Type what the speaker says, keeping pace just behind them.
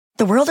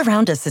The world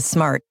around us is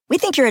smart. We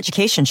think your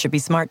education should be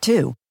smart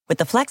too. With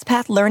the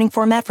FlexPath learning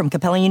format from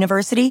Capella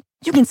University,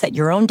 you can set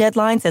your own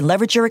deadlines and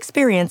leverage your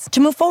experience to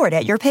move forward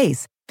at your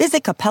pace.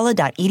 Visit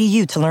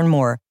capella.edu to learn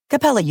more.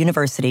 Capella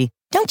University.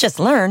 Don't just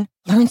learn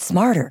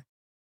smarter.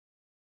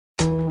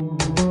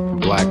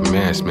 Black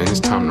mass, man, it's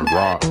time to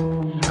rock.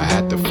 I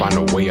had to find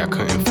a way, I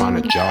couldn't find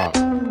a job.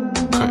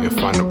 Couldn't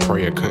find a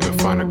prayer,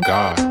 couldn't find a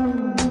God.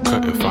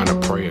 Couldn't find a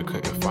prayer,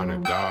 couldn't find a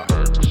God.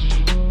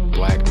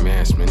 Black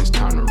mass, man, it's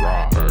time to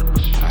rock.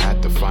 I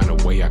had to find a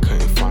way, I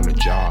couldn't find a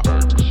job.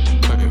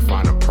 Couldn't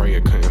find a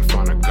prayer, couldn't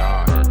find a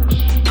God.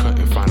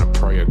 Couldn't find a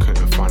prayer,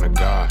 couldn't find a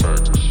God.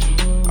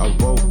 I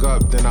woke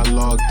up, then I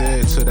logged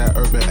in to that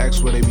Urban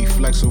X where they be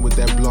flexing with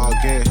that blog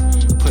in.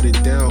 Put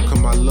it down, cause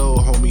my little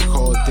homie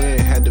called in.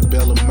 Had to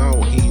bail him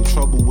out, he in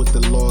trouble with the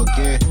law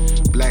again.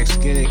 Black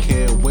skin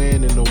can't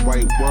win in the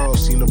white world.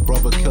 Seen a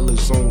brother kill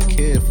his own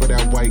kid for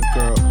that white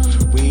girl.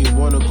 We ain't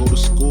wanna go to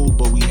school,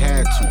 but we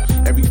had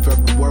to. Every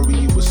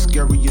February it was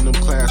scary in them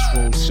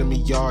classrooms. Shimmy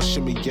y'all,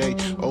 shimmy yay.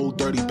 Old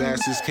dirty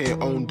bastards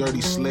can't own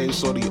dirty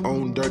slaves, or they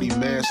own dirty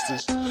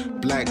masters.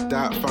 Black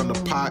Dot found a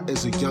pot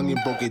as a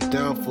youngin', broke it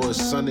down for his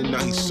son, and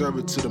now he serve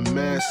it to the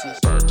masses.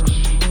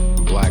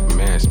 Black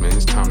mass, man,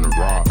 it's time to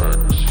rock.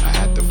 I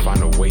had to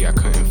find a way, I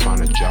couldn't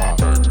find a job.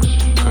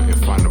 Couldn't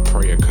find a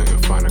prayer,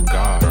 couldn't find a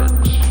God.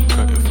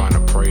 Couldn't find a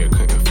prayer,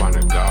 couldn't find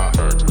a God.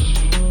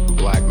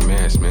 Black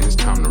mass, man, it's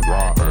time to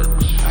rock.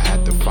 I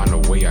had to find a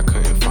way, I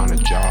couldn't find a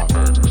job.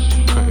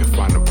 Couldn't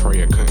find a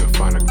prayer, couldn't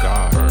find a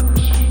God.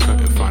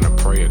 Couldn't find a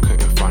prayer,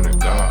 couldn't find a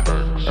God.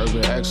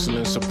 Urban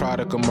excellence, a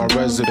product of my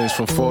residence.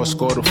 From 4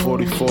 to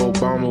 44,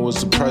 Obama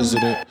was the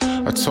president.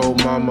 I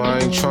told mama I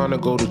ain't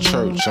tryna go to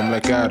church. I'm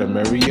like Adam,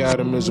 every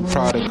Adam is a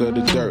product of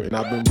the dirt. And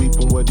I've been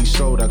reaping what he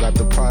sowed. I got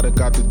the product,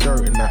 got the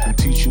dirt. And I can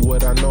teach you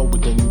what I know,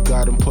 but then you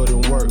gotta put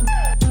in work.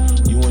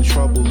 You in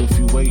trouble if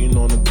you waiting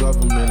on the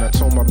government. I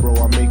told my bro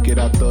I make it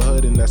out the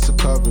hood, and that's a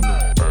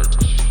covenant.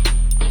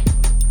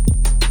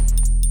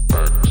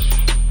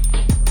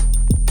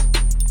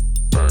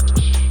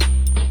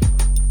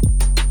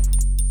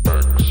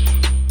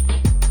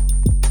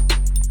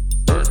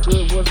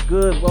 What's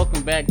good?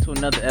 Welcome back to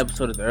another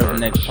episode of the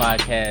Urban X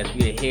Podcast.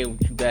 We are here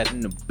with you guys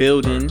in the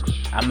building.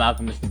 I'm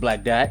Malcolm, Mr.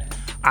 Black Dot.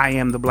 I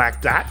am the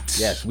Black Dot.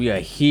 Yes, we are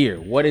here.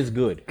 What is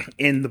good?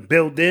 In the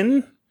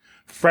building,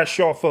 fresh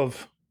off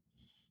of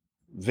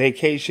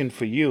vacation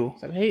for you.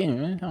 Stop hating,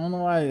 man. I don't know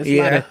why.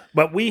 It's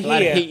but we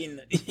here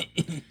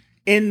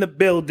in the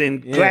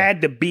building. Yeah.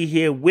 Glad to be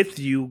here with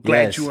you.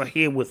 Glad you are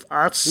here with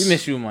us. We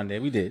missed you Monday.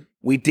 We did.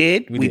 We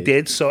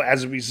did. So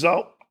as a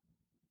result,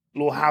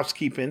 little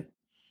housekeeping.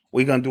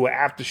 We're going to do an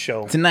after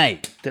show.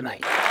 Tonight. For the members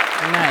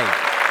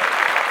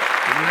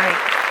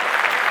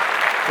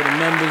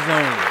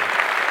only.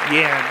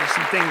 Yeah, there's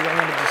some things I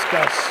want to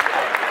discuss.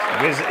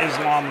 There's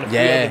Islam and a few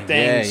other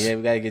things. Yeah,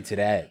 we got to get to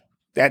that.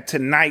 That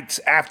tonight's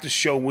after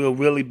show we'll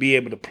really be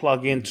able to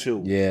plug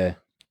into. Yeah.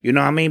 You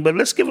know what I mean? But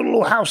let's give it a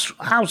little house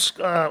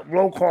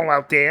roll call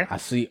out there. I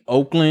see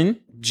Oakland.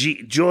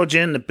 Georgia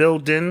in the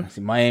building. I see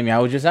Miami. I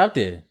was just out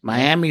there.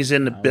 Miami's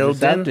in the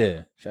building. Just out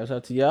there. Shouts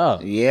out to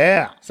y'all.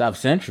 Yeah. South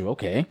Central.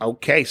 Okay.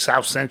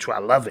 South Central. I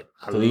love it.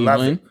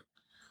 Cleveland.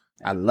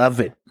 I love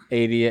it.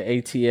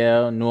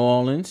 ATL, New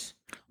Orleans.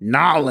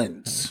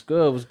 Nolans.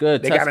 Was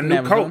good. They got a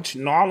new coach.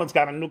 New Orleans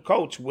got a new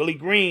coach. Willie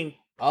Green.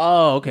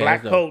 Oh, okay.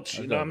 Black coach.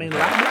 You know what I mean? A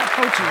lot of black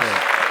coaches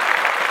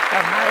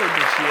got hired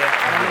this year.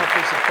 I don't know if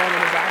it's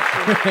affirmative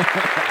action.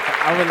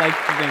 I would like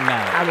to think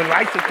not. I would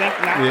like to think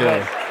not. Yeah.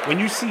 But when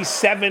you see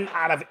 7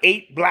 out of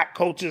 8 black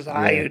coaches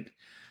hired,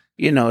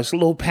 you know, it's a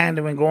little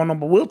pandering going on,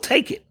 but we'll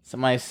take it.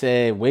 Somebody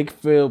said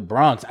Wakefield,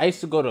 Bronx. I used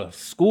to go to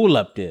school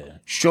up there.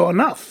 Sure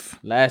enough.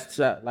 Last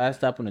stop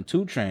on the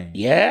 2 train.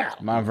 Yeah.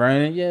 Mount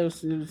Vernon. Yeah, it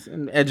was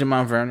in the edge of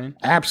Mount Vernon.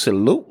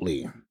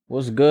 Absolutely.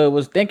 What's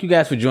good? Thank you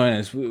guys for joining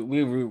us.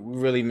 We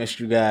really missed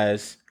you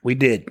guys. We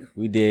did.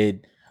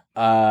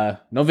 No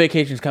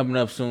vacations coming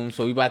up soon,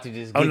 so we about to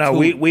just get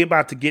we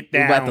about to get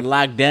down. We about to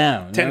lock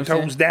down. 10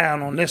 toes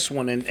down on this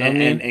one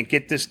and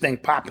get this thing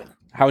popping.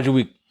 How was your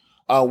week?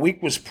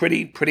 Week was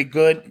pretty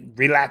good.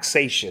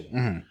 Relaxation.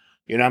 Mm-hmm.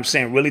 You know what I'm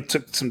saying? Really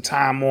took some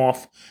time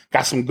off.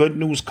 Got some good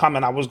news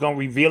coming. I was going to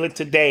reveal it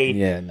today.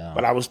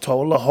 But I was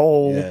told to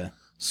hold. Yeah.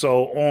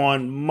 So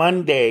on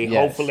Monday,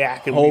 hopefully I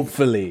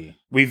can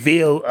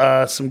reveal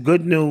some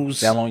good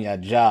news. Y'all on your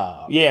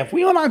job. Yeah, if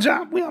we on our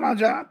job, we on our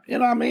job. You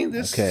know what I mean?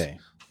 This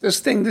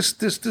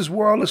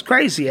world is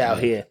crazy out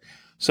here.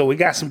 So we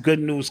got some good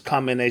news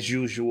coming as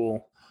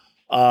usual.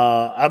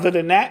 Other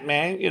than that,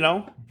 man, you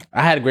know.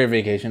 I had a great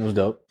vacation. It was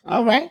dope.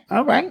 All right.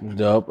 It was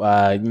dope.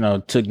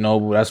 Took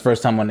Noble. That's the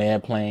first time on the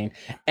airplane.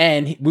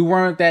 And we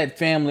weren't that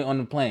family on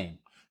the plane.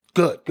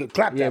 Good. Clap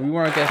that. Yeah, we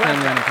weren't that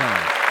family on the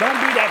plane. Don't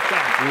be that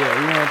family. Yeah,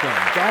 we weren't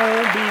that.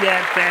 Don't be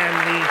that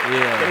family.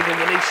 Yeah.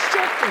 They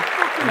shut the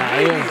fucking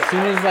as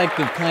soon as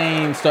the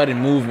plane started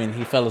moving,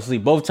 he fell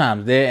asleep both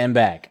times, there and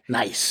back.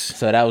 Nice.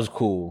 So that was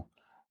cool.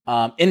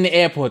 In the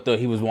airport though,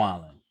 he was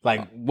wilding.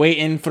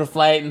 Waiting for the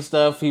flight and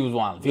stuff, he was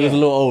wilding. He was a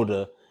little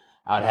older.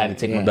 I'd have had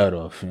to take my belt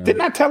off. You know?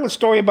 Didn't I tell a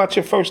story about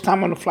your first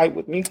time on a flight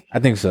with me? I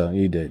think so.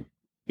 You did.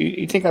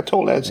 You think I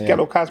told that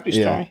Ghetto Cosby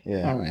story?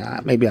 Yeah. All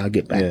right, maybe I'll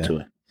get back to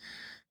it.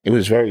 It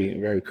was very,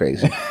 very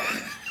crazy.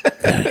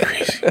 Very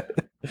crazy.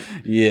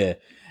 Yeah.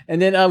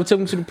 And then we took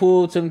him to the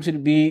pool, took him to the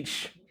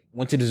beach,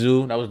 went to the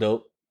zoo. That was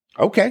dope.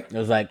 Okay. It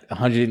was like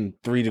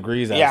 103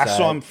 degrees outside. Yeah, I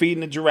saw him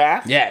feeding the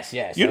giraffe. Yes.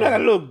 You know that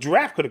little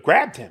giraffe could have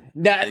grabbed him.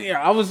 We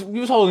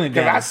was holding it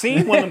down. Because I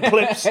seen one of them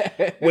clips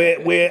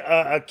where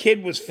a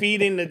kid was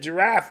feeding the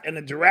giraffe, and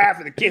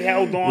the kid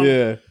held on.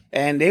 Yeah.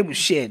 And they was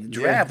shit. The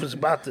giraffe was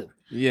about to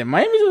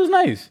Miami Zoo was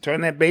nice.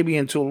 Turn that baby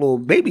into a little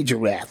baby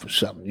giraffe or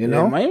something, you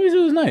know? Miami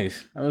Zoo was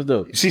nice. That was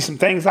dope. You see some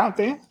things out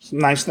there? Some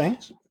nice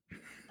things?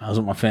 I was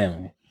with my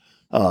family.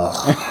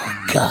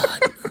 Oh, God.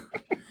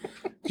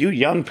 You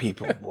young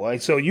people, boy.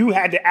 So you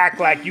had to act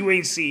like you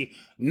ain't see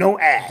no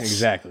ass.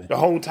 Exactly. The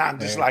whole time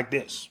just like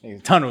this.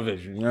 Tunnel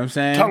vision, you know what I'm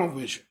saying? Tunnel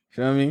vision.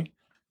 You know what I mean?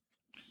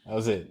 That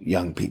was it.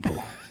 Young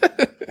people.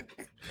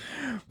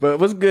 But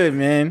what's good,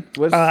 man?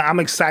 I'm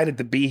excited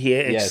to be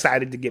here. Yes.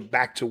 Excited to get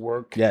back to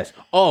work. Yes.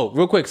 Oh,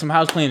 real quick, some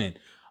house cleaning.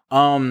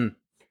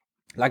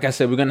 Like I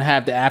said, we're gonna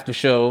have the after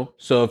show.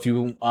 So if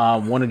you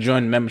want to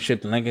join the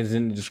membership, the link is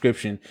in the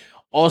description.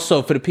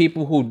 Also, for the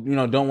people who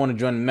don't want to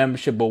join the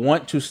membership but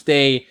want to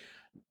stay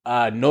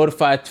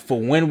notified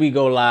for when we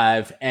go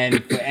live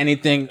and for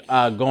anything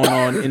going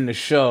on in the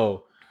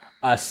show,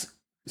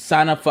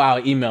 sign up for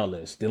our email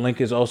list. The link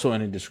is also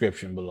in the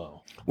description below.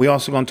 We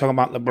also going to talk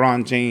about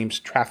LeBron James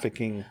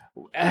trafficking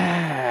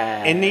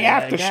in the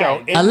after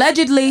show.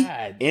 Allegedly.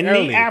 In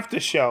the after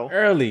show.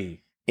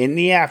 Early. In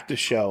the after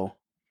show,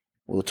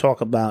 we'll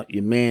talk about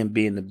your man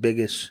being the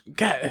biggest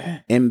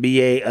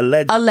NBA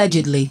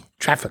allegedly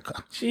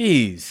trafficker.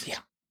 Jeez. Yeah.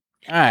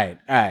 All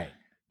right.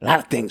 A lot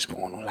of things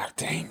going on. A lot of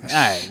things. All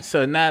right.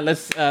 So now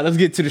let's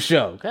get to the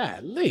show.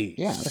 Golly.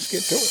 Yeah, let's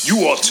get to it.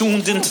 You are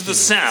tuned into the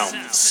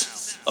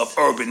sounds of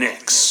Urban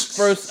X.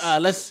 First,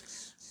 let's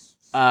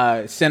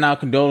send our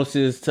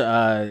condolences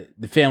to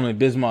the family of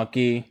Biz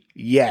Markie.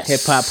 Yes.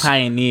 Hip-hop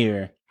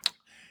pioneer.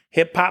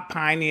 Hip-hop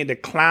pioneer, the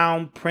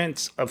clown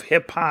prince of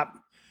hip-hop.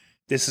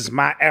 This is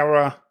my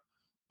era.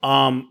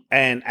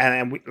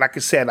 And we, like I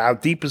said, our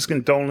deepest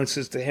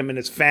condolences to him and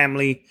his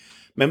family.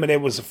 Remember, there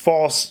was a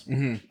false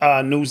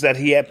news that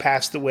he had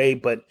passed away,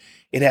 but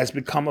it has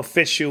become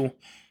official.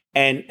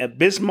 And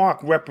Biz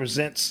Markie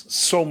represents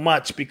so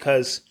much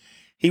because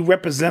he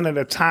represented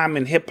a time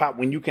in hip-hop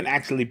when you can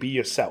actually be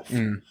yourself.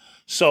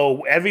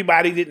 So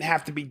everybody didn't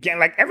have to be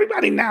like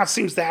everybody now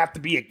seems to have to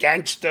be a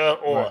gangster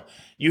or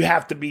you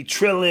have to be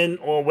trilling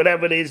or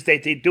whatever it is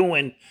that they're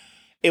doing.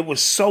 It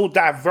was so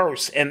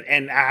diverse.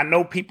 And I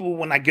know people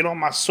when I get on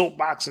my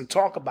soapbox and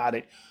talk about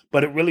it,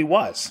 but it really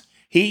was.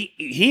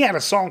 He had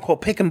a song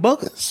called Pickin'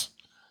 Boogers.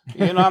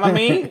 You know what I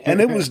mean? And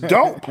it was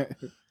dope.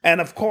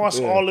 And of course,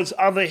 all his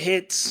other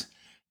hits.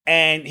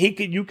 And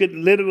you could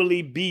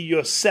literally be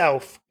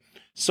yourself.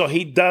 So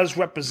he does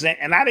represent.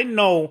 And I didn't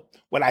know.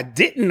 What I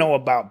didn't know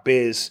about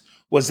Biz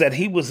was that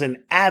he was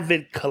an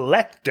avid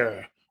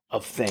collector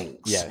of things.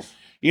 Yes.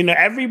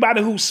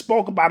 Everybody who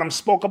spoke about him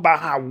spoke about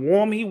how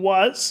warm he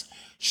was.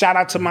 Shout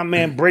out to my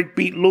man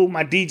Breakbeat Lou,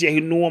 my DJ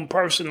who knew him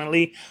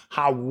personally,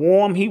 how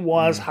warm he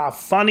was, how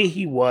funny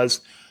he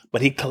was.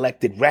 But he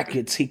collected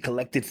records. He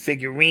collected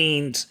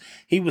figurines.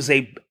 He was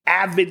a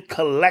avid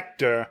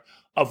collector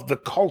of the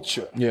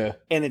culture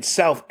in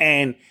itself.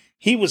 And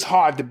he was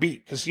hard to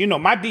beat because,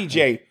 my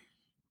DJ...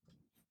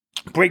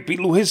 Breakbeat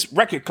Lou, his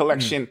record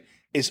collection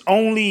is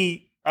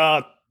only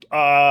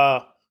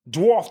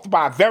dwarfed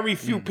by very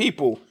few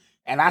people.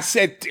 And I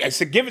said,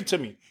 give it to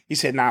me. He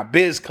said,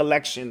 Biz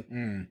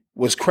collection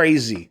was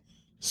crazy.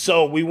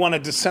 So we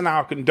wanted to send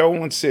our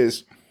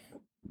condolences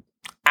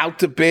out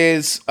to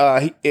Biz.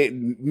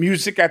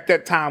 Music at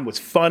that time was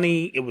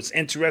funny. It was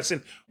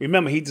interesting.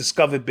 Remember, he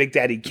discovered Big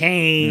Daddy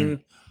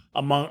Kane,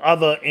 among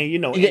other,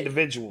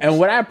 individuals. And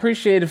what I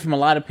appreciated from a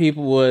lot of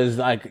people was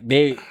like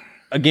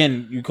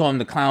again, you call him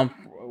the clown.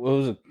 What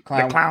was it?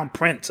 The clown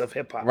prince of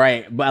hip hop.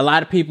 Right. But a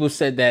lot of people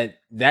said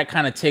that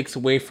kind of takes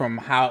away from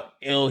how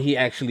ill he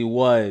actually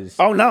was.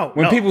 Oh, no.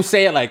 When people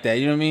say it like that,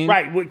 you know what I mean?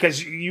 Right.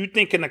 Because you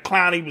thinking the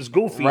clown, he was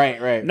goofy.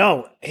 Right.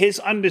 No, his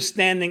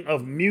understanding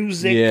of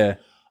music,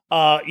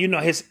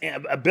 his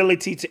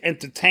ability to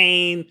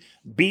entertain,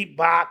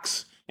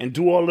 beatbox, and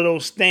do all of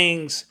those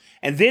things.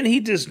 And then he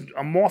just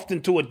morphed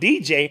into a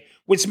DJ,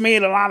 which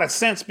made a lot of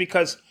sense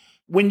because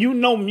when you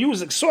know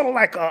music, sort of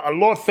like a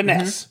Lord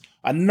Finesse,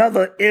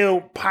 another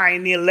ill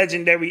pioneer,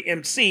 legendary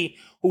MC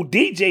who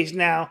DJs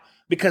now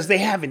because they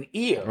have an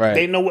ear. Right.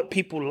 They know what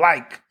people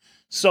like.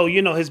 So,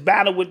 his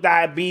battle with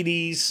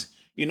diabetes,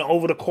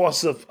 over the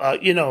course of,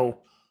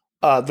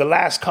 the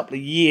last couple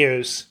of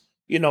years,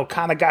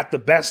 kind of got the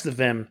best of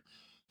him.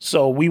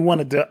 So we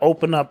wanted to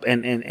open up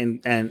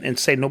and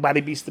say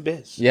nobody beats the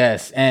Biz.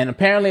 Yes, and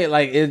apparently, a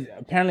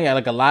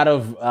lot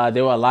of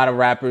there were a lot of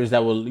rappers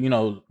that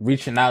were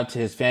reaching out to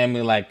his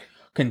family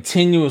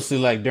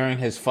continuously during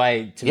his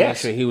fight to make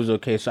sure he was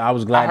okay. So I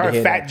was glad to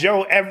hear Fat that.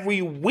 Joe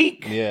every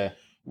week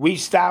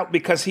reached out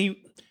because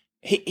he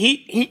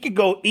he could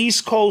go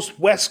East Coast,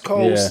 West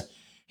Coast. Yeah.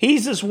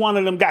 He's just one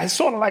of them guys.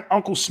 Sort of like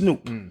Uncle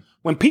Snoop.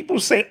 When people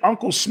say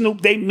Uncle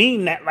Snoop, they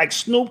mean that. Like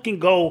Snoop can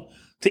go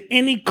to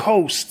any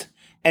coast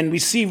and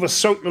receive a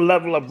certain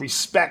level of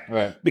respect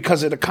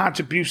because of the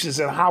contributions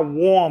and how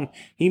warm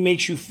he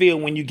makes you feel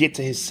when you get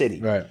to his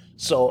city. Right.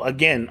 So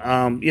again,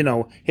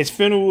 his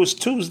funeral is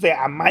Tuesday.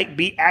 I might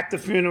be at the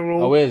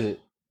funeral. Oh, where is it?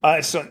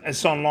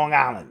 It's on Long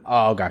Island.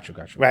 Oh, got you.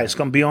 Right, it's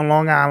gonna be on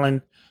Long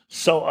Island.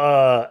 So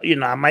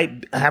I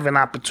might have an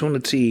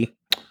opportunity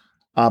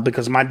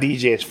because my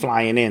DJ is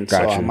flying in, so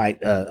I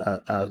might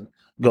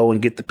go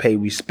and get to pay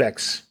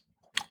respects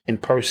in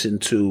person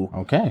to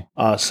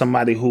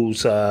somebody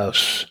who's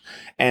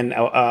and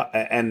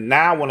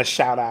now I want to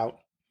shout out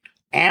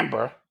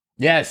Amber.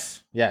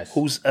 Yes.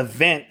 Whose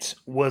event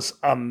was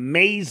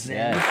amazing.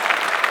 Yes.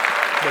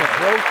 The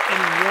Growth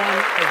in One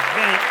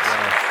event.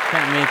 Yes.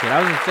 Can't make it. I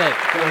was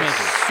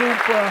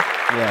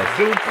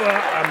Super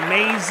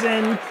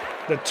amazing.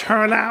 The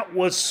turnout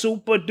was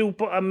super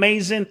duper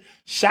amazing.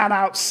 Shout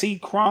out C.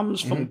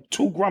 Crumbs from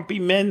Two Grumpy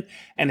Men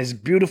and his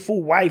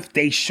beautiful wife.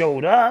 They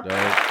showed up in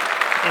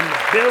the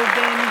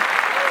building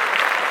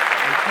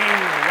and came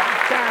and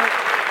rocked out.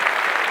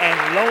 And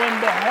lo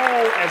and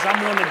behold, as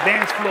I'm on the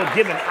dance floor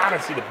giving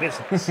Odyssey the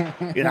business,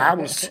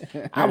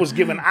 I was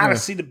giving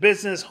Odyssey the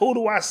business. Who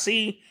do I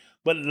see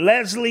but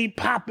Leslie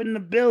pop in the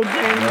building?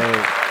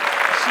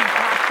 She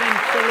popped in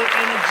full of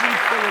energy,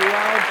 full of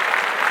love,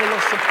 full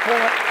of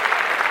support.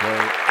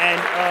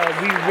 And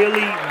we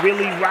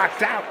really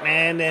rocked out,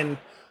 man. And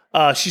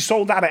she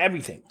sold out of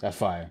everything. That's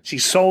fire. She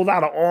sold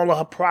out of all of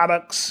her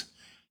products.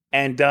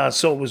 And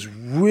so it was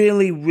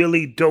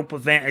really dope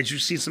event. As you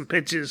see some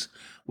pictures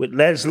with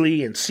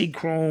Leslie and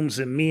Seacrooms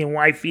and me and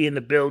Wifey in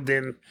the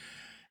building.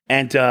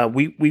 And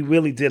we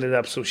really did it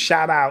up. So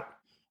shout out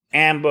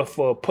Amber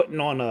for putting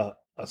on a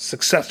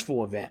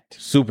successful event.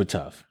 Super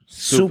tough.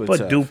 Super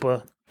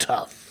duper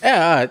tough.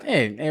 Yeah,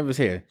 hey, Amber's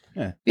here.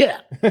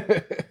 Yeah.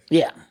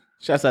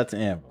 Shouts out to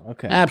Amber.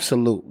 Okay.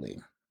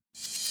 Absolutely.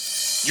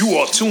 You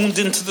are tuned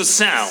into the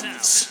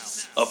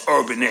sounds of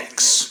Urban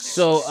X.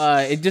 So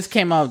it just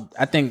came out,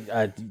 I think,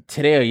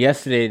 today or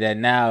yesterday that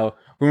now,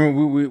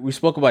 we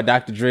spoke about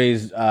Dr.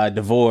 Dre's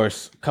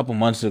divorce a couple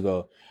months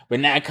ago,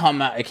 but now it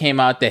came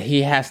out that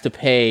he has to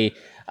pay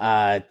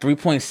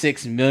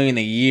 $3.6 million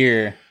a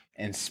year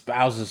in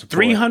spousal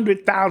support.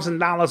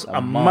 $300,000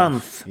 a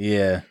month.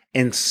 Yeah.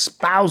 In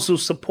spousal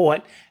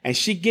support. And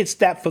she gets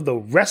that for the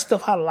rest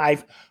of her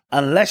life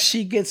unless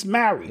she gets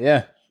married.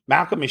 Yeah.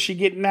 Malcolm, is she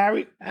getting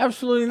married?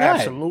 Absolutely not.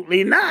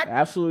 Absolutely not.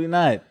 Absolutely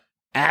not.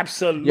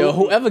 Absolutely. Yo,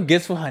 whoever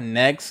gets for her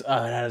next,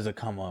 that is a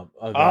come up.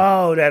 Okay.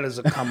 Oh, that is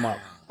a come up.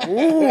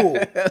 Ooh.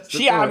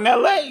 She out in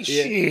LA.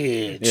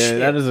 Shit. Yeah,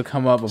 that is a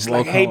come up. It's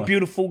like, hey,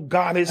 beautiful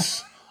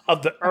goddess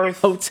of the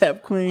earth.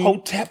 Hotep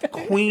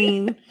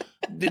Queen.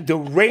 The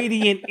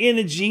radiant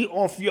energy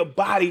off your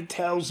body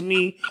tells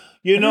me,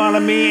 you know what I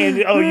mean?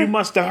 And, you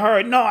must have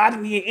heard. No, I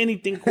didn't hear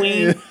anything,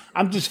 Queen.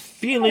 I'm just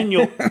feeling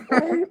your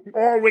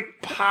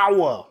auric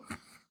power.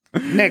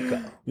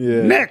 Nigga.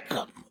 You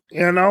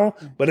know?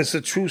 But it's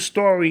a true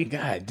story.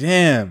 God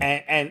damn.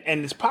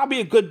 And it's probably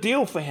a good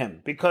deal for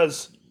him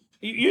because,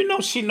 she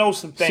knows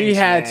some things. She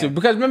had to.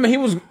 Because remember, he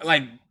was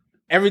like,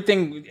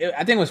 everything,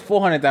 I think it was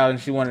 $400,000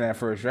 she wanted at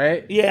first,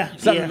 right? Yeah.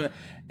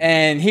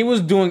 And he was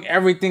doing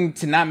everything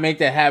to not make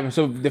that happen.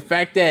 So the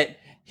fact that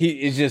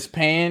he is just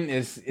paying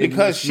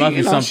because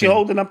she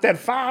holding up that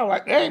file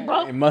like, hey,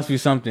 bro. It must be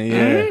something,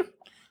 yeah. Mm-hmm.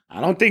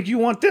 I don't think you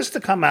want this to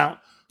come out.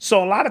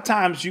 So a lot of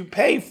times you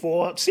pay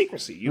for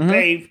secrecy. You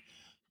pay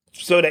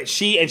so that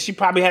she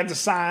probably had to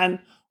sign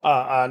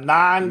a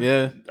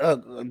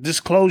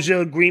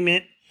non-disclosure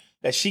agreement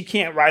that she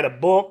can't write a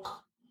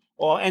book.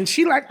 And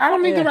she like, I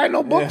don't need to write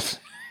no books.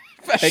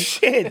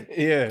 Shit.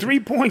 Yeah.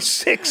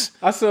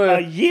 3.6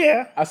 a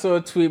year. I saw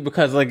a tweet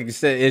because, like you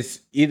said,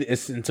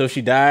 it's until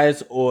she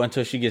dies or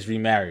until she gets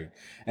remarried.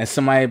 And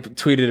somebody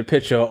tweeted a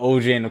picture of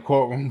OJ in the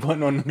courtroom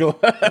putting on the glove.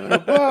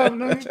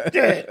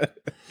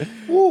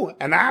 Ooh,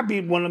 and I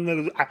be one of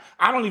them.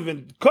 I don't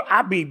even cook.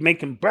 I be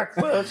making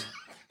breakfast.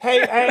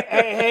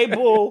 hey,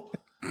 boo.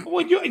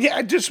 Well,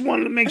 I just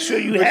wanted to make sure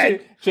you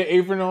had your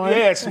apron on.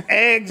 Yeah, some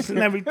eggs and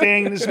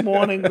everything this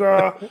morning,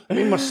 girl.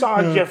 We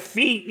massage your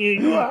feet.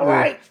 You all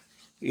right?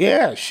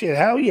 Yeah, shit,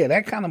 hell yeah,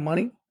 that kind of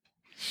money.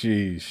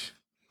 Sheesh.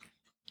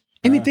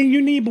 Anything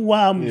you need, but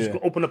while I'm just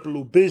gonna open up a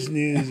little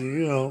business,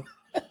 and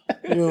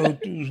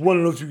just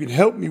wondering if you could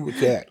help me with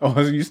that. Oh,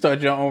 so you start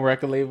your own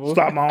record label?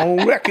 Start my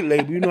own record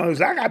label. I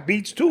got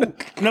beats too.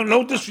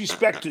 No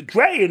disrespect to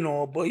Dre and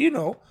all, but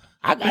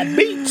I got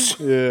beats.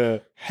 Yeah.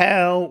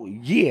 Hell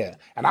yeah.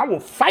 And I will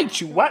fight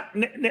you. What?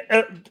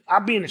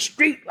 I'll be in the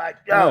street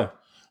like,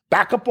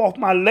 back up off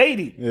my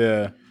lady.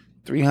 Yeah.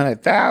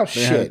 300,000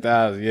 shit.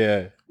 300,000,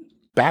 yeah.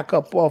 Back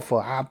up off her.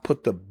 I'll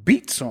put the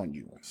beats on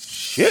you.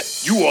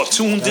 Shit. You are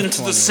tuned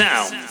into the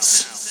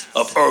sounds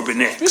of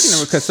Urban X.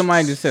 Because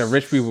somebody just said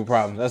rich people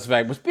problems. That's a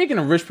fact. But speaking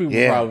of rich people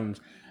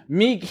problems,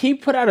 Meek, he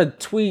put out a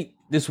tweet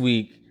this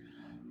week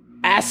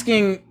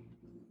asking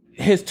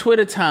his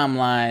Twitter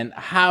timeline,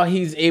 how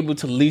he's able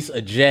to lease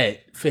a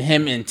jet for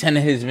him and 10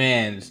 of his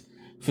mans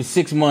for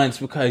 6 months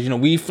because,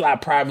 we fly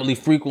privately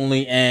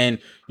frequently and,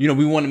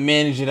 we want to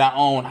manage it our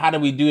own. How do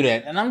we do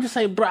that? And I'm just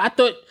like, bro, I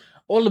thought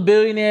all the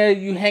billionaires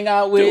you hang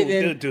out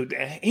with. Dude,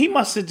 he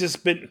must have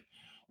just been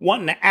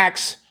wanting to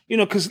ask,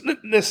 because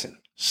listen,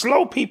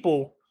 slow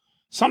people,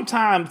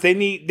 sometimes they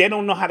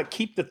don't know how to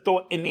keep the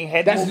thought in their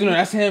head.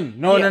 That's him.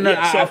 No.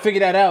 I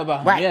figured that out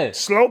about him. Right. Yeah.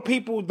 Slow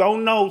people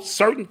don't know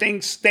certain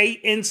things stay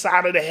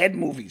inside of the head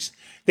movies.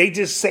 They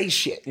just say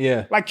shit.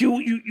 Yeah. Like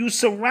you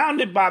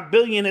surrounded by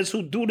billionaires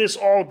who do this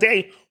all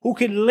day, who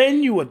can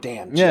lend you a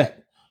damn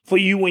jet for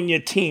you and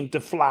your team to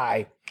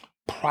fly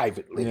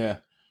privately. Yeah.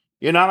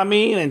 You know what I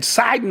mean? And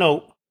side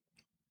note,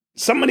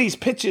 some of these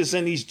pictures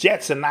in these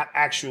jets are not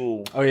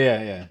actual. Oh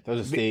yeah. Those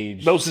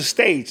are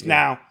staged. Yeah.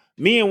 Now,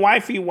 me and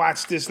wifey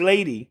watched this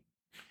lady.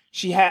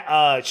 She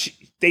had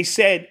she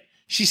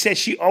said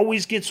she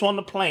always gets on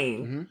the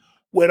plane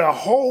with a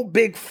whole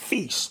big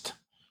feast.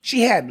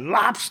 She had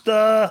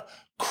lobster,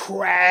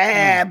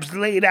 crabs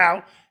laid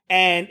out,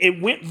 and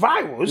it went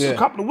viral. This was a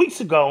couple of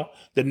weeks ago.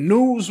 The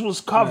news was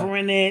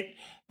covering it.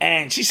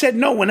 And she said,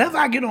 no, whenever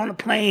I get on a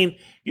plane,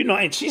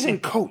 and she's in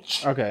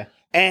Coach. Okay.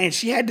 And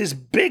she had this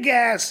big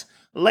ass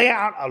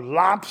layout of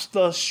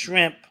lobster,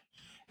 shrimp.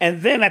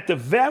 And then at the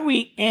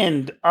very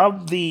end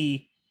of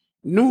the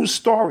news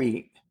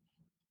story,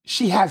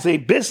 she has a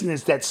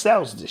business that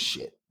sells this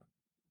shit.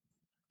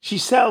 She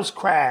sells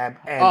crab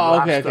and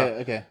lobster.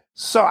 Okay.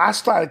 So I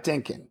started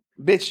thinking,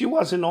 bitch, you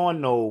wasn't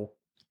on no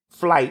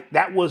flight.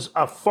 That was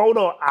a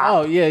photo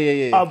op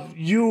of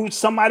you.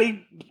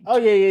 Somebody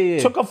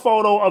took a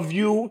photo of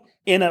you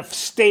in a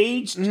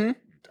staged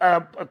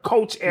a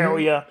coach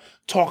area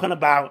talking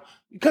about,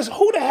 because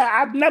who the hell,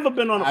 I've never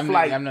been on a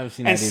flight I've never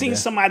seen and that seen either.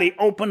 somebody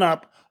open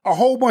up a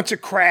whole bunch of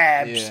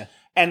crabs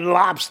and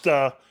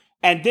lobster,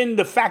 and then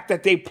the fact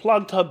that they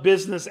plugged her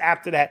business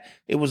after that,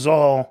 it was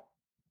all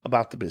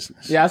about the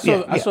business. Yeah,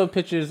 I saw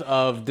pictures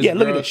of this. Yeah,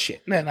 look at this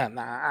shit. No,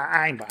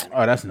 I ain't buying it.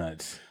 Oh, that's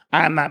nuts.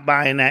 I'm not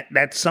buying that.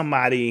 That's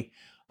somebody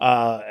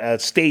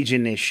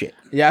staging this shit.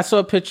 Yeah, I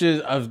saw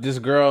pictures of this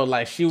girl,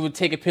 like she would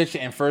take a picture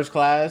in first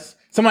class.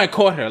 Somebody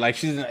caught her, like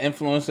she's an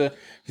influencer.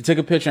 She took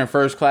a picture in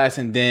first class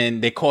and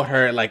then they caught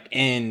her like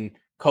in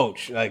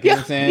Coach. Like, you know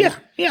what I'm saying?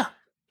 Yeah.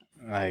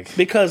 Like,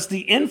 because the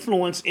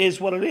influence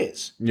is what it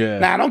is. Yeah.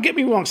 Now, don't get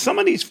me wrong. Some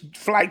of these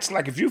flights,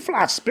 like if you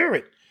fly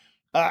Spirit,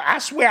 I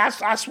swear, a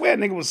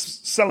nigga was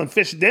selling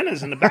fish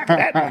dinners in the back of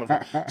that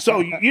motherfucker.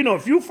 So,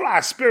 if you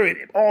fly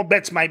Spirit, all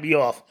bets might be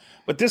off.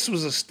 But this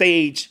was a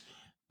stage,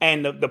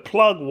 and the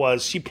plug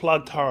was, she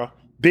plugged her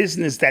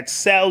business that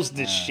sells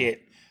this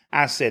shit.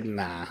 I said,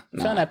 nah.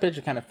 Showing that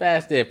picture kind of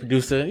fast there,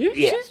 producer.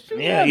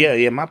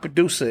 Yeah. My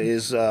producer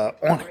is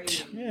on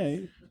it. Yeah.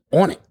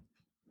 On it.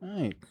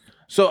 All right.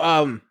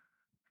 So,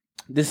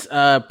 this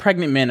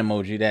pregnant man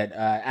emoji that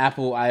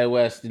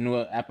the new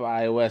Apple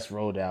iOS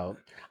rolled out.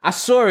 I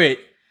saw it,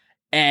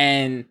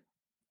 and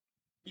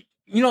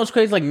what's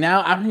crazy? Like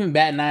now, I don't even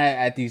bat an eye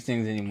at these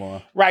things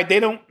anymore. Right? They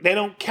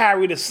don't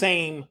carry the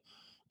same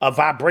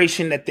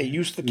vibration that they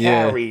used to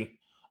carry.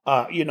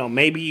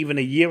 Maybe even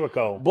a year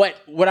ago. But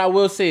what I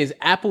will say is,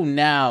 Apple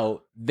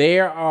now they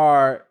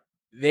are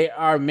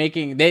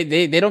making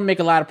they don't make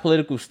a lot of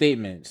political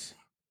statements,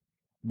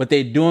 but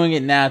they're doing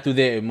it now through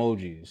their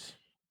emojis.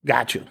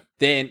 Got you.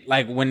 Then,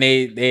 like when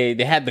they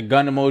had the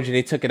gun emoji,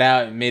 they took it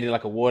out and made it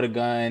like a water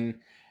gun.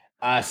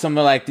 Some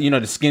of like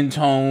the skin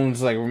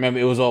tones, like remember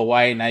it was all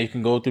white. Now you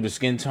can go through the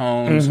skin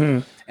tones,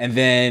 and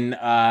then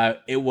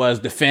it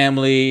was the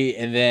family,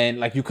 and then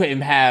like you couldn't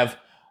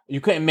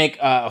make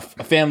a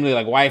family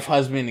like wife,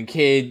 husband, and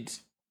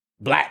kids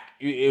black.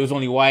 It was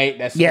only white.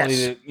 That's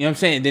only you know what I'm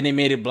saying. And then they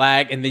made it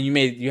black, and then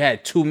you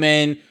had 2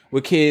 men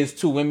with kids,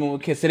 2 women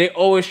with kids. So they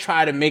always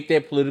try to make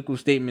their political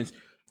statements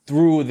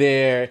through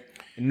their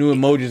new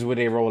emojis where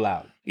they roll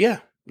out. Yeah.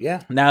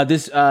 Now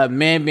this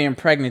man being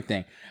pregnant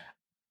thing.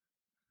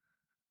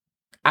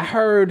 I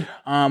heard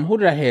who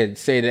did I hear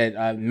say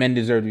that men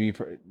deserve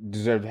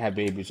to have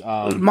babies?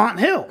 Lamont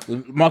Hill.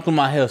 Mark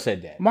Lamont Hill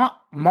said that.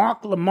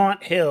 Mark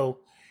Lamont Hill,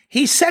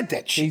 he said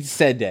that shit. He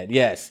said that,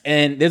 yes.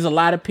 And there's a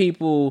lot of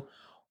people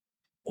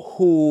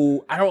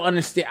who I don't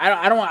understand.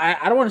 I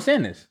don't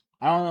understand this.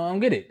 I don't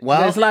get it.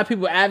 Well, there's a lot of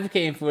people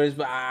advocating for this,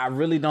 but I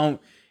really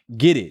don't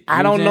get it.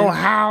 I don't know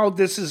how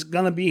this is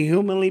gonna be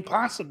humanly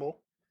possible,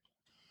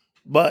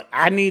 but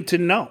I need to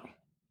know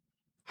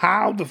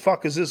how the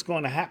fuck is this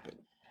going to happen.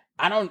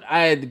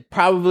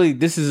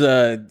 This is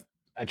a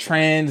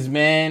trans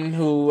man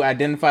who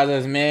identifies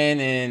as a man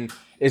and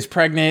is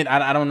pregnant.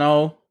 I don't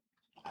know.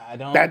 I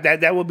don't.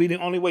 That would be the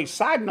only way.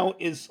 Side note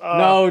is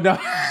no.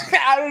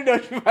 I don't know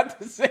what you're about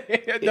to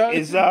say.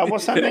 Is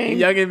what's her name?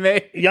 Young and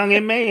May. Young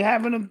and May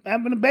having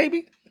a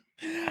baby.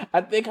 I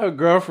think her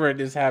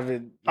girlfriend is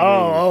having.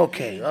 Oh,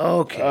 okay.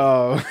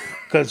 Oh,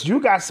 because you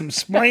got some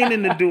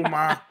explaining to do,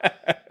 ma.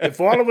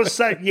 If all of a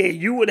sudden,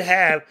 you would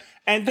have,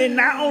 and then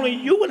not only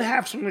you would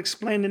have some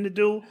explaining to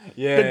do,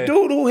 the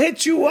dude who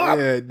hit you up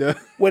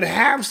would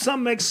have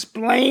some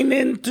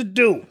explaining to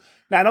do.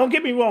 Now, don't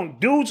get me wrong.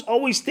 Dudes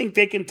always think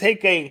they can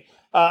take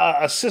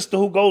a sister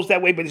who goes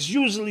that way, but it's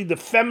usually the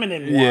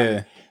feminine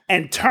one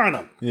and turn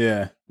them.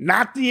 Yeah.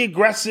 Not the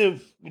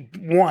aggressive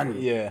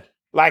one. Yeah.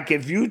 Like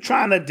if you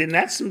trying to, then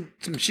that's some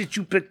shit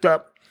you picked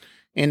up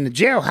in the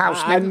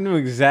jailhouse. I knew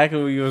exactly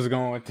where you was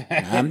going with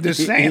that. I'm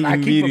just saying,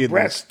 I keep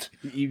abreast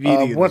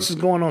of what's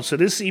going on. So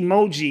this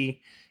emoji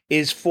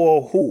is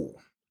for who?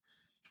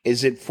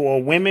 Is it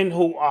for women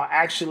who are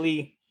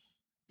actually,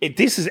 if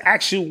this is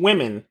actual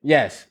women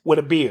with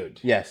a beard.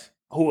 Yes.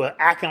 Who are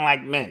acting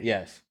like men.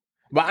 Yes.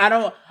 But I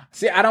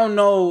don't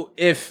know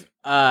if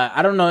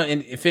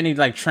if any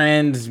like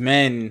trans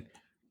men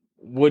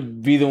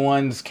would be the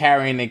ones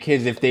carrying the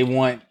kids if they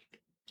want.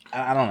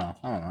 I don't know.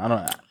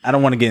 I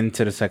don't want to get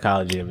into the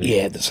psychology of it.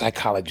 Yeah, the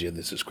psychology of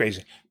this is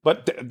crazy.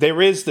 But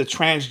there is the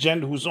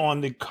transgender who's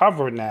on the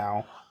cover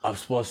now of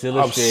Sports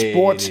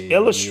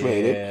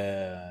Illustrated.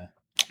 Yeah.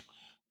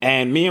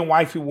 And me and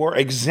wifey were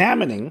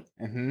examining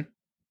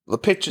the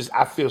pictures.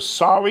 I feel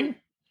sorry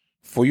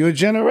for your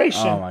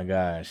generation. Oh my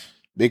gosh!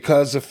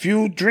 Because a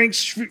few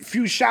drinks,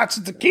 few shots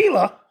of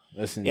tequila.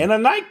 Listen, in a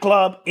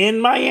nightclub in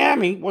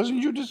Miami.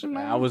 Wasn't you just in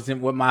Miami? I was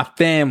with my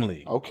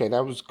family. Okay,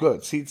 that was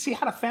good. See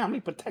how the family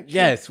protects you?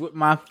 Yes, with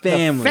my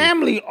family. The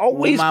family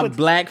always... With my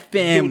black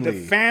family. Dude,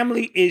 the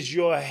family is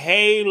your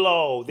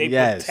halo. They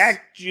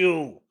protect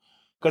you.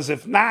 Because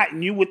if not,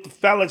 and you with the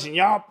fellas and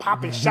y'all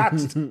popping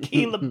shots of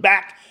tequila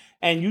back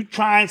and you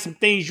trying some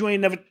things you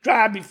ain't never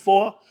tried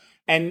before,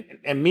 and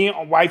me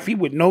and wifey,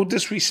 with no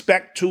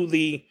disrespect to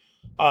the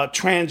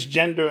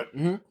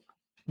transgender...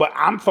 But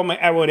I'm from an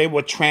era where they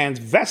were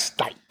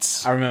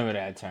transvestites. I remember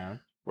that term.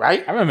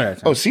 Right? I remember that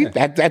term. Oh, see,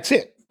 that's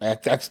it.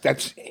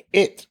 That's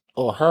it.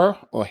 Or her,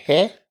 or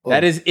he.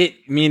 That is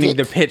it, meaning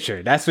the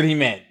picture. That's what he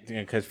meant.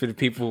 Because for the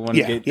people who want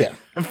to get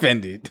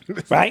offended.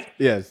 Right?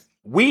 Yes.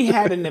 We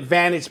had an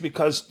advantage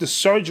because the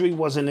surgery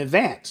wasn't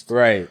advanced.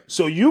 Right.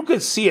 So you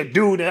could see a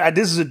dude,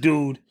 this is a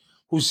dude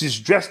who's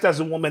just dressed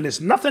as a woman.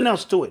 There's nothing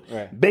else to it.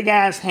 Right. Big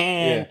ass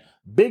hand. Yeah.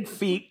 Big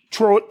feet,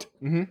 trot,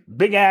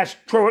 big ass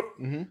trot,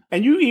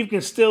 and you even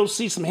can still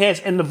see some hairs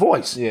in the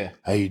voice. Yeah.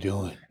 How you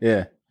doing?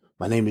 Yeah.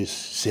 My name is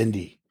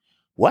Cindy.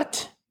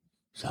 What?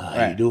 So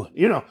how you doing?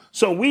 You know,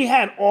 so we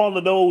had all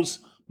of those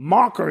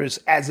markers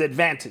as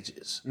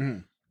advantages.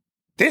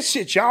 This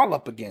shit y'all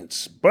up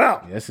against, bro.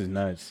 Yeah, this is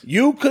nuts.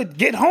 You could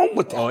get home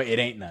with that. Oh, it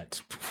ain't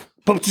nuts.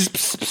 But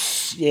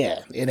just,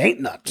 yeah, it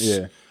ain't nuts.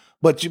 Yeah.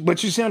 But you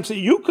see what I'm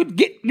saying? You could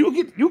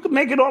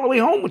make it all the way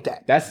home with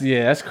that.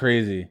 That's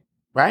crazy.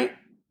 Right?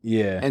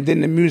 Yeah. And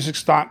then the music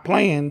start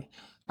playing.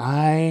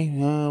 I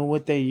know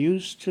what they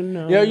used to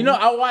know. Yo, you know,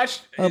 I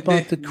watched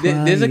about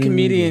there's a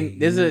comedian,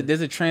 there's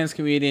a trans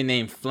comedian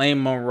named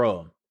Flame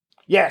Monroe.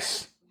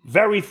 Yes.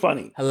 Very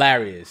funny.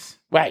 Hilarious.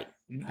 Right.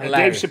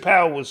 Hilarious. Dave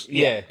Chappelle was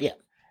yeah.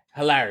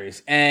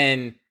 Hilarious.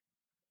 And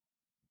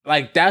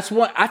like that's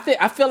what I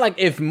feel like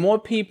if more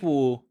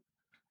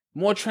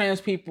trans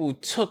people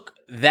took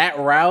that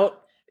route,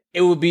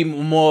 it would be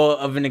more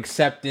of an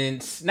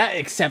acceptance, not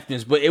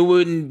acceptance, but it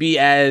wouldn't be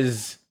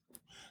as...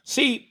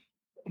 See,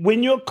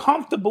 when you're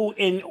comfortable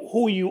in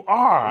who you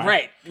are...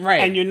 Right.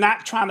 And you're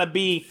not trying to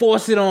be...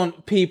 Force it on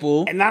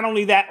people. And not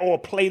only that, or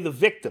play the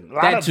victim. A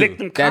lot of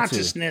victim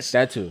consciousness.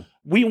 That too.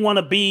 We want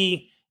to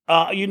be,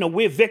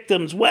 we're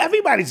victims. Well,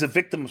 everybody's a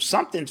victim of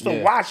something.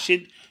 So why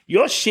should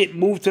your shit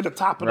move to the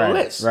top of the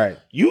list? Right.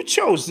 You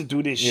chose to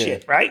do this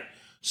shit, right?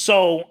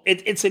 So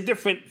it's a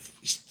different...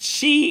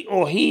 She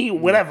or he,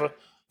 whatever...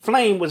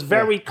 Flame was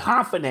very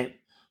confident,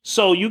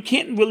 so you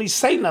can't really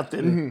say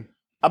nothing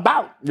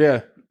about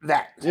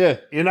that. Yeah.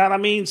 You know what I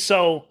mean?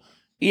 So,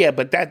 yeah,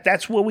 but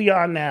that's where we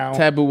are now.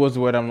 Taboo was the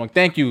word I'm looking.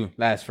 Thank you,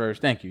 last verse.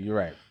 Thank you. You're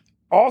right.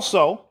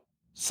 Also,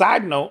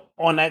 side note,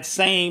 on that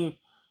same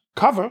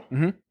cover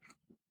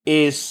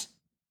is...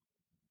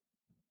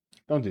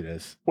 Don't do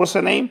this. What's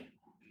her name?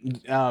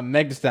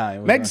 Meg Thee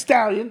Stallion. Meg Thee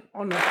Stallion.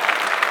 On the, right?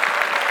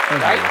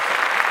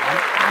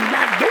 I'm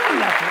not doing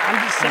nothing.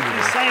 I'm just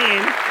simply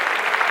saying...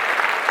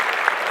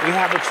 We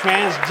have a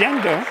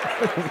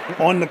transgender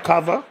on the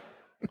cover,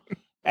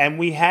 and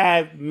we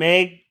have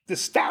Meg Thee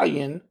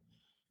Stallion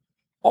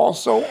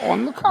also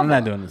on the cover. I'm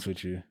not doing this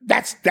with you.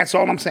 That's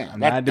all I'm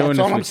saying. That's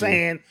all I'm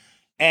saying.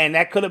 And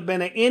that could have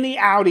been any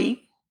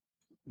Audi.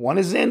 One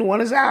is in, one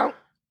is out.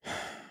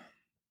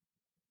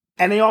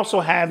 And they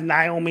also have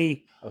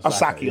Naomi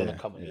Osaka on the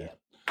cover. Yeah.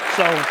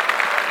 So,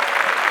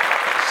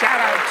 shout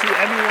out to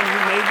everyone who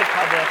made the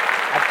cover.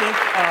 I think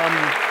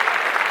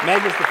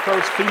Meg is the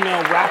first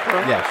female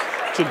rapper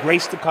to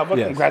grace the cover.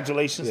 Yes.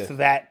 Congratulations to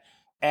that.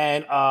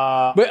 And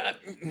but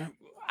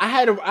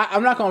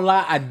I'm not gonna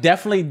lie, I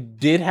definitely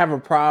did have a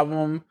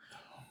problem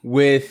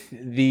with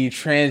the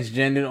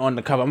transgender on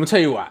the cover. I'm gonna tell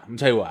you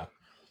why.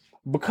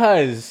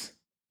 Because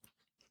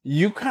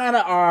you kind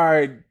of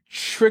are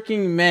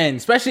tricking men,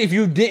 especially if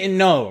you didn't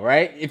know,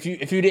 right? If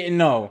you didn't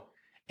know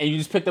and you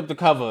just picked up the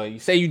cover, you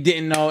say you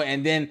didn't know,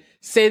 and then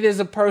say there's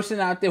a person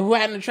out there who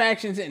had an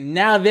attraction, and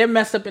now they're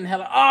messed up in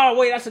hell. Oh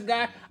wait, that's a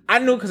guy. I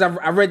knew because I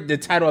read the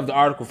title of the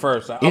article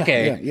first. So,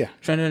 okay, yeah.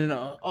 Trying to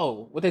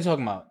know, what they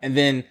talking about, and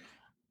then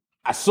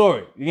I saw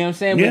it. You know what I'm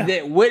saying?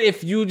 Yeah. What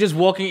if you just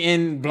walking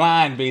in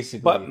blind,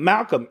 basically? But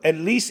Malcolm, at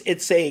least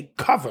it's a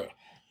cover.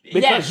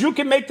 Because you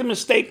can make the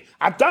mistake.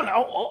 I've done it.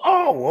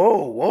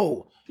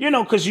 Whoa. You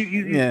know, because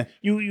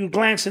you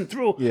glancing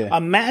through. Yeah.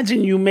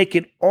 Imagine you make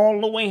it all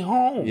the way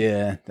home.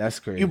 Yeah, that's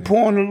crazy. You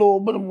pouring a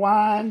little bit of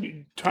wine.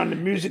 You turn the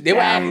music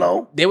down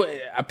low. They were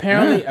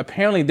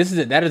apparently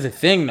that is a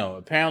thing though.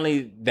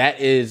 Apparently that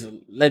is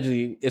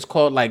allegedly it's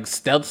called like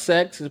stealth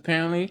sex.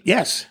 Apparently,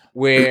 yes,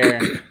 where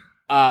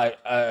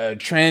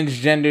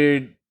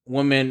transgendered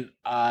women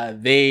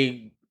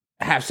they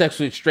have sex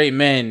with straight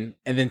men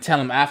and then tell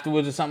them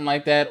afterwards or something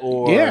like that,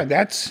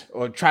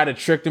 or try to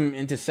trick them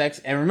into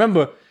sex. And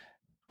remember.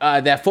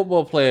 That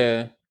football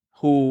player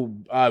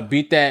who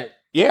beat that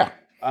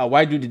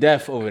white dude to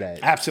death over that.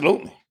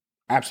 Absolutely.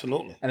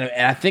 And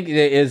I think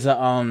there is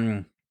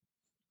a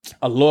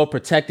law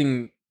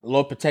protecting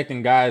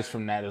guys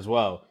from that as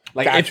well.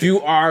 Like if you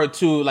are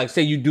to like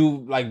say you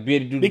do like be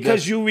able to do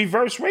because you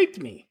reverse raped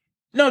me.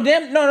 No.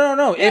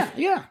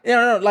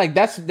 Yeah. Like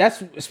that's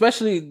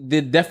especially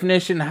the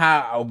definition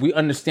how we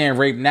understand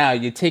rape now.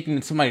 You're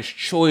taking somebody's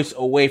choice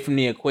away from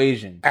the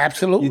equation.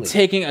 Absolutely. You're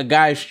taking a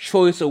guy's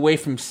choice away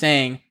from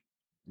saying,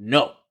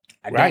 no,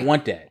 I don't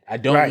want that. I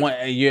don't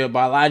want, you're a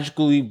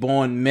biologically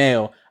born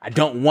male. I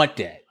don't want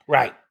that.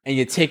 Right. And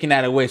you're taking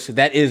that away. So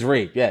that is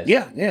rape. Yes.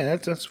 Yeah.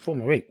 That's a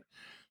form of rape.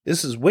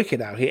 This is wicked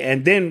out here.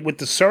 And then with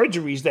the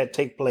surgeries that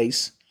take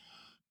place,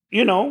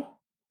 you know.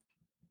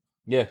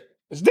 Yeah.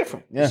 It's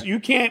different. Yeah. So you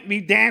can't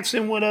be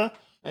dancing with her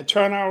and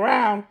turn her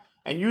around,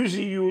 and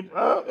usually you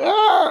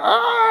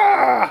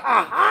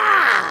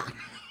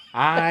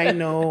I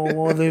know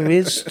all there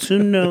is to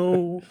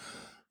know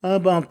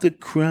about the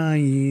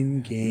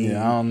crying game.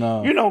 Yeah, I don't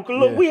know. You know,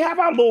 look, we have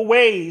our little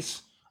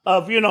ways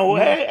of,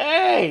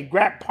 hey,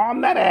 palm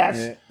that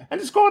ass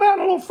and just go down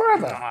a little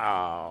further.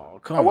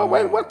 Oh, come on.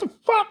 Wait, what the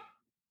fuck?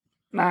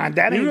 Nah,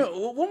 that ain't.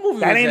 What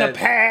movie that was ain't that? A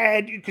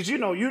pad, because you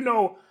know,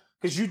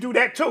 because you do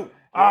that too.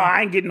 Oh,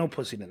 I ain't getting no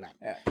pussy tonight.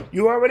 Yeah.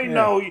 You already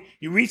know.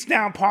 You reach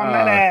down, palm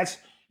that ass,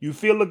 you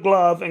feel the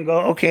glove, and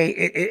go, okay,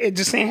 it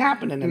just ain't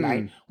happening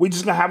tonight. We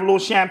just gonna have a little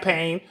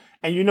champagne,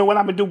 and you know what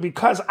I'm gonna do?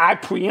 Because I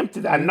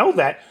preempted, I know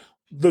that,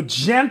 the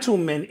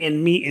gentleman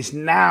in me is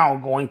now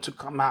going to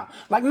come out.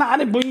 Like, nah, I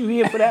didn't bring you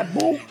here for that,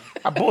 boo.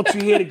 I brought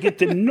you here to get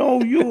to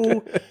know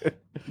you.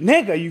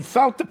 Nigga, you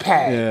felt the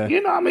pad. Yeah.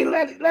 You know what I mean?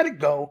 Let it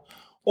go.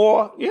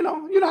 Or, you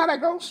know how that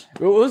goes.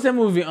 What was that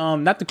movie?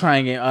 Not The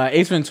Crying Game.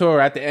 Ace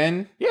Ventura at the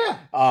end. Yeah.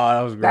 Oh,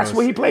 that was gross. That's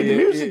where he played the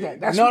music at.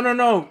 That's no.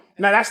 Now,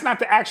 that's not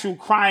the actual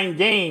Crying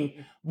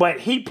Game, but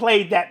he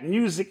played that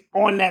music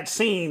on that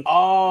scene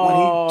when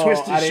he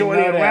twisted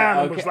Shorty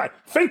around and was like,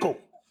 Finkel.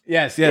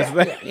 Yes. Yeah.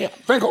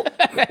 Finkel.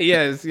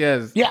 yes.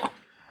 Yeah.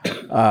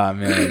 Oh,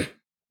 man.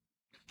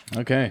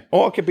 Okay.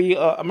 Or it could be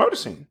a murder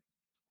scene.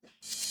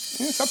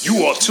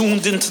 You are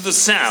tuned into the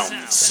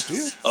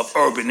sounds of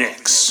Urban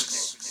X.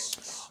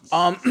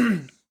 I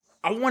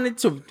wanted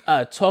to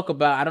talk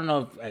about. I don't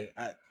know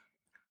if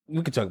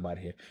we could talk about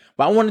it here,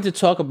 but I wanted to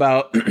talk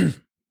about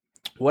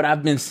what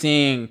I've been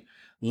seeing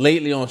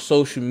lately on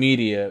social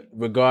media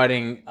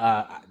regarding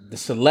the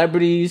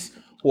celebrities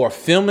who are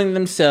filming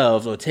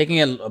themselves or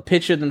taking a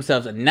picture of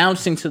themselves,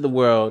 announcing to the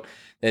world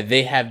that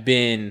they have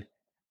been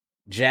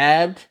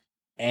jabbed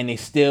and they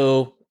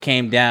still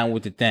came down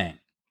with the thing.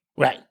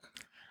 Right.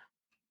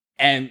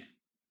 And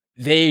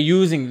they're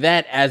using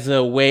that as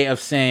a way of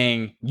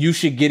saying you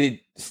should get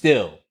it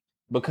still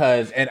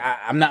because, and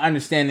I'm not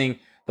understanding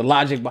the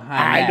logic behind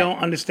that. I don't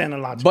understand the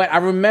logic. But I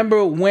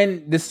remember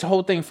when this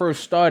whole thing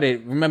first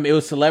started, remember it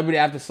was celebrity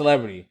after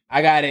celebrity.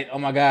 I got it. Oh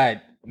my God.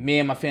 Me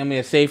and my family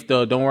are safe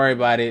though. Don't worry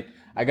about it.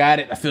 I got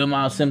it. I feel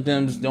mild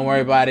symptoms. Don't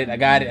worry about it. I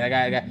got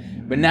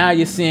it. But now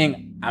you're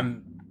seeing I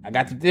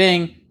got the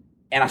thing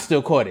and I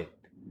still caught it.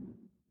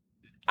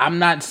 I'm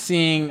not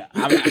seeing.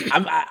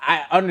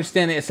 I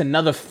understand that it's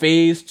another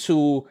phase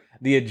to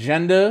the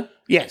agenda.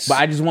 Yes, but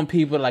I just want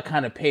people to like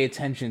kind of pay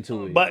attention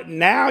to it. But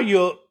now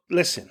you're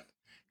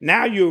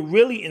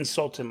really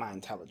insulting my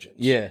intelligence.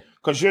 Yeah,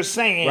 because you're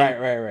saying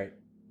right.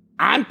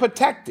 I'm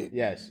protected.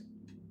 Yes,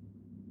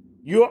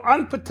 you're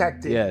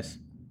unprotected. Yes,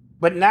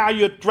 but now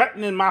you're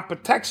threatening my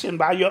protection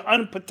by your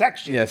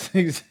unprotection. Yes,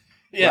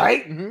 yeah.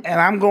 Right. Mm-hmm.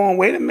 And I'm going.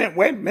 Wait a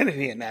minute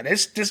here. Now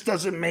this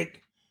doesn't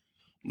make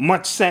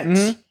much sense.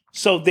 Mm-hmm.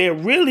 So they're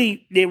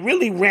really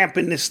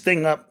ramping this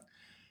thing up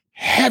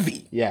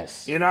heavy.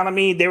 Yes. You know what I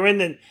mean? They're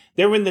in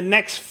the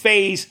next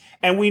phase,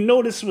 and we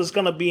know this was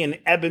gonna be an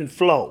ebb and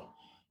flow,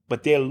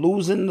 but they're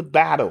losing the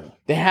battle.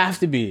 They have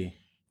to be.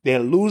 They're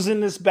losing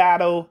this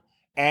battle,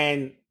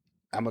 and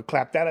I'm gonna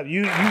clap that up.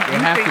 You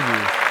have to be.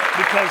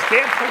 Because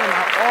they're pulling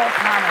out all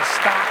kind of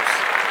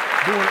stops,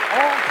 doing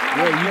all kind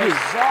of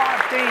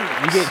bizarre things.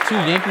 You get 2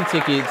 Yankee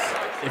tickets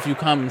if you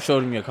come and show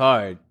them your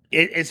card.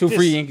 It's 2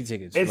 free Yankee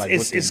tickets.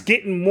 It's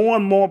getting more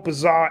and more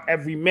bizarre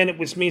every minute,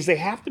 which means they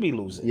have to be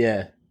losing.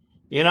 Yeah.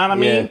 You know what I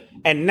mean?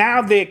 And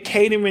now they're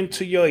catering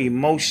to your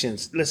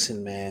emotions.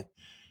 Listen, man,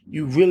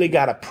 you really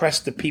got to press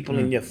the people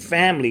in your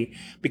family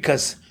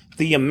because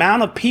the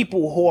amount of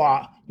people who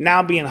are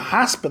now being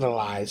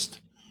hospitalized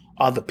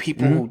are the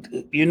people who,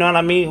 you know what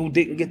I mean, who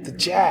didn't get the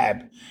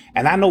jab.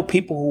 And I know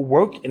people who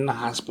work in the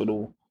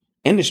hospital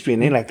industry,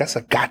 and they're like, that's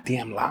a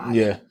goddamn lie.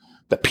 Yeah.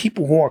 The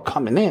people who are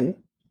coming in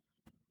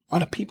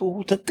are the people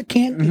who took the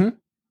candy.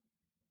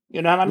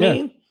 You know what I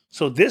mean?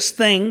 So this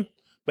thing,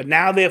 but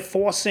now they're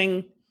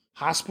forcing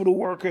hospital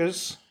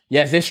workers.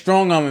 Yes, they're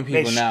strong-arming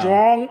people now.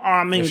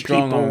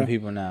 Strong-arming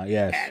people now,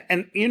 yes.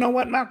 And you know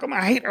what, Malcolm?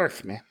 I hate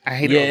Earth, man. I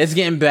hate Earth. Yeah, it's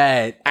getting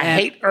bad. I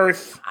hate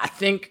Earth. I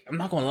think, I'm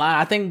not going to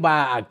lie, I think by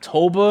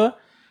October,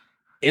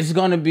 it's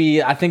going to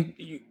be, I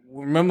think,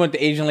 remember what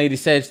the Asian lady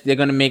said? They're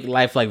going to make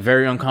life like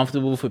very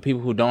uncomfortable for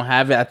people who don't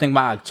have it. I think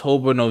by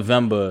October,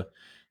 November,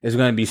 it's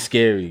going to be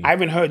scary. I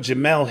even heard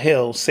Jemele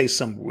Hill say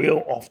some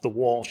real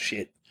off-the-wall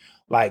shit.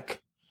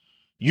 Like,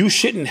 you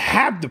shouldn't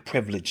have the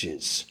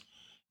privileges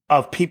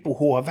of people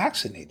who are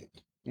vaccinated.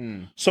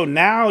 So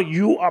now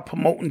you are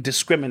promoting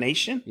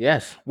discrimination?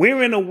 Yes.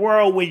 We're in a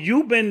world where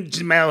you've been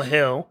Jemele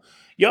Hill.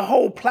 Your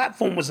whole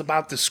platform was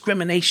about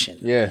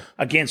discrimination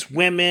against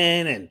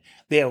women and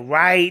their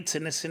rights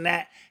and this and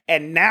that.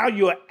 And now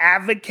you're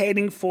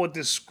advocating for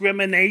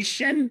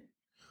discrimination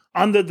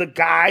under the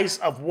guise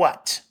of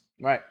what?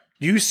 Right.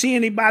 Do you see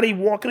anybody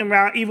walking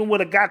around even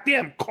with a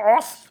goddamn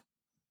cough?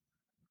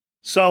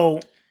 So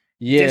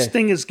this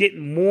thing is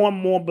getting more and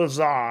more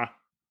bizarre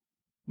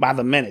by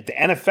the minute. The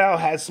NFL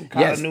has some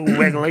kind of new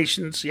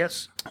regulations,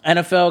 yes?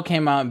 NFL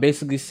came out and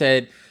basically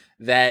said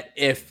that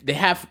if they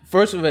have,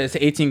 first of all, it's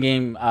an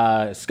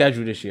 18-game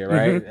schedule this year,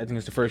 right? I think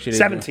it's the first year.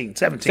 17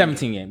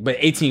 games, but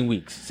 18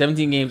 weeks.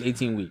 17 games,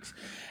 18 weeks.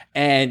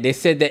 And they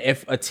said that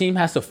if a team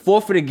has to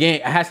forfeit a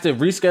game, has to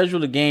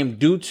reschedule the game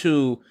due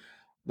to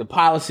the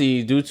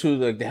policy, due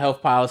to the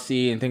health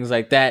policy and things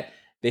like that,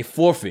 they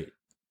forfeit.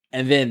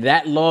 And then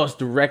that loss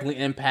directly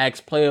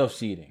impacts playoff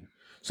seeding.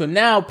 So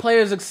now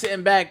players are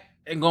sitting back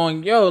and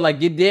going, yo, like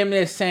you're damn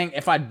near saying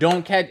if I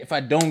don't get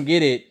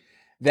it,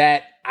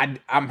 that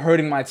I'm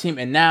hurting my team.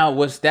 And now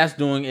what that's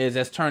doing is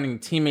that's turning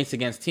teammates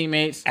against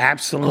teammates.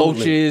 Absolutely.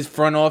 Coaches,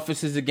 front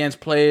offices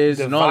against players.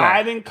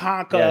 Divide and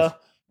conquer. Yes.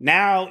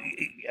 Now,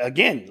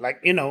 again,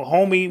 like, you know,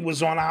 homie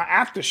was on our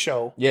after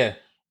show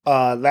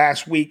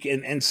last week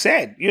and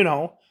said, you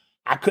know,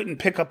 I couldn't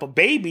pick up a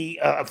baby,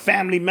 a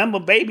family member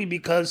baby,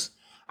 because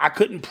I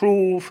couldn't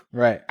prove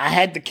I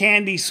had the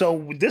candy.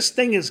 So this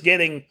thing is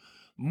getting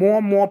more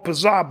and more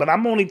bizarre, but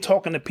I'm only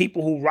talking to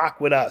people who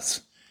rock with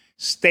us.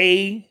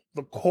 Stay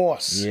the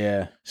course.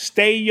 Yeah.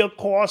 Stay your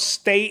course.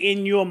 Stay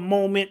in your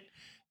moment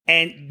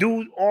and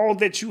do all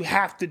that you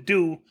have to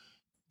do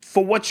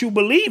for what you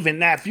believe in.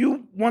 Now, if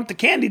you want the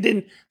candy,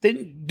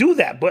 then do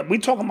that. But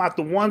we're talking about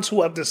the ones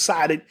who have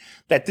decided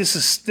that this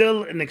is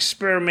still an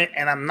experiment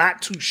and I'm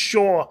not too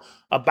sure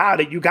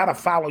about it. You got to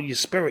follow your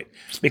spirit,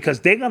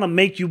 because they're going to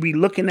make you be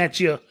looking at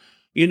your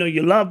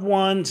loved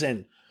ones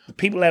and the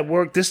people at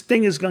work. This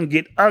thing is going to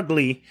get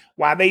ugly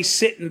while they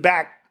sitting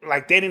back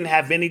like they didn't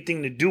have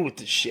anything to do with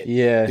this shit.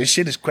 Yeah. This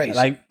shit is crazy.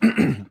 Like,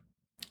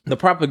 the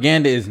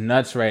propaganda is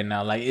nuts right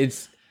now. Like,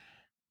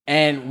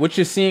 and what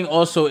you're seeing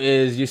also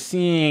is you're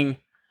seeing,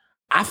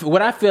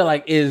 what I feel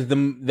like is the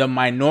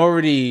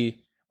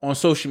minority on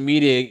social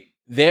media,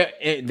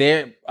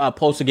 their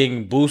posts are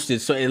getting boosted.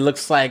 So it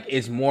looks like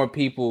it's more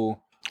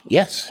people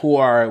who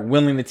are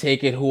willing to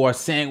take it, who are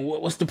saying,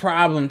 what's the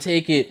problem?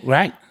 Take it.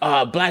 Right.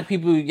 Black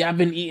people, y'all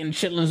been eating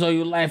chitlins all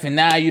your life, and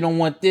now you don't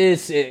want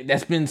this.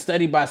 That's been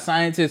studied by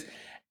scientists.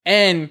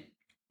 And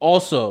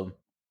also,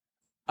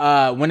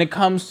 when it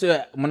comes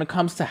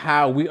to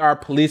how we are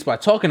policed by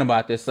talking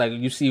about this, like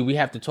you see, we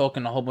have to talk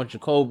in a whole bunch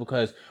of code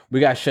because we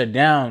got shut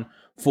down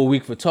for a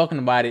week for talking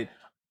about it.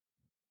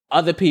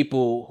 Other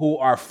people who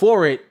are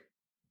for it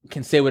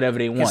can say whatever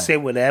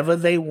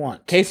they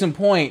want. Case in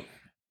point,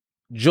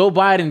 Joe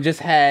Biden just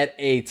had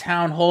a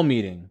town hall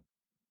meeting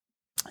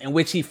in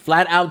which he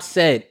flat out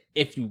said,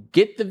 if you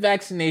get the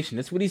vaccination,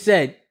 that's what he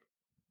said.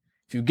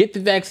 If you get the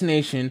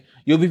vaccination,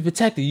 you'll be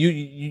protected.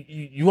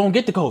 You won't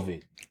get the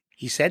COVID.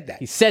 He said that.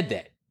 He said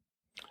that.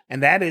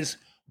 And that is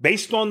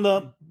based on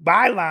the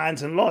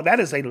bylines and law.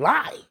 That is a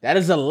lie. That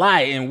is a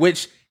lie, in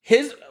which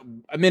his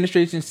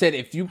administration said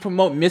if you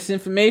promote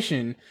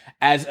misinformation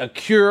as a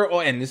cure,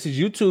 and this is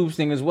YouTube's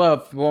thing as well,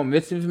 promote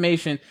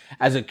misinformation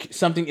as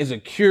something is a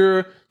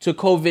cure to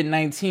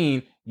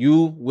COVID-19,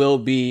 you will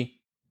be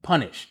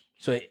punished.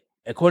 So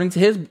according to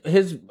his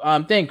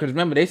thing, because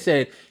remember they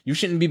said you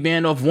shouldn't be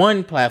banned off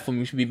one platform,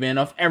 you should be banned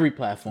off every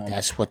platform.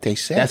 That's what they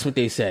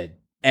said.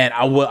 And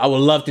I would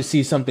love to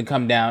see something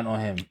come down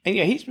on him. And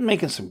yeah, he's been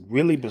making some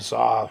really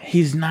bizarre.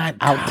 He's not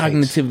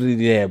cognitively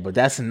there, but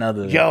that's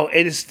another. Yo,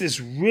 it is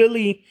this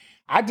really.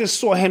 I just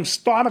saw him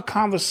start a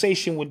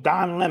conversation with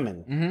Don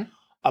Lemon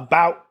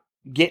about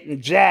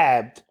getting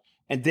jabbed,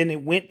 and then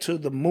it went to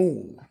the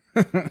moon.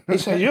 He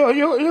said,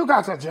 "You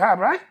got the jab,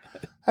 right?"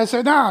 I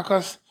said, "No,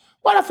 because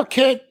what if a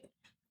kid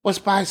was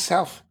by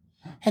himself,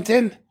 and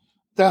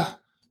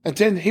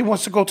then he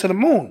wants to go to the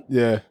moon?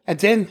 Yeah, and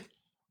then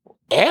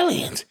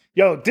aliens."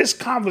 Yo, this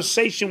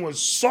conversation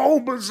was so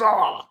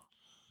bizarre.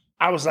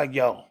 I was like,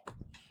 yo,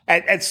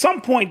 at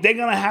some point, they're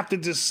going to have to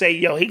just say,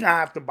 yo, he going to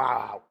have to bow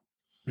out.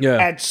 Yeah.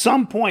 At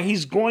some point,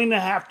 he's going to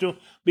have to,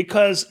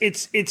 because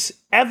it's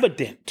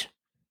evident.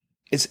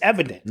 It's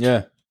evident.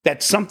 Yeah.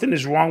 That something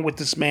is wrong with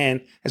this man.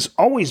 Has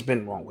always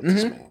been wrong with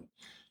this man.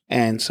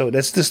 And so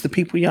that's just the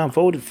people y'all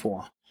voted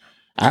for.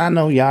 I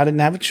know y'all didn't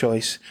have a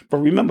choice. But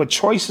remember,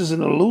 choice is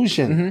an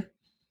illusion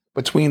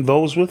between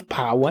those with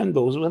power and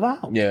those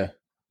without. Yeah.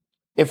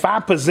 If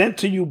I present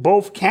to you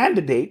both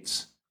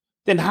candidates,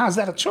 then how's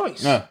that a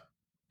choice? Yeah.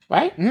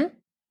 Right?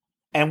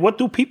 And what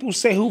do people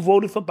say who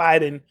voted for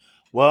Biden?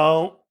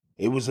 Well,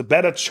 it was a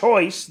better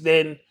choice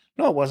than...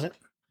 No, it wasn't.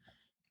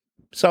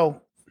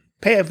 So...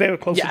 Pay a very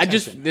close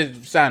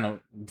attention. Side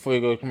note, before you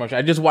go to commercial,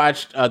 I just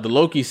watched the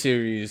Loki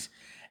series,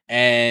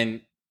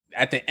 and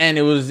at the end,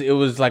 it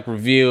was like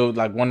revealed,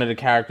 like one of the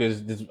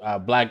characters, this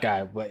black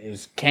guy, but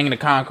it's Kang the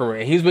Conqueror,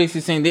 and he's basically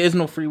saying there is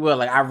no free will.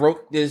 Like, I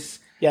wrote this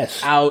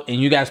out,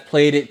 and you guys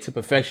played it to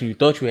perfection. You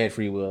thought you had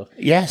free will,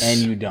 and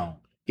you don't.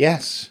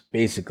 Yes,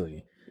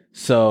 basically.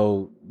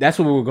 So that's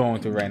what we're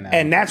going through right now,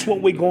 and that's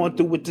what we're going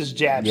through with this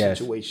jab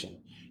situation.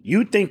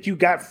 You think you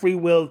got free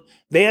will?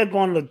 They are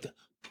going to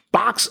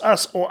box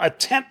us or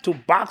attempt to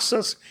box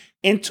us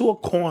into a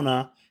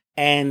corner,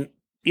 and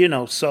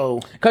so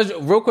because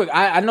real quick,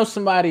 I know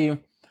somebody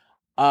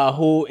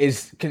who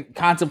is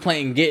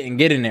contemplating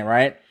getting it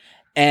right,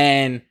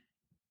 and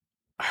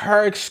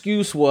her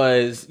excuse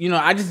was,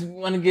 I just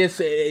want to get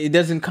it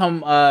doesn't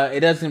become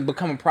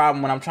a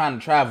problem when I'm trying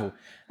to travel.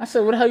 I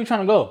said, where the hell are you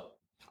trying to go?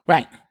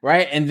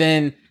 Right, and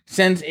then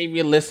sends Avery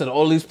a list of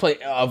all these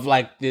of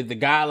like the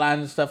guidelines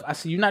and stuff. I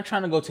said, you're not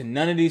trying to go to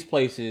none of these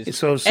places.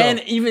 So. And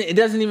even it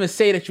doesn't even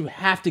say that you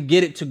have to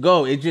get it to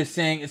go. It's just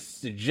saying it's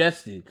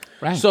suggested.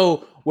 Right.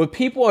 So what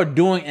people are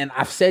doing, and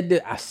I said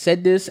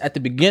this at the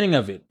beginning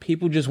of it,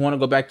 people just want to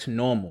go back to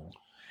normal.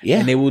 Yeah.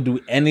 And they will do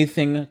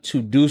anything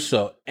to do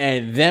so.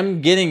 And them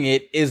getting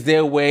it is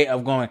their way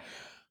of going,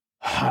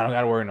 I don't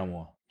gotta worry no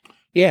more.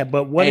 Yeah,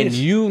 but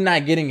you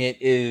not getting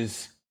it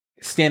is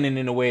standing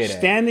in the way of that.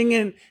 Standing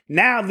in,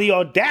 now the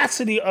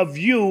audacity of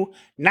you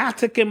not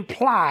to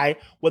comply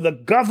with a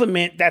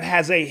government that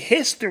has a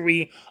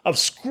history of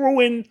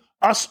screwing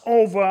us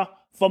over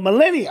for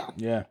millennia.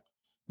 Yeah.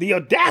 The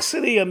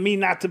audacity of me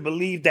not to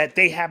believe that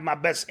they have my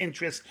best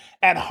interest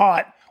at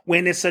heart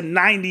when it's a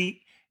 98%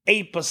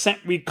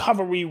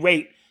 recovery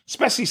rate,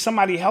 especially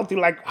somebody healthy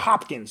like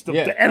Hopkins, the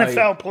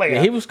NFL player.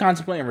 Yeah, he was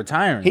contemplating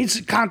retiring. He's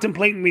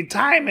contemplating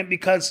retirement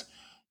because,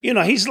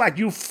 he's like,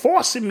 you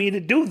forcing me to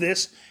do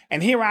this.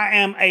 And here I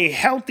am, a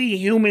healthy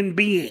human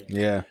being.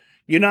 Yeah.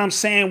 You know what I'm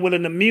saying? With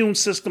an immune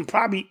system,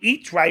 probably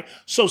eats right.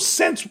 So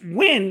since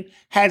when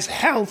has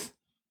health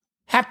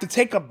have to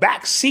take a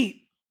back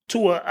seat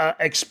to a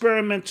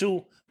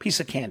experimental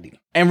piece of candy?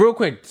 And real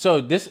quick, so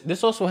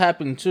this also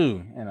happened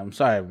too, and I'm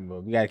sorry,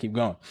 but we gotta keep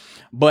going.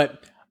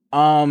 But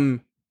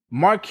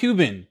Mark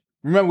Cuban,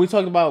 remember we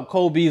talked about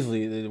Cole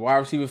Beasley, the wide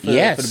receiver for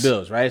the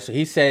Bills, right? So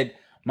he said,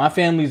 my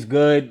family's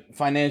good,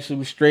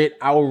 financially straight,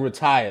 I will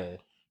retire.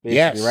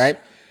 Basically, right?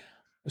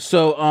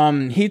 So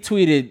he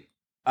tweeted,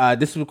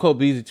 this is what Cole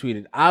Beasley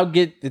tweeted, I'll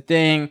get the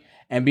thing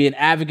and be an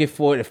advocate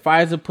for it if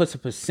Pfizer puts a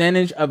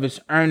percentage of its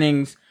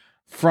earnings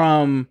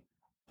from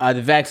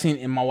the vaccine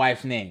in my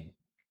wife's name.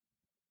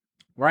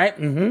 Right?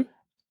 Mm-hmm.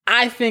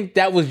 I think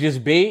that was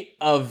just bait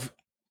of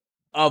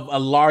a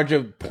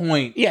larger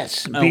point.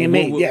 Yes, being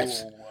made,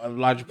 yes. A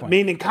larger point.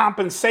 Meaning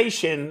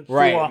compensation.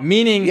 Right.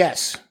 Meaning,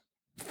 yes,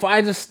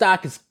 Pfizer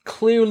stock is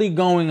clearly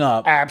going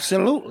up.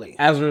 Absolutely.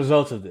 As a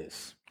result of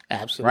this.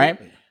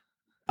 Absolutely.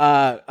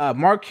 Right?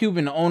 Mark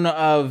Cuban, the owner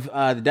of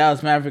the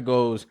Dallas Maverick,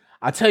 goes,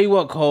 I'll tell you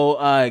what, Cole,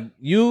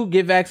 you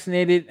get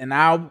vaccinated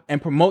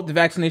and promote the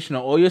vaccination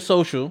on all your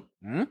social,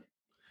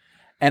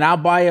 and I'll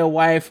buy your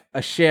wife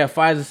a share of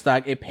Pfizer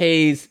stock. It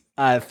pays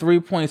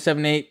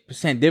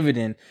 3.78%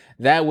 dividend.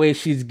 That way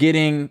she's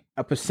getting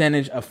a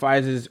percentage of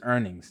Pfizer's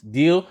earnings.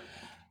 Deal?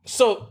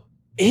 So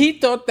he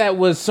thought that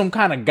was some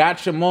kind of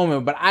gotcha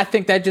moment, but I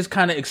think that just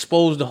kind of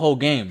exposed the whole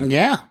game.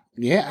 Yeah,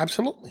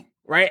 absolutely.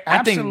 Right?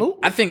 Absolutely.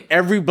 I think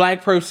every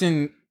black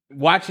person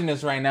watching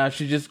this right now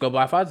should just go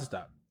buy Pfizer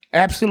stock.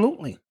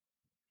 Absolutely.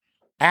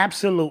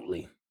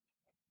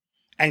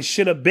 And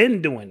should have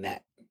been doing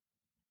that.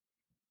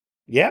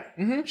 Yep.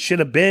 Mm-hmm. Should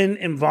have been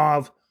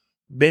involved,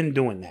 been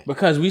doing that.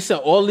 Because we saw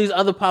all these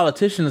other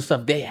politicians and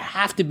stuff, they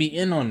have to be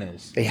in on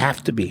this. They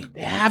have to be.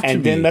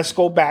 And then let's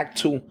go back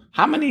to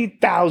how many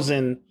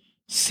thousand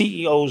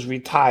CEOs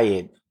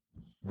retired?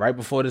 Right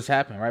before this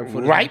happened.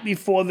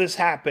 Before this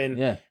happened.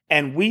 Yeah.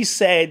 And we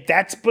said,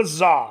 that's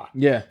bizarre.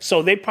 Yeah.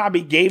 So they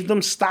probably gave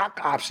them stock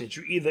options.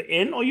 You're either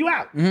in or you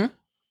out.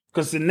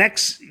 Because the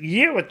next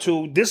year or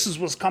two, this is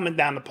what's coming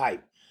down the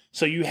pipe.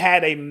 So you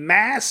had a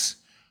mass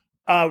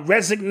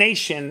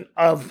resignation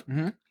of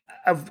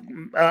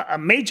a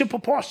major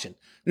proportion.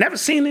 Never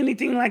seen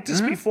anything like this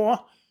before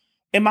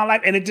in my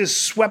life. And it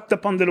just swept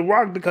up under the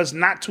rug because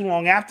not too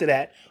long after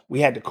that, we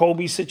had the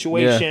Kobe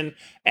situation.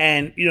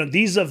 Yeah. And,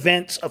 these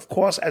events, of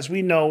course, as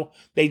we know,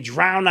 they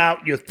drown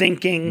out your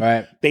thinking.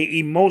 Right. They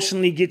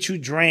emotionally get you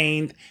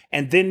drained.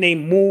 And then they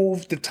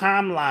move the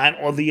timeline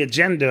or the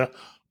agenda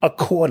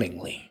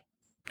accordingly.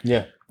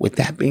 Yeah. with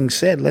that being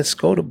said, let's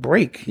go to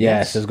break.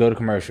 Yes, let's go to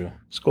commercial.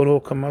 Let's go to a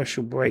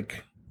commercial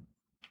break.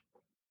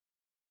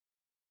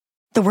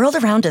 The world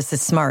around us is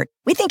smart.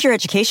 We think your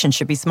education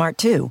should be smart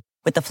too.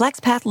 With the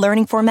FlexPath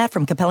learning format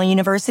from Capella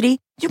University,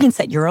 you can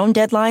set your own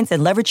deadlines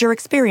and leverage your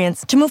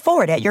experience to move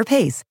forward at your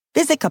pace.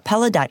 Visit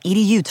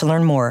capella.edu to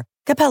learn more.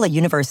 Capella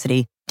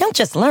University. Don't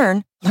just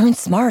learn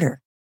smarter.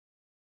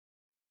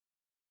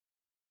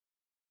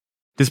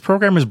 This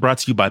program is brought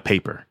to you by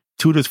Paper,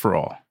 Tutors for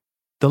All.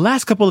 The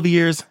last couple of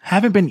years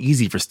haven't been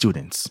easy for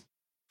students.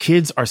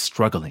 Kids are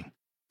struggling.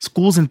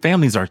 Schools and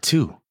families are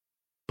too.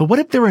 But what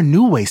if there were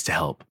new ways to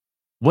help?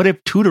 What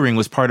if tutoring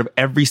was part of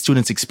every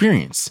student's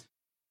experience?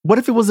 What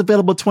if it was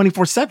available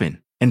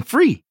 24/7 and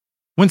free?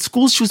 When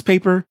schools choose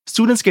Paper,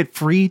 students get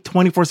free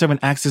 24/7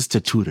 access to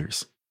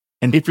tutors.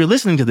 And if you're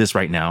listening to this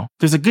right now,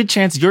 there's a good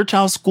chance your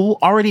child's school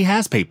already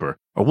has Paper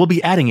or will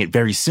be adding it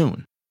very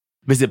soon.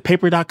 Visit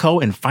paper.co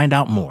and find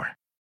out more.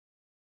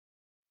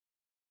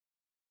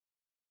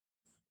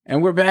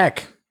 And we're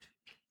back.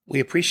 We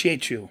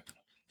appreciate you.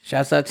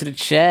 Shouts out to the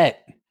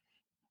chat.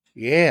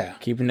 Yeah.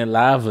 Keeping it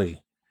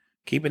lively.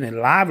 Keeping it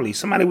lively.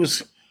 Somebody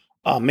was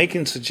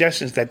making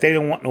suggestions that they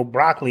don't want no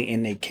broccoli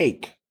in their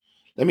cake.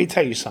 Let me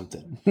tell you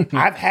something.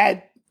 I've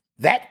had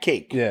that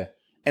cake. Yeah.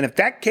 And if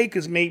that cake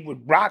is made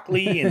with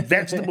broccoli and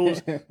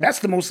vegetables, that's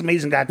the most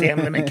amazing goddamn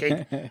lemon cake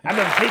I've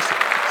ever tasted.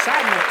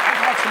 Side note,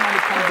 I've had somebody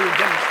come do a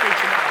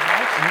demonstration at our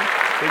house.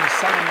 They were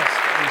selling us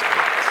these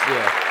pots.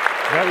 Yeah.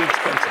 Very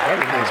expensive,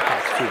 very nice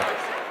pots too.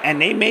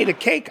 And they made a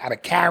cake out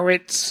of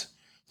carrots,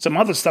 some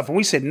other stuff. And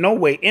we said, no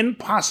way,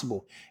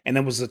 impossible. And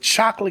it was a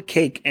chocolate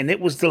cake and it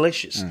was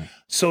delicious.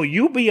 So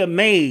you'll be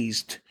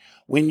amazed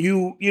when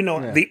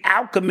the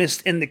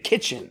alchemist in the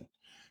kitchen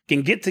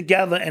can get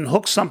together and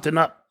hook something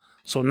up.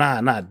 So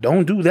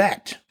don't do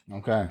that.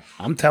 Okay.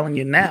 I'm telling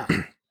you now,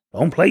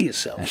 don't play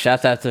yourself. And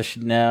shouts out to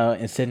Chanel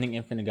and Sending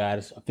Infinite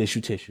Goddess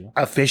Official Tissue.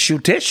 Official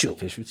tissue.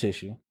 Official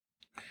Tissue.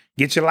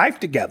 Get your life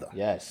together.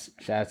 Yes.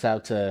 Shouts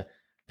out to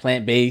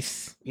Plant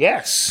Base.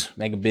 Yes.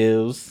 Mega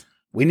Bills.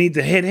 We need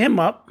to hit him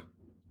up.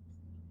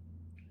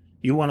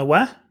 You want to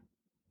what?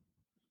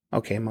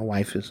 Okay, my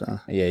wife is.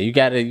 Yeah, you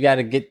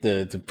gotta get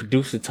the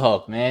producer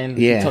talk, man.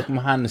 Yeah, talking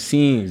behind the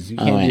scenes. You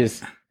can't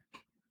just.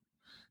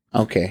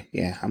 Okay,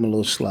 yeah, I'm a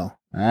little slow. All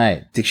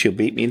right, think she'll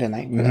beat me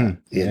tonight? Mm-hmm.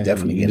 Yeah,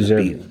 definitely get a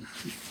beat.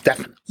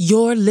 Definitely.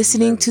 You're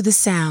listening to the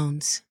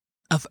sounds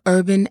of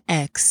Urban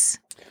X.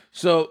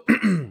 So,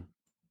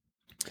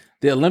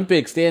 the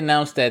Olympics, they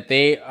announced that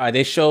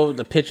they showed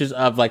the pictures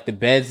of like the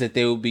beds that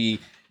they will be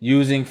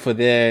using for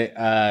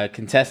their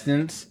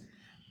contestants.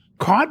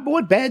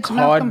 Cardboard beds?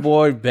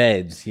 Cardboard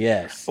beds,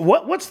 yes.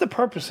 What's the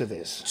purpose of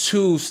this?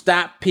 To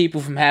stop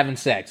people from having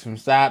sex.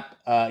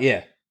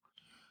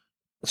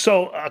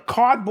 So a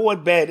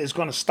cardboard bed is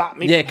going to stop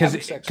me from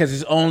having sex? Because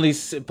it's only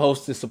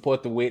supposed to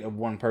support the weight of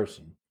one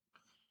person.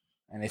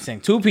 And they're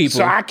saying two people.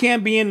 So I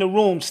can't be in the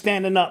room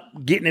standing up,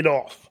 getting it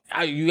off.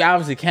 You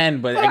obviously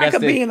can, but I guess I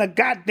could be in a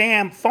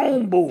goddamn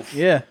phone booth.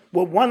 Yeah.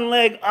 With one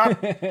leg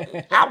up,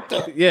 out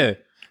there. Yeah.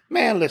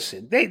 Man,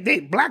 listen,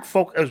 they black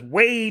folk is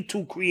way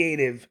too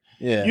creative.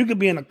 Yeah, you could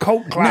be in a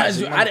coat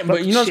closet. No, I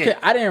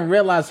didn't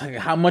realize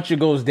how much it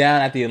goes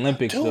down at the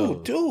Olympics.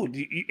 Dude,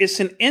 it's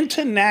an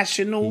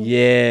international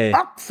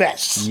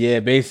fest.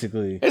 Yeah,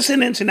 basically, it's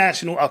an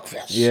international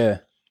fest. Yeah,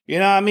 you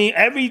know what I mean.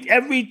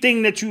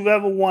 Everything that you've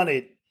ever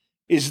wanted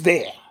is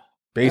there.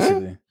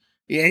 Basically,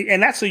 yeah,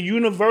 and that's a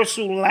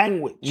universal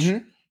language.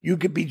 Mm-hmm. You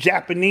could be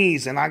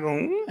Japanese, and I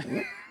go.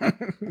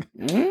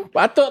 But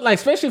I thought, like,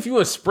 especially if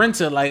you're a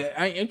sprinter, like,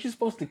 ain't you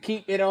supposed to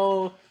keep it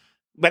all?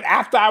 But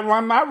after I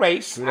run my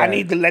race, I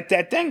need to let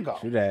that thing go.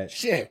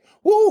 Shit.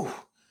 Woo.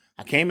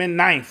 I came in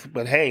 9th,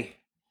 but hey,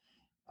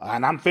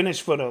 and I'm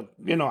finished for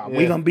we're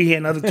going to be here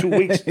another 2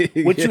 weeks.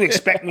 What you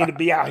expect me to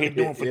be out here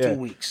doing for 2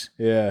 weeks?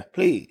 Yeah.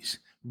 Please.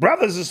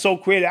 Brothers are so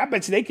creative. I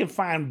bet you they can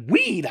find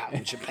weed out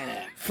in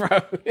Japan.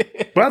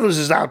 Brothers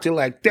is out there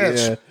like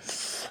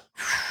this.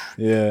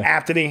 Yeah.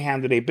 After they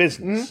handle their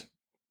business.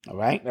 All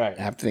right?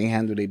 After they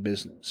handle their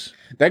business.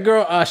 That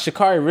girl,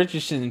 Sha'Carri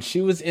Richardson, she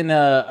was in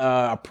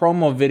a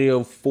promo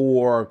video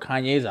for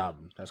Kanye's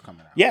album that's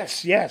coming out.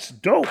 Yes.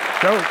 Dope.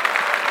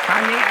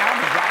 Kanye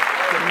album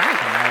drops tonight.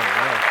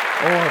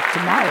 Or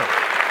tomorrow.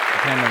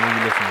 Depending on when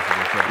you listen to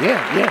this.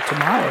 Yeah,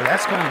 tomorrow.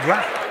 That's going to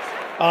drop.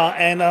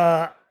 And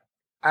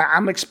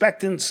I'm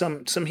expecting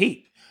some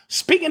heat.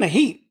 Speaking of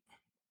heat,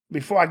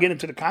 before I get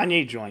into the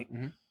Kanye joint,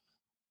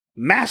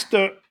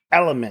 Master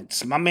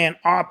Elements, my man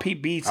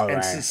RP Beats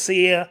and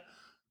Sincere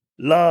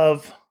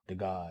Love. The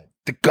God.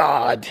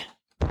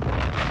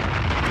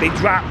 They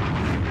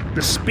dropped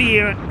the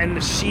spear and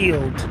the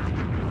shield.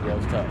 Yeah, it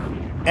was tough.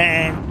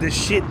 And the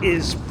shit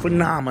is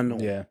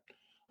phenomenal. Yeah.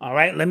 All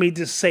right, let me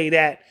just say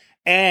that.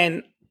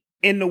 And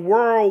in the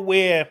world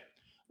where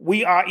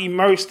we are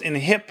immersed in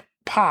hip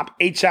hop,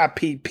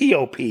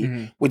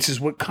 HIP-POP, which is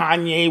what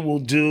Kanye will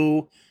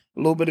do, a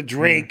little bit of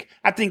Drake.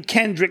 I think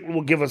Kendrick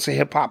will give us a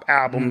hip hop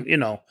album,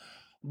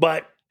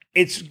 but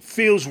it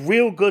feels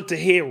real good to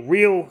hear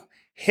real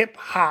hip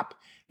hop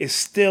is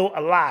still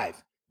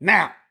alive.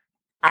 Now,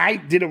 I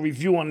did a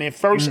review on their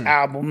first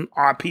album,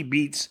 RP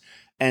Beats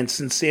and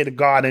Sincere to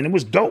God, and it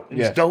was dope. It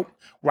was dope.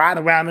 Ride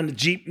around in the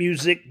Jeep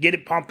music, get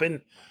it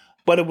pumping.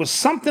 But it was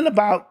something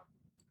about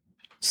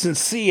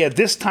Sincere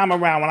this time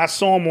around when I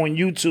saw him on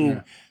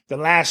YouTube the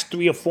last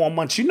 3 or 4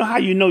 months. You know how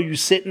you know you're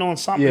sitting on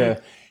something? Yeah.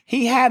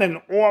 He had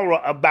an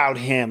aura about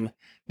him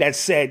that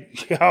said,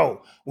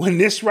 yo, when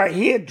this right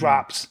here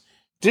drops,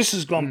 this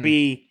is going to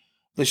be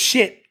the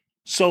shit.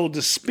 So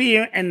the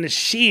Spear and the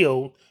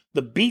Shield,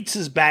 the beats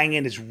is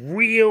banging. It's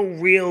real,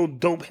 real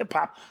dope hip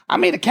hop. I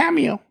made a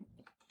cameo.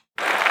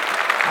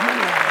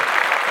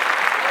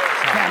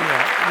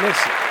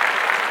 Listen,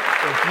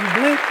 if you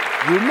blink,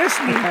 you miss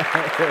me.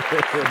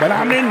 But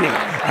I'm in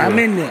there. I'm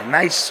in there.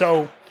 Nice.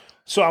 So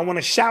I want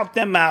to shout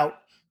them out.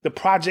 The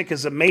project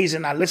is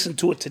amazing. I listened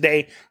to it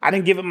today. I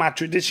didn't give it my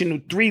traditional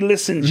 3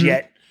 listens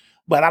yet,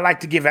 but I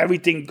like to give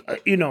everything,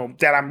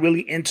 that I'm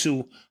really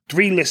into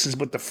 3 listens.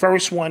 But the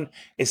first one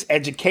is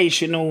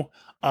educational.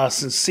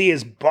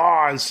 Sincere's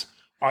bars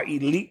are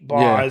elite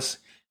bars,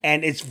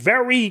 and it's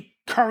very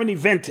current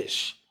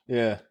eventish.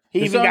 Yeah.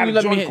 He even got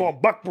a joint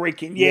called Buck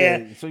Breaking.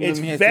 Yeah, so it's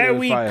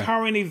very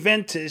current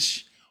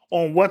eventish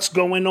on what's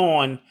going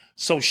on.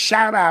 So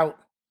shout out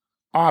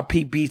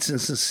RP Beats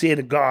and Sincere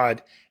to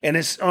God. And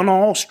it's on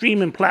all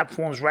streaming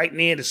platforms right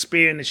near the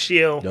Spear and the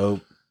Shield. Dope.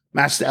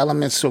 Master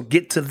Elements, so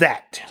get to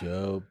that.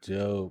 Dope.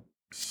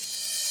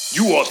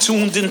 You are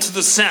tuned into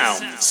the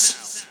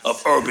sounds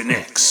of Urban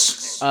X.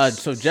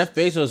 So Jeff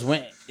Bezos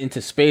went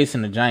into space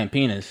in a giant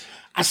penis.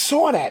 I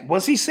saw that.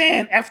 Was he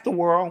saying F the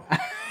world?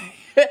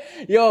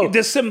 Yo,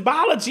 the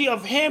symbology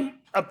of him,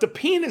 of the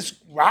penis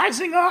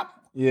rising up,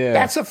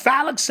 that's a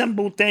phallic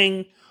symbol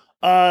thing.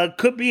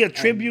 Could be a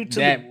tribute to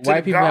that the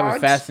white people gods. have a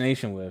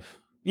fascination with.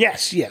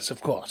 Yes,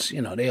 of course.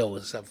 They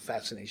always have a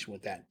fascination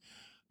with that.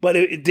 But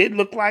it did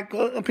look like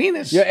a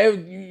penis. Yeah,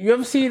 you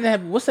ever see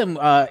that? What's that?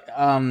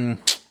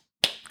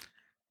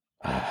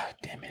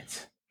 Damn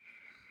it!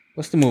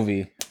 What's the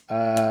movie?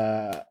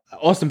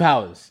 Austin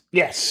Powers.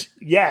 Yes.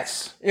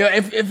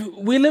 If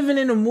we're living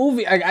in a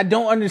movie, I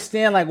don't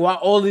understand why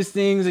all these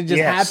things are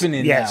just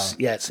happening now.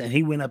 Yes, and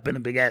he went up in a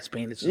big ass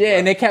penis. Yeah,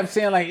 and they kept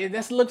saying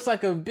this looks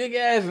like a big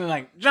ass,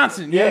 and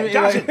Johnson.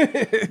 Johnson.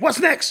 What's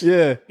next?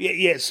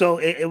 Yeah. So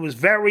it was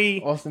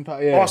very Austin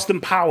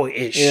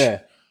Power-ish.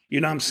 Yeah. You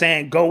know what I'm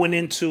saying? Going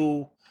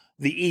into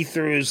the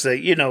ethers,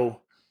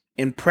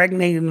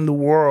 impregnating the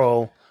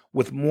world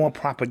with more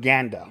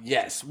propaganda.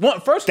 Yes.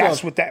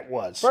 That's what that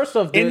was. First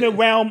off, in the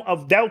realm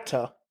of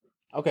Delta.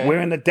 Okay. We're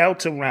in the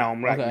Delta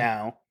realm right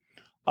now.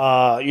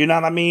 You know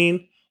what I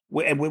mean?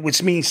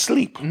 Which means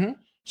sleep. Mm-hmm.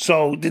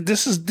 So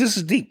this is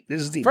deep.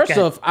 This is deep. First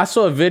off, I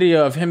saw a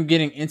video of him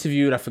getting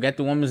interviewed. I forget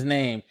the woman's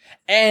name,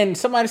 and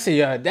somebody said,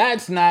 "Yo,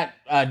 that's not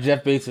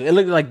Jeff Bezos. It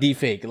looked like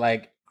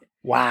deepfake."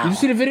 Wow. Did you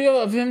see the video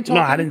of him talking?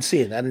 No, I didn't see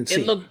it.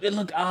 It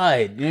looked odd.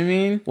 You know what I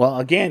mean? Well,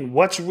 again,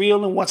 what's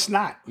real and what's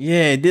not?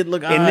 Yeah, it did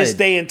look odd. In this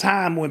day and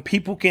time when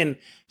people can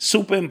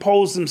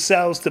superimpose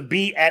themselves to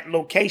be at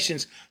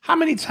locations, how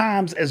many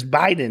times as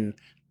Biden,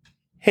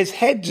 his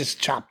head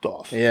just chopped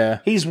off? Yeah.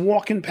 He's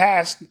walking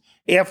past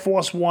Air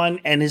Force One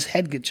and his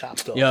head get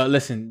chopped off. Yo,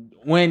 listen,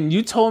 when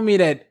you told me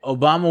that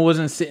Obama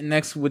wasn't sitting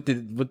next with the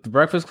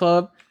Breakfast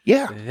Club,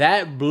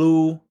 that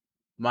blew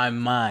my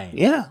mind.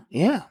 Yeah.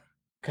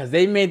 Because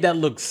they made that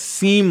look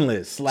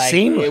seamless.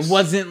 It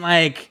wasn't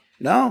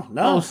No.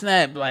 Oh,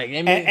 snap.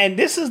 And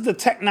this is the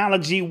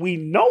technology we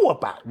know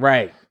about.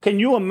 Right. Can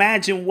you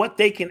imagine what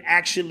they can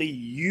actually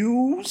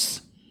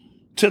use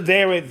to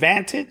their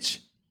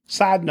advantage?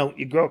 Side note,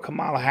 your girl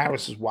Kamala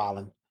Harris is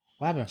wilding.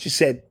 What happened? She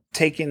said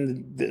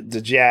taking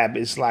the jab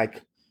is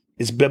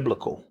it's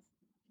biblical.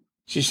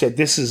 She said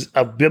this is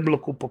a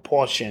biblical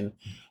proportion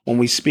when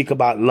we speak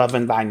about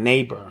loving thy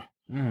neighbor.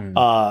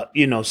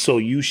 So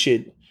you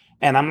should...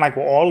 And I'm like,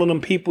 well, all of them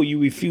people you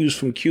refuse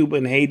from Cuba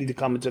and Haiti to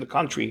come into the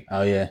country.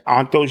 Oh, yeah.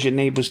 Aren't those your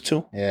neighbors,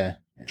 too? Yeah.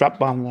 Drop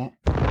bomb that.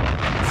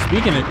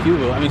 Speaking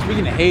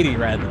of Haiti,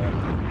 rather,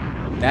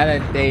 now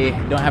that they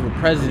don't have a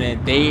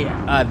president, the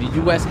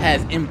U.S.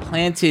 has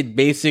implanted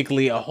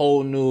basically a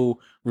whole new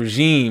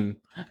regime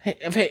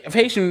of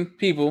Haitian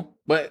people,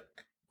 but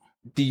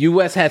the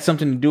U.S. had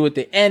something to do with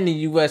it, and the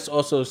U.S.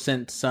 also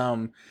sent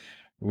some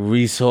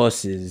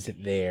resources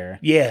there.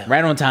 Yeah.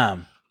 Right on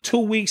time. 2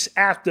 weeks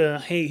after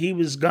he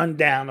was gunned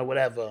down or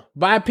whatever.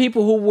 By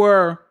people who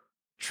were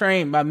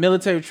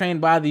military trained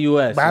by the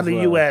U.S. By the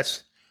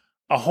U.S.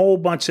 A whole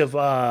bunch of,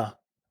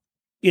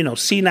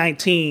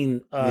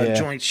 C-19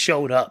 joints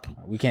showed up.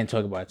 We can't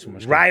talk about it too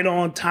much. Right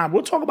on time.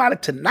 We'll talk about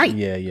it tonight.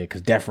 Yeah,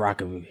 because Def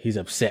Rock, he's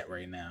upset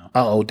right now.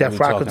 Oh, Def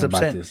Rock's upset?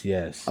 About this,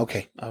 yes.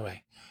 Okay, all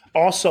right.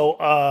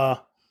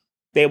 Also,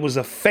 there was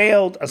a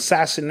failed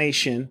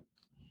assassination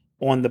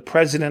on the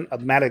president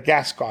of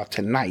Madagascar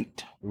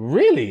tonight.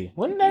 Really?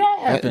 When did that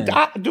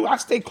happen? I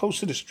stay close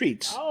to the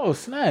streets. Oh,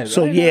 snap.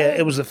 So,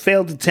 it was a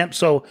failed attempt.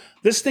 So,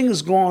 this thing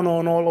is going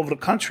on all over the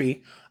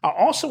country. I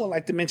also would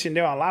like to mention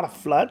there are a lot of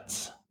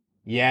floods.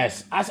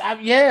 Yes.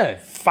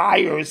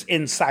 Fires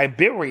in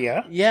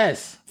Siberia.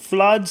 Yes.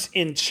 Floods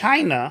in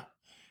China.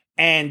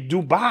 And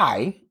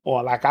Dubai,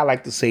 or like I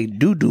like to say,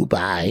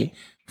 Dubai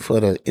for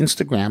the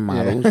Instagram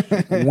models,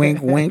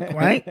 wink, wink,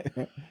 right?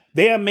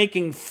 They are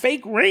making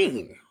fake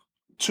rain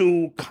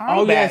to combat.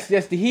 Oh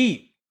yes, the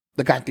heat,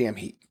 the goddamn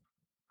heat.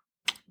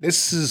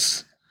 This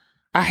is.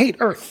 I hate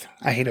Earth.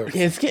 I hate Earth.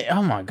 Yeah, it's getting.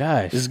 Oh my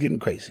gosh, this is getting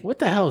crazy. What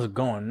the hell is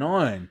going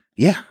on?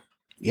 Yeah.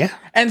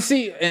 And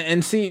see,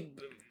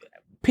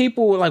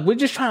 people like we're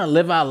just trying to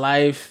live our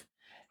life,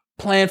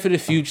 plan for the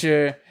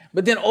future.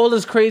 But then all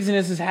this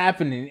craziness is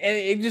happening, and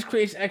it just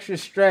creates extra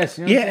stress.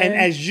 You know what I'm saying?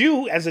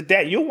 And as a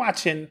dad, you're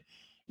watching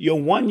your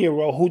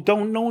 1-year-old who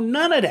don't know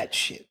none of that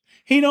shit.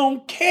 He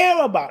don't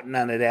care about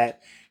none of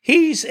that.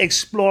 He's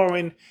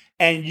exploring,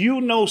 and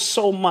you know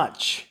so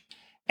much.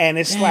 And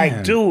it's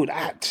like, dude,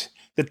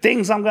 the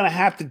things I'm going to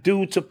have to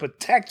do to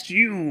protect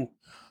you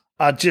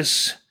are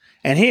just...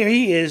 And here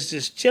he is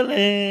just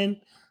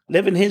chilling,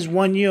 living his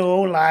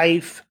 1-year-old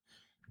life.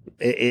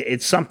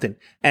 It's something.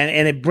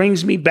 And it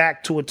brings me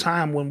back to a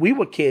time when we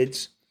were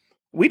kids.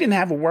 We didn't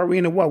have a worry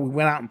in the world. We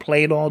went out and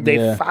played all day.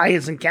 Yeah.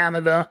 Fires in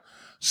Canada,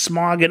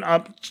 smogging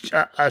up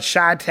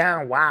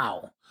Chi-Town.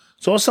 Wow.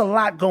 So it's a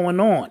lot going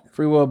on.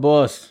 Free World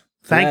Boss.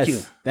 Thank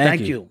you.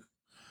 Thank you.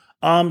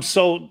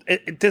 So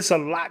there's a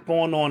lot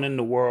going on in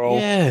the world.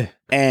 Yeah.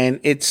 And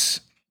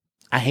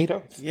I hate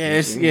Earth. Yeah,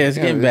 it's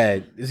getting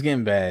bad. It's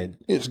getting bad.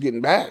 It's getting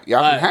bad.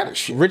 Y'all can have this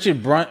shit.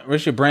 Richard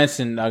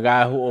Branson, a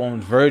guy who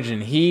owns Virgin,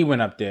 he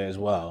went up there as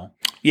well.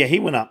 Yeah, he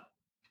went up.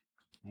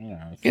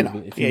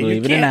 If you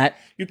believe it or not.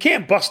 You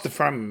can't bust the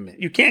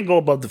firmament. You can't go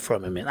above the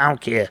firmament. I don't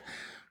care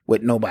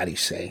what nobody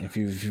say. If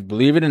you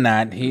believe it or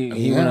not,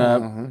 he went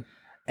up.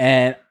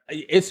 And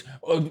it's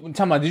talking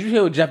about, did you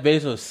hear what Jeff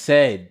Bezos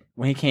said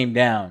when he came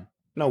down?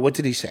 No, what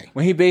did he say?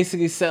 When he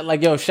basically said,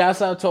 like, yo,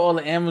 shouts out to all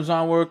the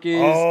Amazon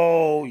workers.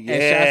 Oh, yeah.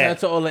 And shouts out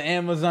to all the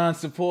Amazon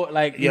support,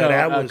 like,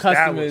 customers.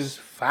 That was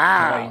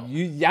foul. Like,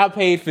 y'all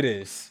paid for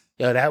this.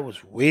 Yo, that was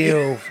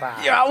real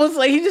foul. Yo, I was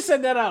like, he just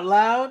said that out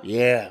loud.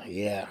 Yeah.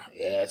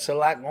 It's a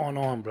lot going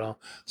on, bro.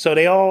 So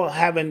they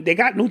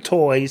got new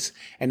toys,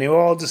 and they're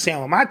all just saying,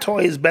 well, my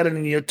toy is better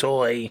than your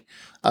toy.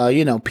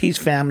 Peace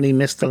Family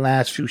missed the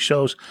last few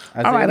shows.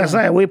 All right, that's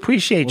right. We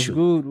appreciate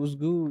you. What's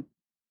good?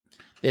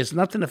 There's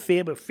nothing to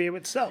fear but fear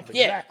itself.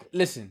 Yeah. Exactly.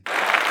 Listen.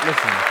 I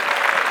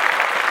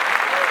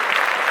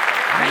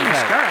ain't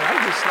scared.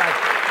 I'm just like,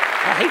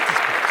 I hate this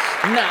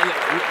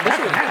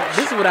place.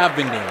 This is what I've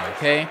been doing,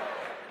 okay?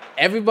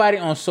 Everybody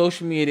on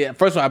social media,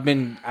 first of all,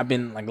 I've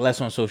been like less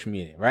on social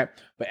media, right?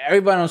 But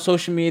everybody on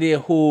social media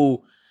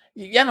who,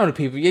 y'all know the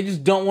people, you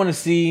just don't want to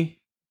see, you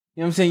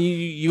know what I'm saying?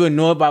 You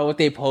annoyed by what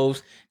they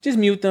post, just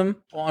mute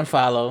them or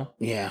unfollow.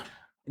 Yeah.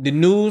 The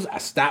news, I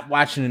stopped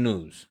watching the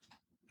news.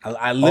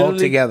 I literally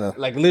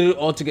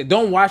altogether.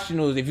 Don't watch the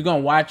news. If you're gonna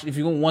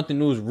want the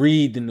news,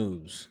 read the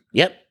news.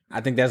 Yep.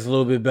 I think that's a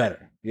little bit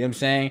better. You know what I'm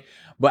saying?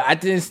 But I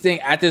just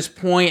think at this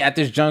point, at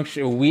this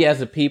juncture, we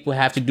as a people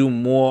have to do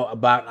more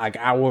about like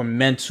our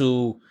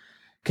mental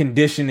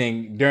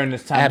conditioning during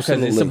this time.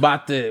 Absolutely. Because it's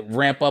about to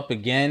ramp up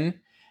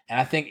again. And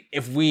I think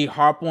if we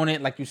harp on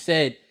it, like you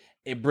said,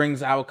 it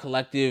brings our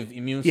collective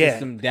immune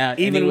system down.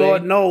 Even anyway.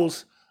 Lord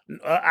knows.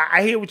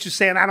 I hear what you're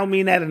saying. I don't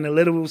mean that in the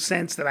literal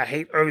sense that I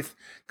hate Earth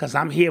because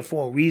I'm here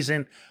for a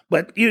reason.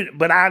 But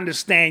I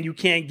understand you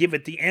can't give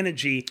it the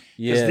energy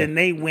because then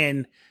they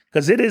win.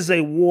 Because it is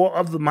a war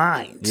of the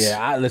minds. Yeah,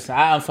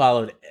 I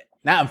unfollowed.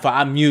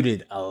 I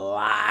muted a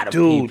lot of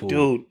people.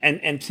 Dude.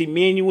 And see,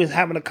 me and you was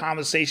having a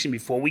conversation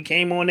before we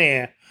came on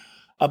air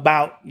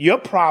about your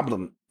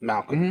problem,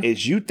 Malcolm,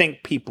 is you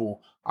think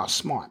people are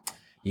smart.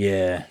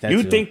 Yeah.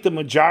 You think the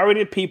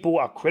majority of people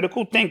are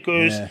critical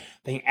thinkers. Yeah.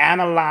 They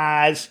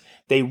analyze.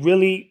 They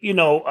really,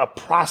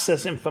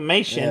 process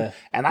information. Yeah.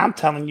 And I'm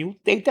telling you,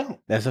 they don't.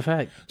 That's a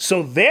fact.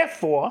 So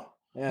therefore,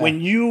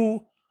 when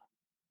you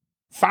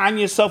find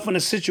yourself in a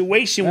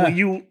situation where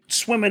you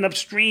swimming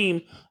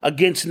upstream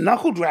against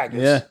knuckle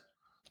draggers,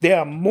 there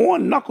are more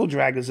knuckle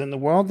draggers in the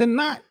world than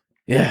not.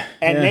 Yeah.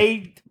 And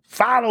they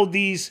follow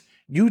these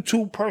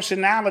YouTube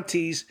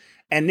personalities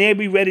and they'll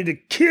be ready to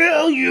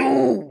kill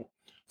you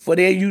for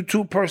their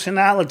YouTube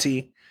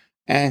personality.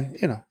 And,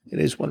 it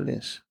is what it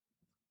is.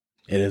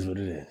 It is what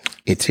it is.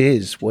 It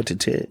is what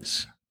it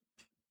is.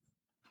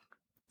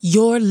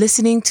 You're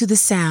listening to the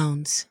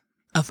sounds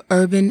of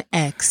Urban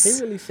X.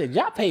 He really said,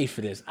 y'all paid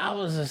for this. I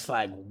was just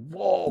like,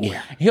 whoa.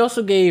 Yeah. He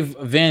also gave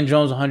Van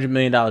Jones $100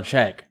 million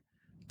check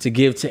to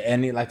give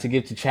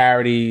to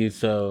charity.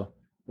 So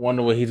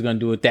wonder what he's going to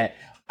do with that.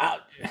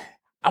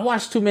 I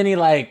watched too many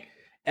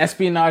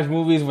espionage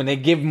movies when they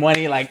give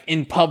money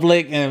in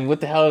public, and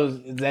what the hell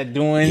is that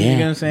doing? You know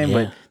what I'm saying?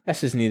 Yeah. But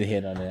that's just neither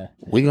here nor there.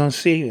 We're going to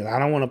see. I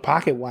don't want to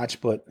pocket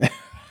watch, but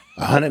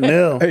 $100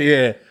 million.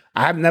 Yeah.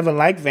 I've never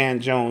liked Van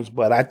Jones,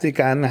 but I think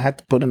I have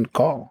to put in the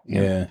call.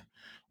 Yeah.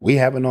 We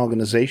have an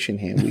organization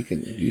here. We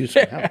can use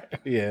some help.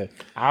 Yeah.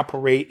 I'll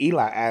parade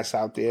Eli ass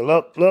out there.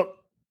 Look.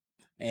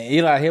 And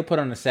Eli, he'll put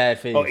on a sad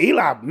face. Oh,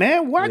 Eli,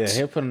 man, what? Yeah,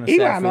 he'll put on a Eli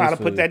sad face. know how to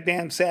put that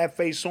damn sad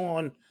face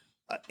on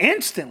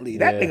instantly.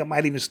 That nigga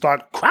might even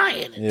start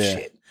crying and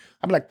shit.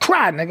 I'm like,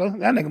 cry, nigga.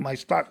 That nigga might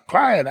start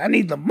crying. I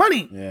need the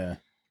money. Yeah.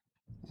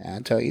 I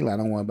tell Eli,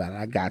 don't worry about it.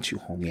 I got you,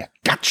 homie. I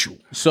got you.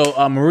 So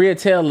Maria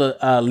Taylor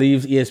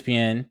leaves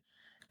ESPN,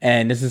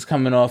 and this is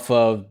coming off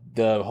of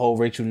the whole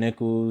Rachel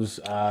Nichols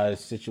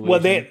situation. Well,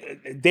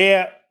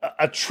 they're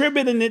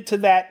attributing it to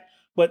that,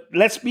 but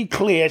let's be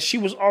clear. She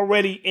was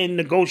already in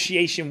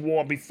negotiation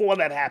war before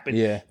that happened.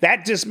 Yeah.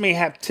 That just may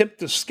have tipped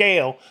the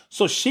scale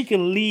so she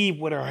can leave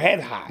with her head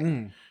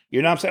high.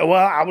 You know what I'm saying?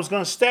 Well, I was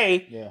going to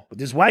stay, but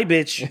this white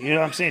bitch, you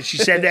know what I'm saying? She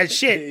said that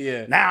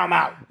shit. Now I'm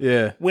out.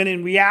 Yeah. When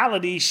in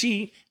reality,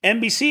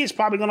 NBC is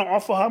probably going to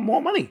offer her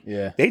more money.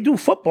 Yeah. They do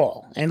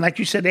football. And like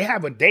you said, they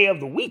have a day of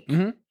the week.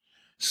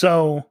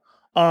 So,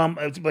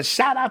 but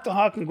shout out to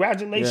her.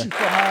 Congratulations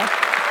for her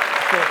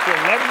for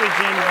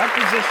leveraging her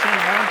position,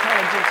 her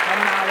intelligence, her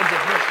knowledge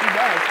of what she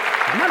does.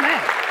 I'm not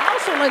mad. I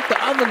also like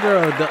the other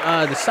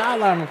girl, the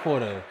sideline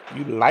reporter.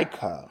 You like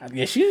her?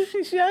 Yeah, she all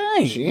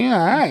right. She all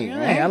right.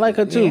 I like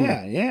her too.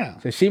 Yeah.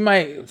 So she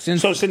might.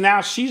 So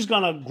now she's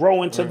gonna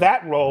grow into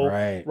that role.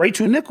 Right.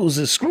 Rachel Nichols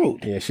is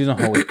screwed. Yeah, she's on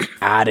her way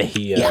out of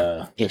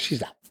here. Yeah,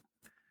 she's out.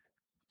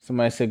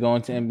 Somebody said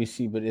going to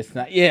NBC, but it's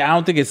not. Yeah, I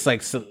don't think it's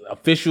like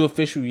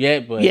official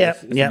yet. But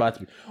it's about to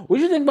be. What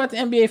do you think about the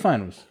NBA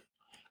Finals?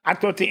 I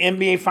thought the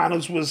NBA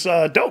Finals was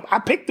dope. I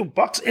picked the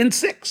Bucks in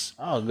 6.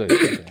 Oh, good.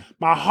 Okay.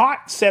 My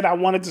heart said I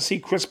wanted to see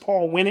Chris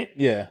Paul win it.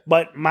 Yeah.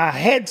 But my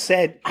head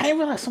said I didn't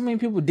realize so many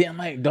people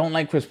don't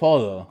like Chris Paul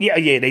though.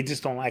 Yeah, they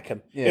just don't like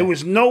him. Yeah. There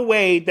was no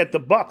way that the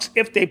Bucks,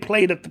 if they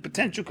played up the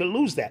potential, could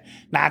lose that.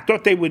 Now I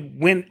thought they would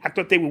win. I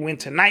thought they would win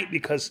tonight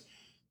because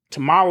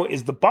tomorrow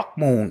is the Buck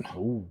moon.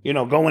 Ooh. You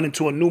know, going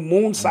into a new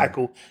moon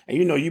cycle, and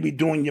you be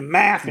doing your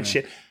math and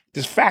shit.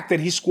 This fact that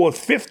he scored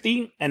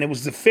 50, and it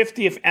was the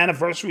 50th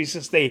anniversary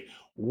since they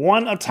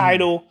won a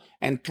title,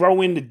 and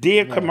throw in the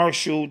deer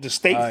commercial, the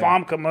State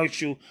Farm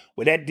commercial,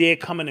 where that deer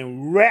coming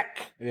and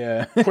wreck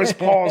Chris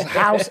Paul's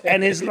house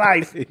and his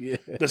life. The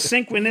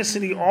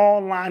synchronicity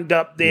all lined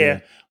up there. Yeah.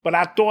 But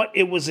I thought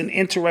it was an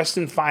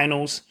interesting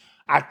finals.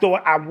 I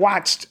thought I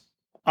watched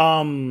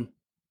the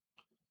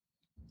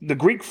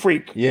Greek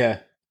Freak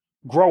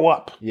grow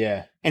up.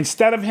 Yeah.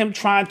 Instead of him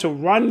trying to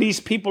run these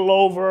people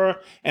over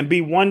and be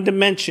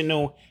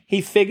one-dimensional,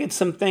 he figured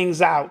some things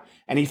out,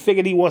 and he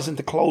figured he wasn't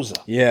the closer.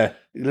 Yeah.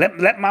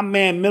 Let my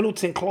man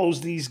Middleton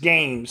close these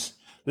games.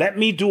 Let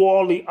me do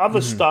all the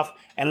other stuff,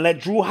 and let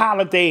Drew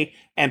Holiday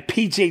and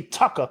PJ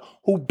Tucker,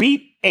 who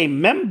beat a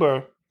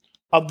member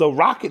of the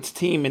Rockets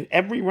team in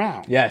every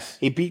round. Yes.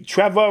 He beat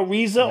Trevor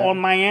Ariza on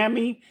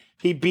Miami.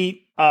 He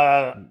beat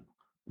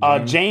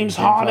James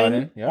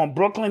Harden on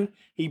Brooklyn.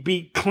 He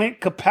beat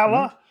Clint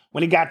Capella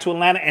when he got to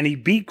Atlanta, and he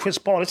beat Chris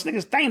Paul. This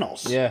nigga's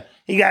Thanos. Yeah.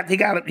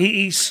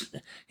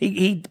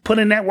 He put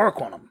in that work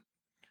on him.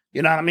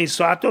 You know what I mean?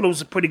 So I thought it was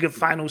a pretty good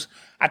finals.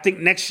 I think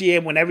next year,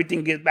 when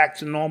everything gets back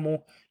to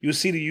normal, you'll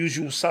see the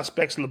usual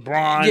suspects,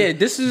 LeBron,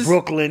 this is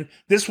Brooklyn.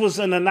 This was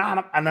an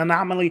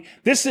anomaly.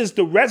 This is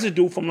the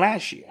residue from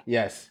last year.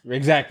 Yes,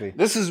 exactly.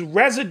 This is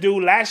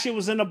residue. Last year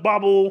was in a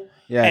bubble,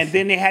 and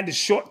then they had the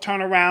short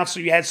turnaround, so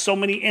you had so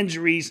many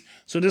injuries.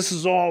 So this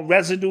is all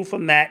residue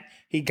from that.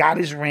 He got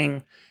his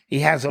ring. He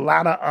has a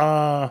lot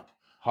of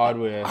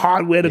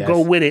hardware to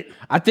go with it.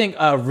 I think,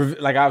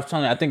 like I was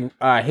telling you, I think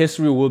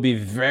history will be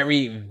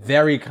very,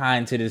 very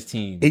kind to this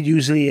team. It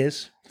usually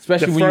is.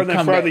 Especially the when further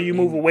and further you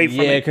move away from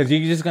it. Yeah, because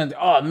you're just gonna,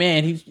 oh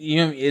man,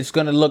 it's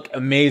gonna look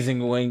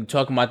amazing when you're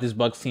talking about this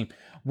Bucks team.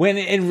 When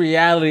in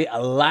reality,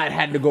 a lot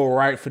had to go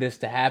right for this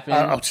to happen.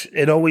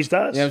 It always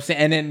does. You know what I'm saying?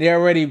 And then they're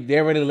already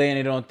laying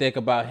it on thick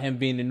about him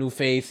being the new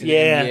face in the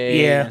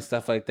NBA and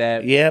stuff like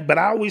that. Yeah, but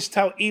I always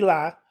tell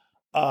Eli,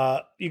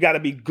 you got to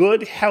be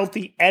good,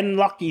 healthy, and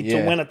lucky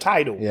to win a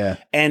title. Yeah.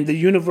 And the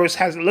universe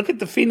has, look at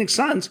the Phoenix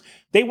Suns.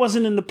 They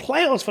wasn't in the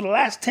playoffs for the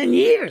last 10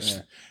 years.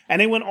 Yeah. And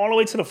they went all the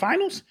way to the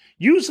finals.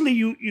 Usually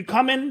you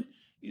come in,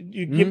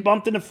 you get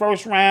bumped in the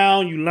first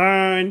round, you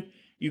learn,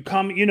 you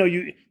come,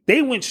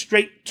 they went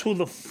straight to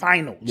the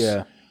finals.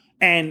 Yeah.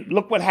 And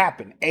look what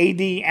happened.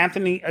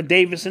 Anthony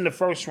Davis in the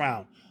first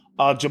round.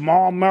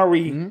 Jamal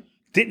Murray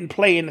didn't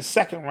play in the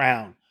second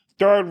round.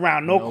 Third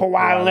round, no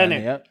Kawhi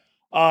Leonard. Yep.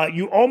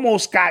 You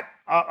almost got,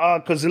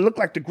 because it looked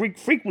like the Greek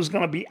Freak was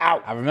going to be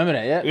out. I remember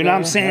that, yeah. You know what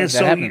I'm saying?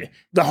 So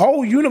the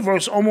whole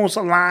universe almost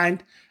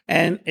aligned,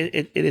 and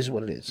it is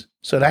what it is.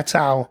 So that's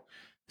how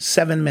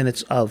 7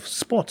 minutes of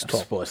sports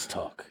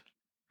talk.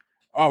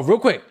 Oh, real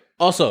quick.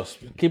 Also,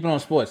 keeping on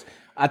sports,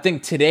 I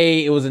think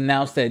today it was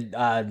announced that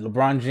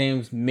LeBron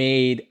James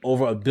made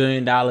over $1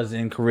 billion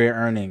in career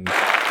earnings. Yep.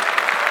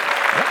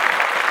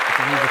 I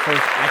think he's the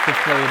first active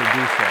player to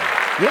do so.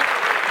 Yep.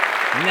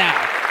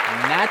 Now,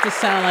 not to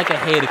sound like a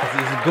hater, because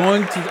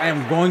I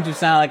am going to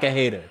sound like a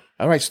hater.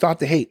 All right, start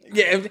the hate.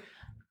 Yeah,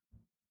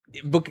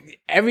 but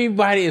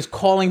everybody is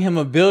calling him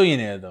a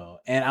billionaire, though.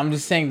 And I'm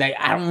just saying that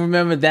I don't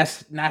remember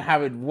that's not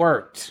how it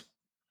worked.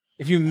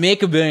 If you make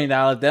 $1 billion,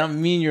 that don't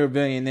mean you're a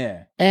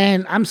billionaire.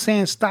 And I'm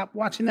saying stop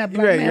watching that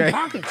Black Man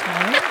Pockets,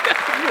 man.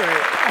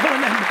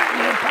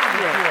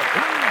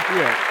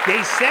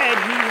 They said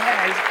he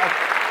has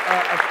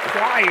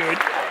acquired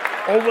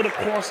over the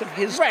course of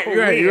his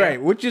career. Right.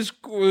 Which is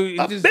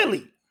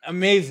Billy.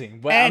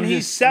 amazing. But and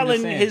he's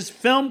selling his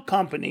film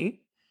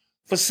company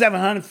for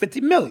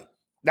 $750 million.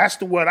 That's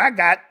the word I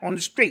got on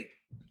the street.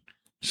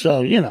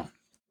 So, you know.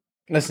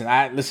 Listen,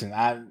 I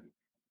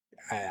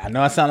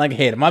know I sound like a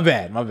hater. My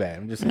bad.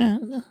 I'm just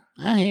saying.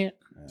 I hear it.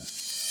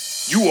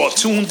 You are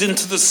tuned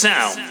into the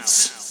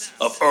sounds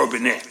of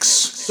Urban X.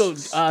 So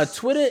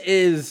Twitter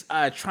is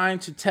trying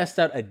to test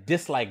out a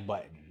dislike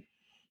button.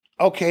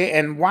 Okay,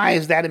 and why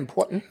is that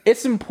important?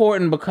 It's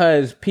important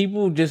because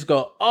people just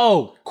go,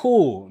 oh,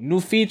 cool,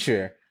 new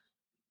feature.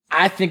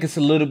 I think it's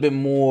a little bit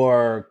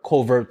more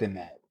covert than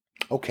that.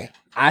 Okay.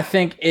 I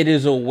think it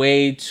is a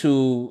way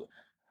to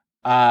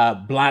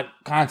block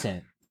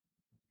content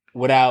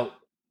without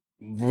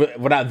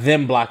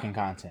them blocking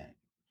content.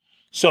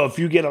 So if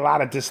you get a lot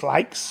of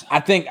dislikes,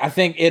 I think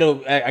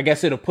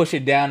it'll push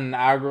it down in the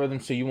algorithm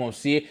so you won't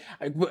see it.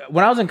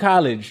 When I was in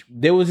college,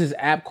 there was this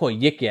app called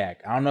Yik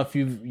Yak. I don't know if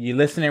you're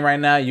listening right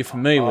now, you're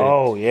familiar with it.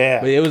 Oh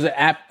yeah. But it was an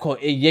app called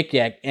Yik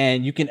Yak,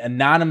 and you can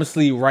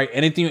anonymously write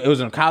anything. It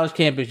was on a college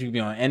campus. You could be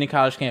on any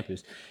college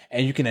campus,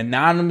 and you can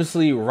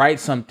anonymously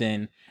write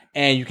something,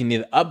 and you can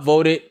either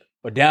upvote it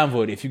or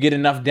downvote it. If you get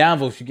enough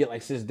downvotes, you get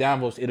like 6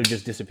 downvotes, it'll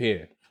just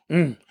disappear.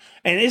 And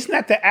isn't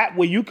that the app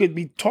where you could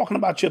be talking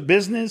about your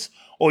business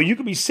or you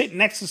could be sitting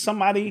next to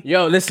somebody?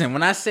 Yo, listen,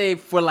 when I say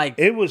for like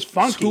it was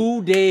funky.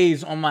 2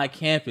 days on my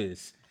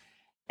campus,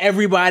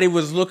 everybody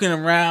was looking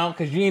around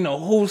because you didn't know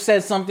who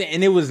said something,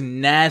 and it was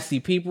nasty.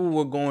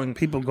 People going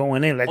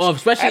in. Like,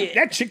 especially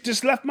that chick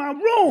just left my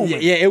room.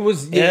 Yeah, it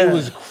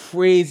was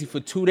crazy for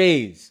 2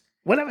 days.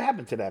 Whatever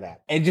happened to that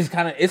app? It just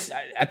kind of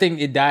I think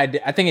it died.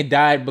 I think it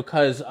died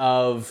because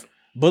of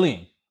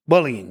bullying.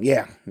 Bullying,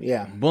 yeah.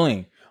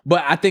 Bullying.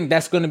 But I think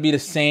that's going to be the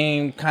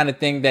same kind of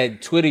thing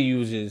that Twitter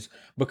uses,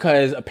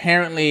 because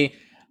apparently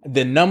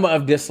the number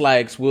of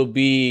dislikes will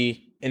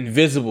be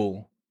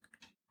invisible.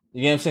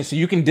 You know what I'm saying? So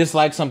you can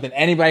dislike something.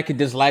 Anybody could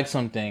dislike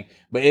something,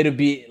 but it'll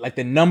be like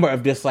the number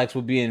of dislikes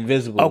will be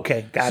invisible.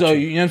 Okay, gotcha. So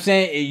you know what I'm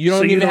saying? You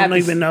don't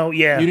even know.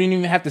 Yeah. You didn't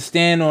even have to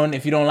stand on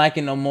if you don't like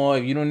it no more.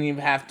 You don't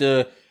even have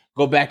to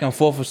go back and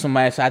forth with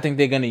somebody. So I think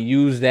they're going to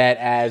use that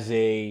as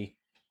a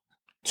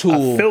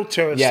tool. A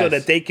filter so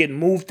that they can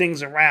move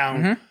things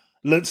around. Mm-hmm.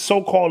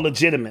 So-called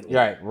legitimately.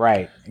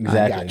 Right,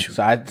 exactly.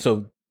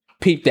 So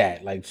peep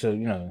that, like, so,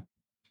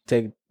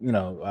 pay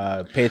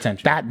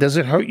attention. Does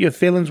it hurt your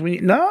feelings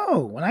when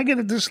I get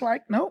a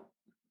dislike? No.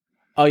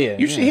 Oh yeah.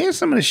 You should hear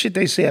some of the shit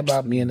they say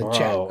about me in the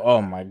chat.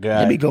 Oh my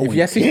God. Let me go. If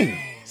you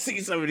see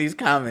some of these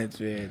comments,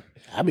 man.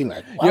 I'll be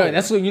like, wow. Yo,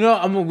 that's what,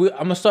 I'm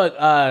gonna start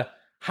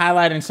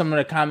highlighting some of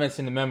the comments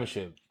in the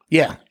membership.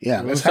 Yeah.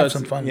 Let's have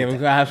some fun. Yeah, we're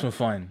gonna have some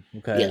fun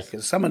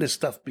because some of this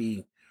stuff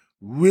be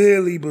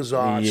really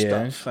bizarre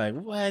stuff. It's like,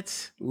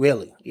 what?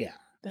 Really? Yeah.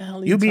 The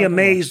hell You'll be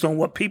amazed on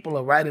what people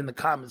are writing in the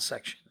comment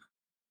section.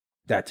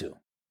 That too.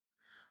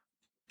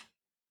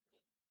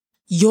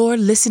 You're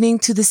listening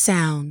to the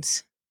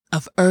sounds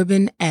of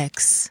Urban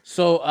X.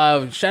 So,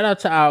 shout out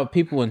to our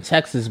people in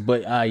Texas,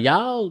 but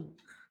y'all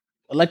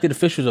elected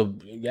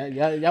officials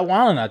y'all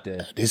wilding out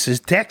there. This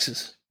is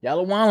Texas. Y'all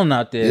are wilding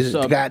out there. This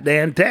is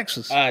goddamn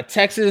Texas.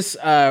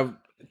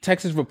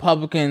 Texas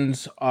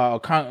Republicans,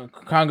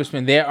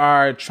 congressmen, they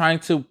are trying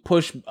to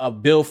push a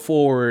bill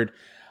forward,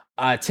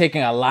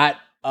 taking a lot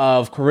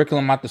of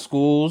curriculum out the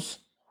schools.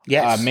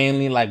 Yes.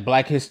 Mainly like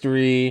Black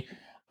history.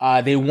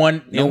 They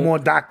want no more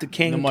Dr.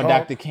 King. No more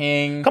Dr.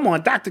 King. Come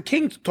on, Dr.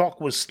 King's talk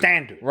was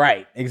standard.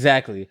 Right,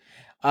 exactly.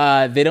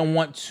 They don't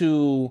want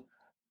to.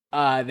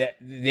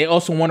 They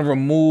also want to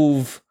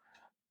remove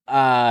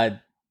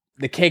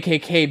the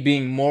KKK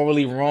being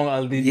morally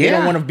wrong. They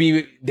don't want to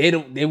be.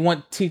 They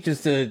want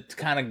teachers to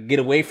kind of get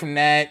away from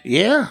that.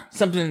 Yeah,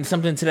 something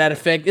to that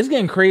effect. It's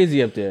getting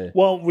crazy up there.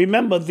 Well,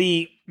 remember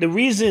the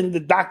reason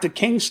the Dr.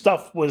 King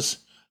stuff was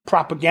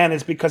propaganda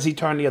is because he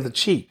turned the other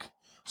cheek.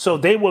 So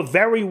they were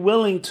very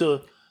willing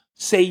to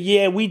say,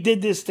 "Yeah, we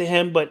did this to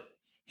him, but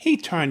he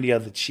turned the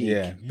other cheek."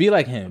 Yeah, be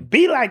like him.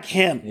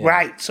 Yeah.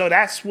 Right? So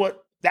that's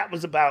what that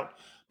was about.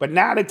 But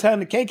now they're telling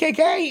the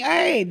KKK,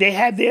 hey, they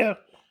had their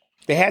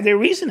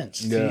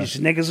reasonings. Yeah. These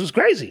niggas was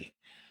crazy.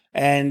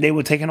 And they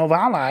were taking over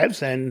our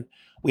lives, and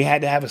we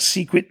had to have a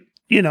secret,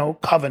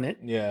 covenant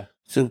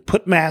to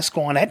put masks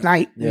on at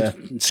night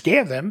and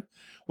scare them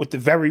with the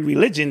very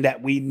religion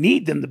that we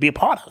need them to be a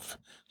part of.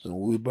 So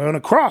we burn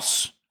a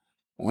cross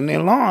on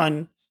their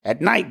lawn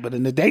at night, but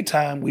in the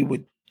daytime, we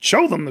would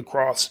show them the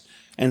cross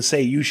and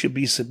say, you should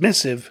be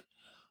submissive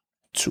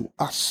to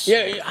us.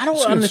 Yeah, I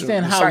don't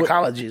understand how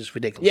psychology is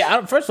ridiculous.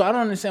 Yeah, first of all, I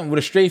don't understand with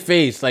a straight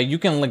face, like you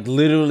can like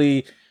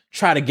literally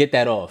try to get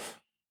that off.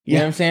 You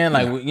know what I'm saying?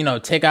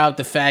 Like, take out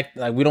the fact,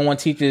 like, we don't want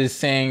teachers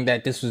saying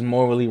that this was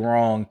morally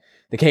wrong.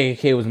 The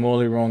KKK was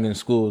morally wrong in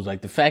schools.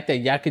 Like, the fact that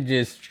y'all could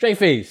just straight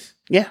face.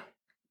 Yeah.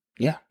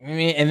 I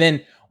mean, and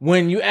then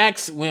when you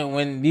ask,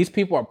 when these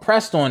people are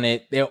pressed on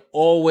it, it's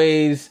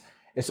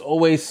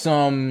always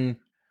some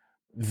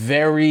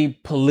very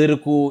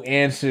political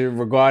answer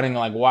regarding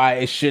like why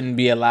it shouldn't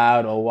be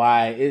allowed or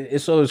why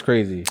it's always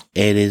crazy.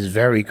 It is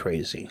very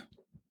crazy.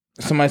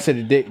 Somebody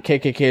said the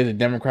KKK is a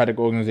Democratic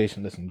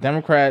organization. Listen,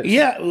 Democrats.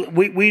 Yeah,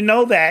 we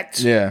know that.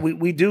 Yeah,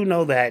 we do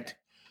know that.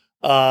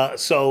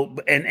 So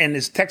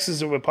is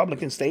Texas a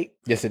Republican state?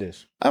 Yes, it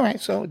is. All right,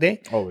 so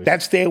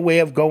that's their way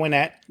of going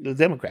at the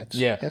Democrats.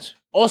 Yeah. Yes.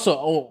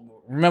 Also,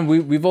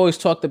 remember we've always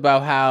talked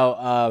about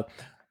how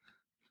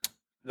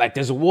like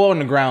there's a war on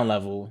the ground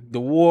level, the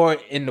war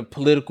in the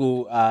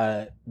political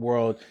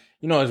world.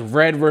 It's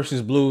red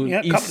versus blue.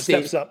 Yeah, a couple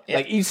steps up. Yeah.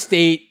 Like each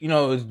state,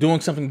 is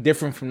doing something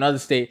different from another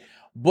state.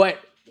 But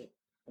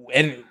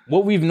and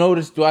what we've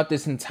noticed throughout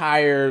this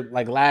entire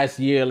last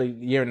year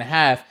and a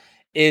half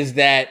is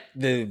that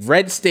the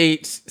red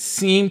states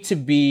seem to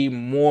be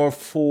more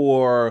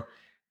for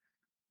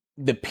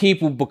the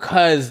people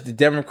because the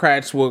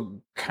Democrats were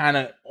kind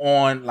of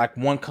on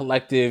one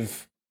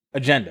collective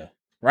agenda,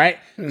 right?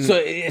 Mm-hmm. So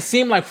it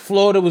seemed like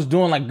Florida was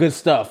doing good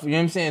stuff. You know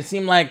what I'm saying? It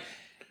seemed like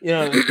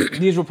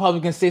these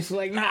Republican states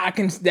were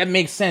that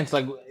makes sense.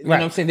 You know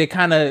what I'm saying? They're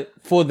kind of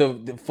for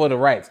the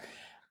rights.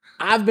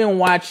 I've been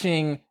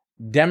watching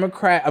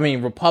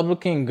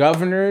Republican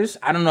governors.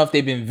 I don't know if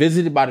they've been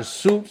visited by the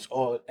soups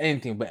or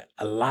anything, but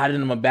a lot of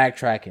them are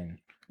backtracking.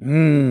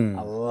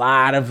 A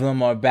lot of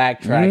them are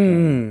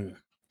backtracking.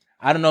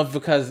 I don't know if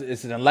because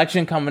it's an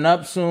election coming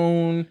up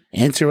soon.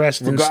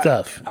 Interesting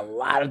stuff. A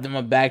lot of them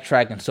are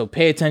backtracking, so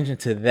pay attention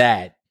to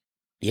that.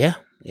 Yeah.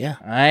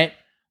 All right?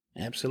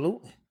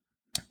 Absolutely.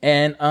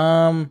 And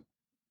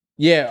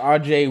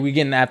RJ, we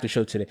getting the after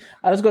show today.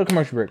 All right, let's go to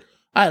commercial break.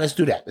 All right, let's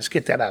do that. Let's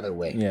get that out of the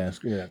way. Yeah, let's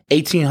get that.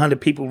 1,800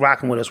 people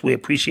rocking with us. We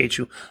appreciate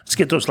you. Let's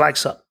get those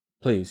likes up.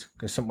 Please.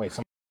 Because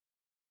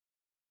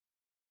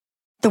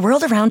The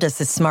world around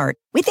us is smart.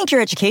 We think your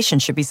education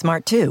should be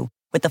smart too.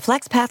 With the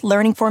FlexPath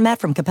learning format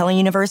from Capella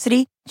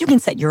University, you can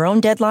set your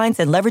own deadlines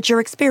and leverage your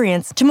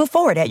experience to move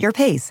forward at your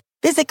pace.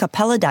 Visit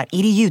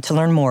capella.edu to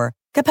learn more.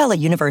 Capella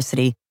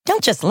University.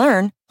 Don't just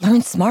learn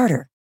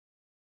smarter.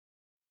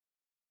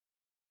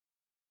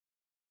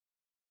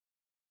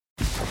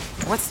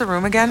 What's the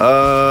room again?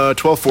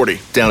 1240,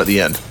 down at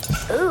the end.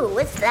 Ooh,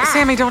 what's that?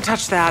 Sammy, don't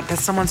touch that.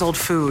 That's someone's old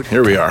food.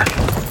 Here we are. Do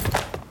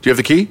you have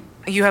the key?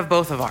 You have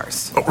both of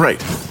ours. Oh, right.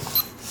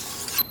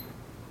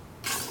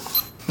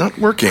 Not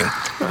working.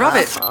 Rub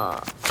it.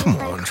 Come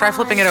on. Try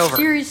flipping it over.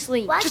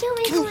 Seriously. Why can't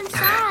we go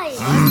inside?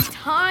 I'm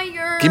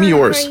tired. Give me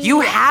yours.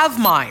 You have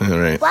mine. All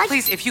right. What?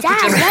 Please, if you Dad,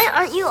 could just... why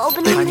aren't you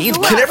opening the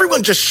door? Can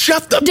everyone just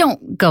shut the...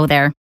 Don't go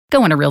there.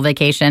 Go on a real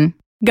vacation.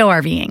 Go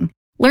RVing.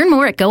 Learn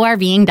more at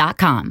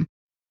GoRVing.com.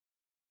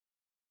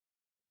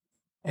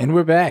 And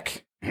we're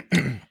back.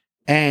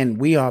 And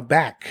we are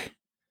back.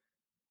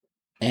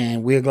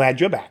 And we're glad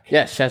you're back.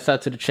 Yeah, shouts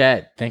out to the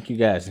chat. Thank you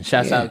guys. And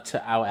shouts out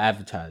to our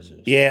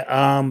advertisers.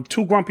 Yeah,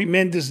 Two Grumpy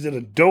Men just did a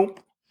dope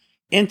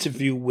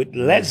interview with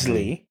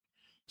Leslie.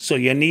 So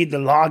you need to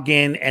log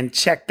in and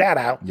check that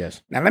out.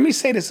 Yes. Now, let me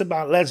say this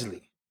about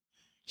Leslie.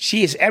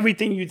 She is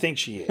everything you think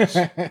she is.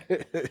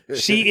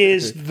 She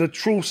is the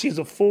truth. She's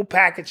a full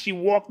package. She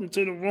walked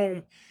into the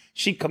room.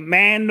 She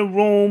command the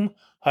room.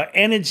 Her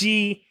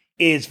energy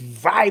is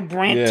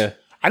vibrant. Yeah.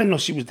 I didn't know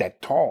she was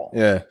that tall.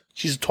 Yeah.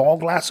 She's a tall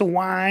glass of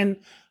wine,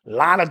 a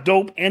lot of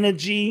dope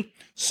energy.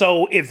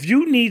 So if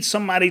you need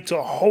somebody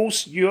to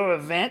host your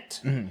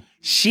event,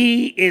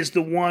 she is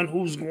the one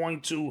who's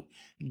going to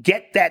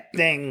get that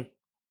thing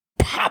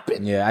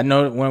popping. Yeah, I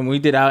know when we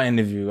did our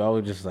interview, I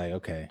was just like,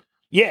 okay.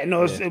 Yeah,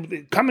 no,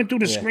 coming through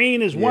the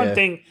screen is one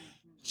thing.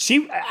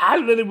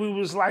 I literally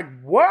was like,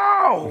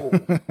 whoa.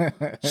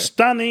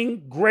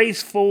 Stunning,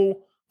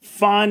 graceful,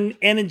 fun,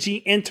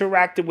 energy,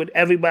 interacted with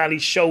everybody,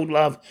 showed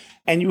love.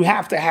 And you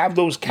have to have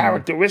those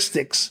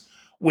characteristics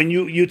when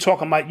you're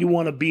talking about you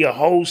want to be a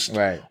host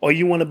or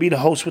you want to be the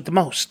host with the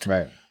most.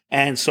 Right.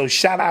 And so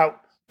shout out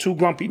Two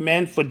Grumpy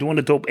Men for doing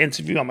a dope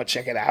interview. I'm going to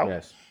check it out.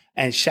 Yes.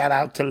 And shout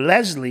out to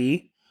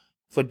Leslie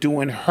for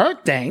doing her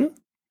thing.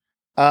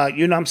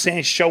 You know what I'm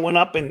saying? Showing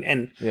up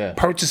and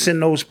purchasing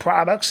those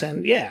products.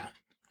 And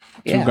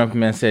Two Grumpy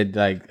Men said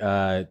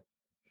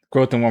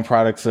growth in one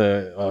product's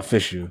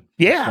official.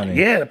 Yeah,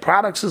 the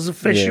products is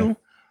official. Yeah.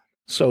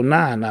 So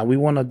we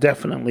want to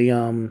definitely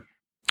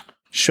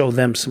show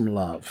them some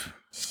love.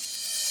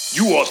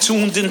 You are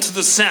tuned into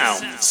the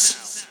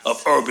sounds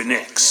of Urban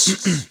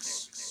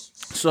X.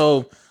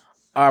 So,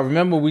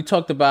 remember we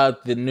talked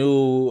about the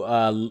new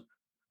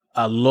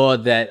law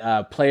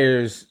that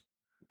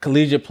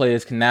collegiate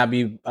players can now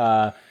be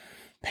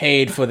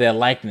paid for their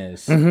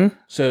likeness. Mm-hmm.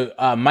 So,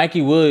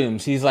 Mikey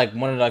Williams, he's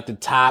one of the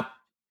top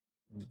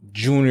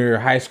junior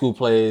high school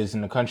players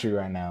in the country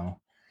right now.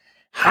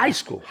 High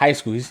school.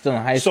 He's still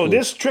in high school. So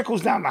this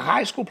trickles down to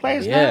high school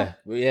players now?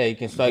 Yeah, you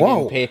can start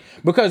getting paid.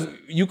 Because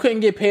you couldn't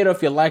get paid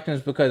off your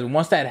likeness because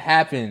once that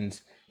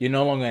happens, you're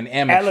no longer an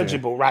amateur.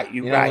 Eligible, right.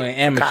 You're no longer an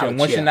amateur. College,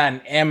 once you're not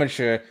an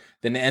amateur,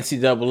 then the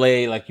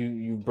NCAA,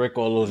 you break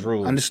all those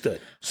rules.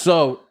 Understood.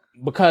 So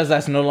because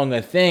that's no longer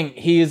a thing,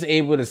 he is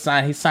able to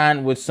sign. He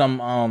signed with some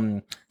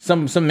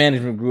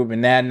management group,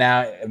 and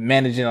now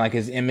managing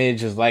his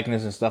image, his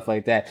likeness, and stuff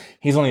like that.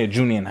 He's only a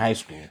junior in high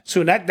school,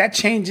 so that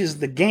changes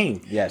the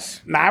game.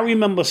 Yes. Now I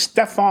remember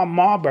Stephon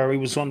Marbury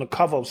was on the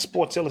cover of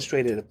Sports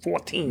Illustrated at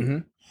 14. Mm-hmm.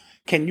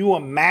 Can you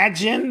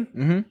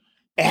imagine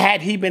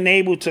had he been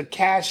able to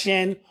cash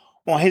in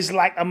on his,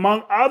 like,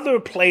 among other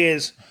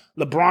players,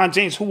 LeBron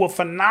James, who were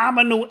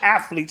phenomenal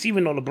athletes,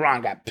 even though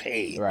LeBron got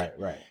paid. Right.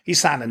 He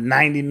signed a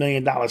 $90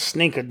 million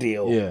sneaker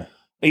deal.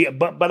 Yeah,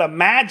 but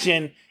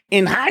imagine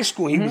in high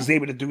school he was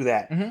able to do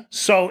that.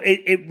 So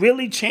it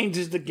really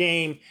changes the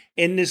game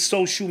in this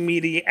social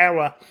media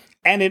era.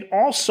 And it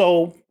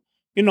also,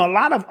 you know, a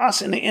lot of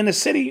us in the inner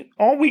city,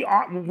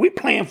 we're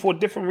playing for a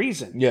different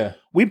reason. Yeah.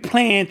 We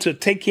playing to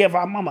take care of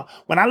our mama.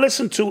 When I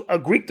listened to a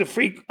Greek the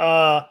Freak,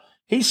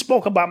 he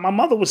spoke about my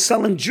mother was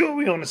selling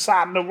jewelry on the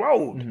side of the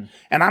road.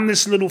 And I'm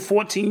this little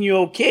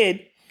 14-year-old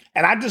kid.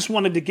 And I just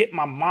wanted to get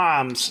my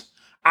moms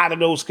out of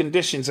those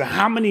conditions. And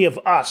how many of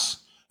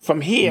us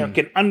from here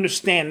can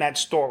understand that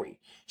story?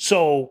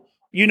 So,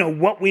 you know,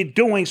 what we're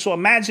doing. So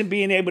imagine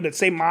being able to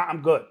say, Ma,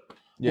 I'm good.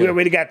 Yeah. We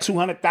already got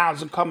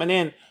 200,000 coming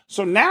in.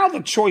 So now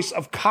the choice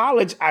of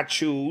college I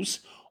choose,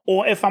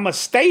 or if I'm going to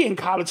stay in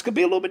college, could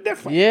be a little bit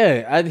different.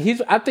 Yeah, I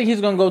think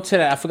he's going to go to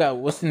that. I forgot,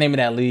 what's the name of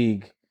that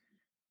league?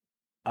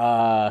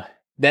 That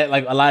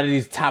like a lot of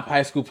these top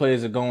high school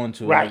players are going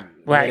to. Right.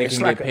 Where they can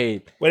get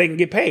paid. Where they can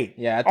get paid.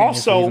 Yeah, I think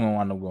also, he's going to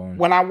wind up going.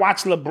 When I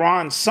watch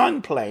LeBron's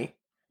son play,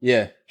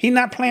 he's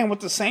not playing with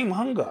the same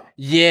hunger.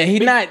 Yeah,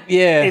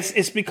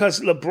 It's because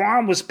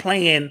LeBron was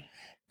playing.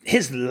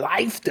 His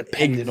life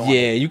depended on it.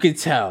 Yeah, you could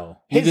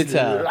tell. His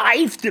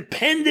life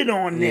depended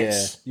on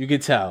this. Yeah, you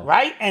could tell.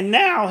 Right? And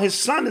now his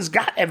son has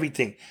got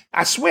everything.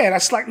 I swear,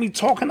 that's like me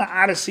talking to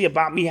Odyssey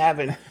about me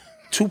having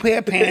 2 pair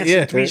of pants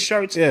and 3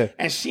 shirts. Yeah.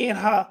 And she and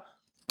her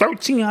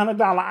 $1,300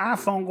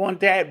 iPhone going,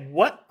 Dad,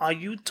 what are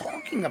you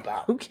talking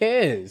about? Who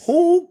cares?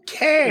 Who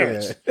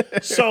cares? Yeah.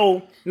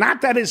 So,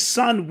 not that his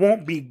son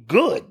won't be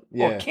good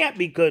or can't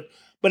be good,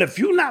 but if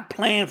you're not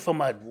playing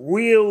from a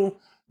real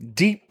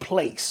deep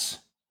place,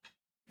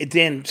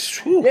 then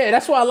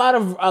that's why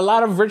a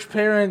lot of rich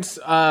parents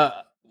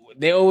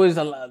they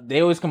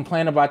always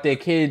complain about their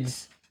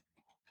kids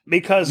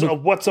because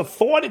of what's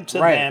afforded to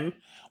them,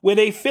 where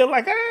they feel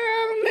like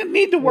I don't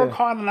need to work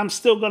hard and I'm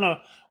still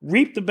gonna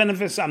reap the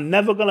benefits. I'm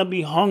never gonna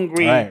be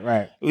hungry.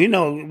 Right. You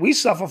know, we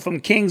suffer from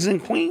kings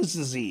and queens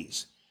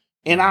disease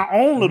in our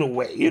own little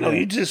way. You know,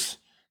 you just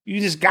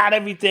got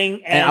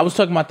everything. And I was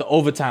talking about the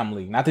overtime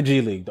league, not the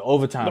G League. The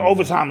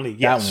overtime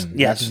league. Yes,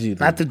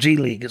 not the G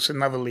League. It's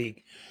another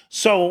league.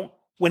 So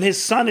when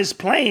his son is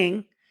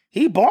playing,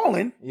 he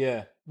balling.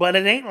 Yeah. But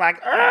it ain't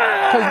like,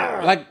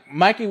 like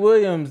Mikey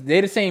Williams,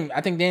 they're the same.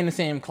 I think they're in the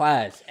same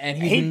class. And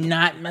he's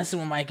not messing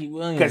with Mikey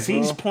Williams. Because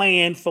he's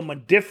playing from a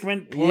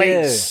different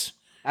place.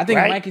 Yeah. I think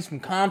Mikey's from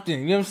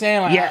Compton. You know what I'm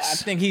saying? Like, I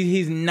think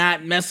he's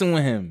not messing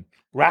with him.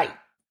 Right.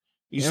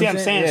 You see what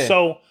I'm saying? Yeah.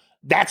 So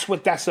that's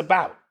what that's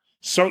about.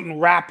 Certain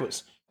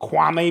rappers,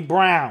 Kwame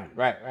Brown.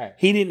 Right.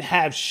 He didn't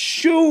have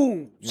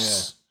shoes.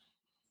 Yeah.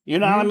 You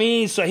know what I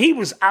mean? So he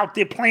was out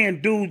there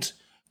playing dudes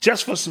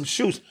just for some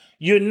shoes.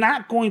 You're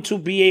not going to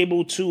be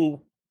able to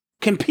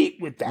compete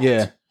with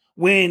that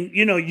when,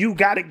 you know, you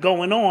got it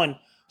going on.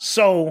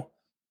 So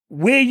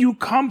where you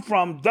come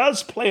from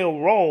does play a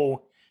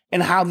role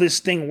in how this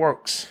thing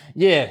works.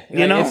 Yeah.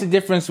 You know? It's a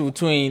difference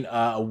between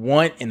a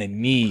want and a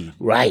need.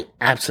 Right.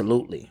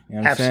 Absolutely. You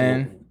know what I'm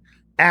saying?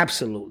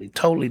 Absolutely.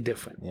 Totally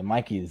different. Yeah,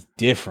 Mikey is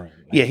different.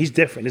 Yeah, he's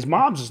different. His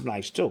mom's is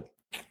nice, too.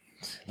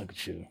 Look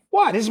at you.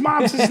 What? His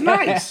mom's is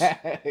nice.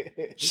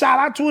 Shout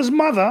out to his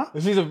mother.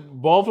 Is he a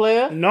ball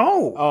player?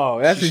 No. Oh,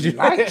 that's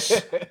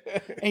nice.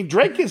 And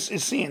Drake is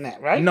seeing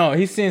that, right? No,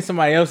 he's seeing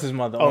somebody else's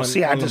mother. Oh,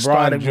 see, I just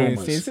started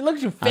rumors. See, look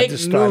at you, fake news. I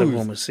just started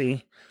rumors.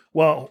 See,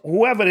 well,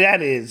 whoever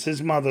that is,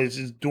 his mother is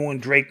just doing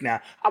Drake now.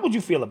 How would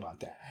you feel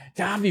about that?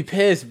 I'd be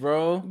pissed,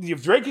 bro.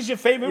 If Drake is your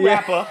favorite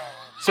rapper,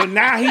 so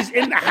now he's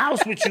in the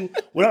house with you.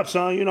 What up,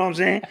 son? You know what I'm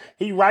saying?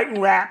 He writing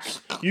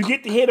raps. You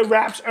get to hear the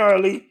raps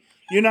early.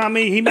 You know what I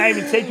mean? He might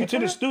even take you to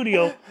the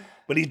studio,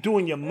 but he's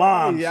doing your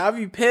mom's. Yeah, I'll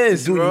be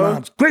pissed, bro. Your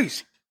mom's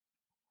crazy.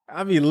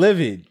 I'll be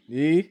livid.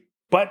 Yeah.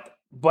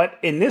 But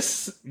in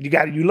this,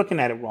 you're looking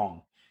at it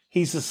wrong.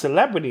 He's a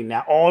celebrity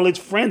now. All his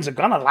friends are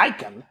gonna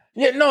like him.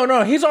 Yeah,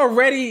 no. He's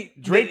already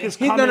Drake is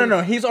coming.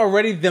 No. He's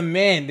already the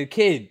man, the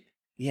kid.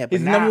 Yeah, but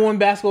he's the number 1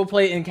 basketball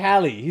player in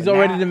Cali. He's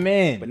already the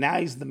man. But now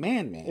he's the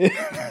man.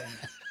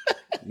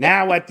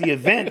 Now at the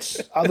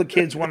events, other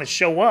kids want to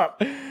show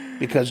up.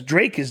 Because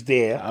Drake is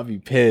there. I'll be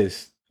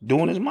pissed.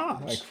 Doing his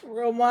mom's. Like,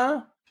 for real,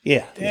 Ma?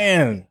 Yeah.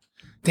 Damn.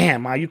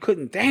 Damn, Ma, you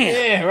couldn't. Damn.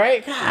 Yeah,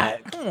 right? God,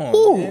 come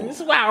on, man. This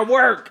is why I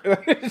work.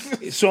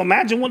 So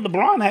imagine what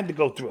LeBron had to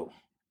go through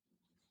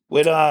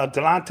with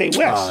Delonte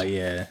West. Oh,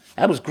 yeah.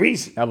 That was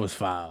greasy. That was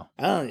foul.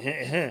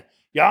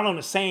 Y'all on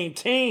the same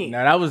team.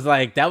 No, that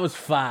was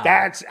foul.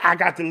 I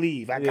got to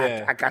leave. I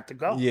got to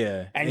go.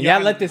 Yeah. And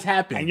y'all let this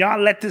happen. And y'all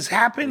let this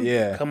happen?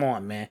 Yeah. Come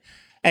on, man.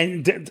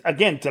 And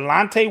again,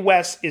 Delonte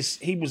West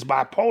he was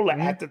bipolar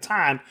at the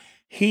time.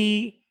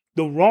 The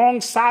wrong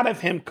side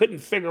of him couldn't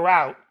figure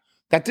out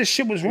that this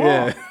shit was wrong.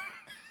 Yeah.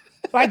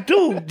 Like,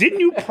 dude, didn't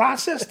you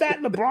process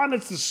that? LeBron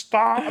is the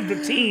star of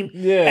the team.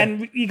 Yeah.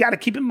 And you got to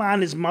keep in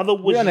mind his mother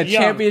was young. We're on a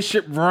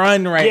championship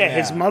run right now. Yeah,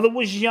 his mother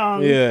was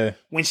young. Yeah.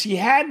 When she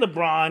had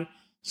LeBron,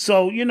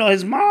 So,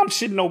 his mom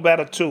should know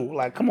better too.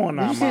 Like, come on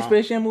now, Did you see a Mom.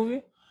 Space Jam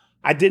movie?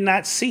 I did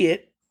not see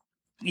it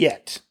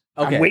yet.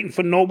 Okay. I'm waiting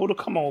for Noble to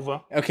come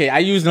over. Okay, I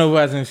use Noble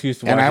as an excuse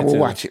to watch it. And I will too.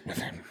 watch it with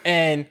him.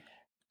 And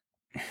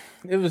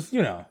it was,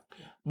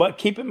 But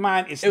keep in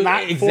mind, it's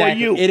not exactly. for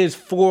you. It is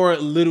for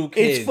little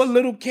kids. It's for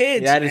little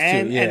kids. Yeah, that is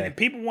man. true, yeah. And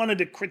people wanted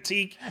to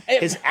critique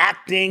his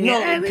acting.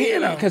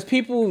 Because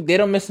people, they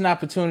don't miss an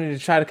opportunity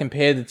to try to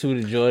compare the two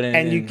to Jordan.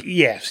 And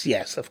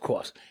yes, of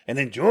course. And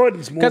then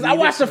Jordan's movie. Because I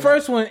watched the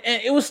first one,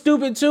 and it was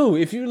stupid too.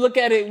 If you look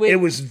at it, it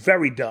was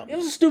very dumb. It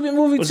was a stupid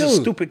movie too. It was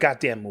a stupid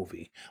goddamn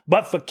movie.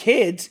 But for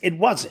kids, it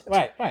wasn't.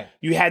 Right.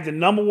 You had the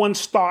number one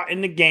star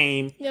in the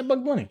game. Yeah,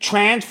 Bugs Bunny.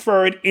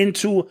 Transferred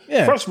into.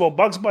 Yeah. First of all,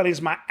 Bugs Bunny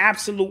is my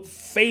absolute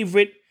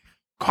favorite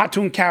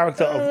cartoon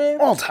character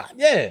of all time.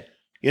 Yeah.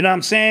 You know what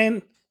I'm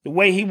saying? The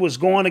way he was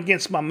going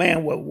against my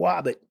man with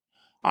Wabbit.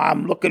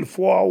 I'm looking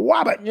for a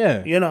Wabbit.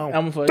 Yeah.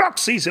 Duck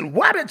season,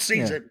 Wabbit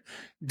season.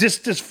 Yeah.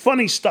 Just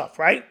funny stuff,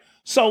 right?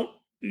 So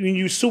when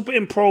you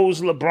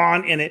superimpose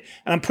LeBron in it,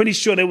 and I'm pretty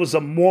sure there was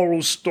a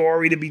moral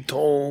story to be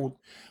told,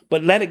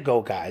 but let it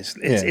go, guys.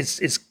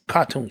 It's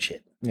cartoon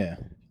shit. Yeah.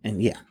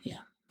 And yeah.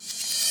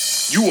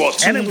 You are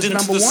tuned into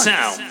the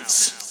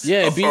sounds.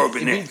 Yeah, of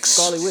Urban X.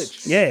 Scarlet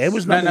Witch. Yeah, it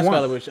was number not one.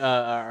 Scarlet Witch,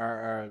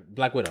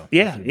 Black Widow.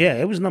 Yeah,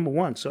 it was number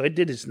one. So it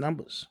did its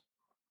numbers.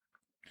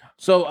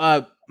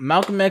 So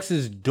Malcolm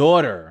X's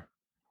daughter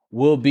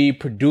will be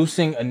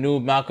producing a new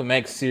Malcolm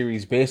X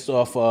series based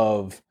off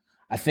of,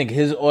 I think,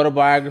 his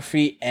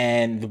autobiography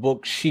and the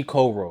book she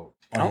co-wrote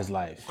on his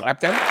life. Clap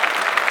that.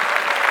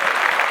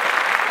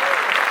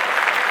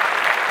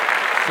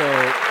 So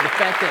the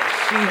fact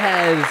that she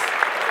has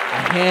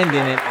a hand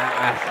in it,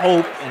 I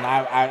hope and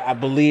I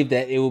believe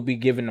that it will be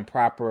given the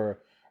proper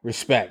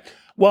respect.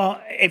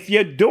 Well, if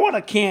your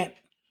daughter can't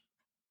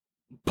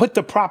put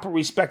the proper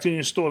respect in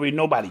your story,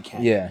 nobody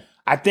can. Yeah.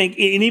 I think,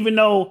 and even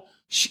though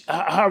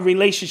her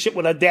relationship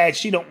with her dad,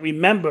 she don't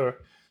remember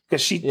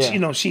because he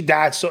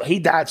died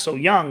so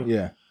young.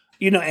 Yeah.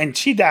 And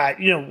she died,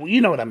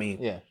 you know what I mean?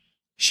 Yeah.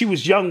 She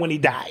was young when he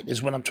died,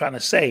 is what I'm trying to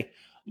say.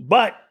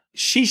 But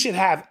she should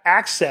have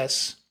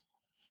access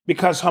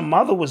because her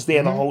mother was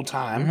there the whole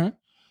time. Mm-hmm.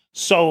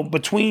 So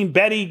between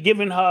Betty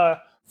giving her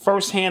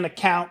firsthand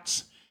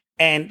accounts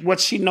and what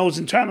she knows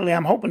internally,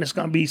 I'm hoping it's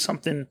going to be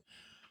something.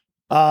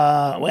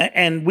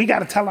 And we got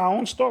to tell our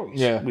own stories.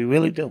 Yeah, we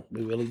really do.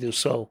 We really do.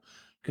 So,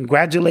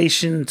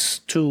 congratulations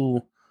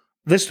to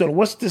this daughter.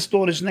 What's this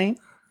daughter's name?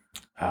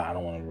 I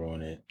don't want to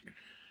ruin it.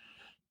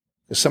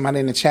 Is somebody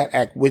in the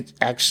chat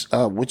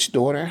which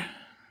daughter?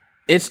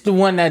 It's the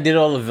one that did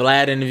all the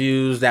Vlad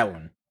interviews. That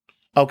one.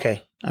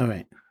 Okay. All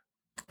right.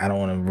 I don't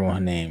want to ruin her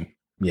name.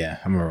 Yeah,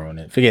 I'm gonna ruin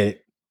it. Forget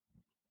it.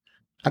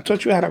 I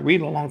thought you had to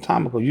read a long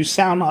time ago. You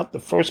sound out the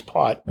first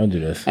part. Don't do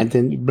this. And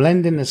then you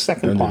blend in the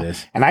second part.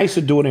 This. And I used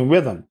to do it in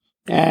rhythm.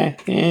 You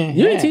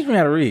didn't teach me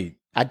how to read.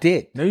 I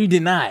did. No, you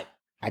did not.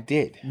 I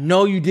did.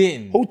 No, you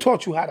didn't. Who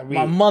taught you how to read?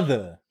 My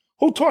mother.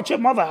 Who taught your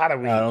mother how to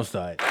read? No, don't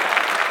start.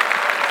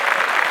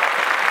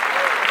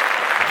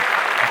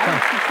 I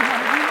didn't teach you how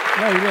to read?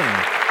 No, you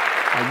didn't.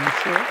 Are you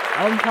sure?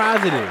 I'm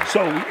positive.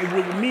 So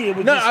with me, it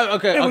was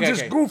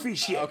just goofy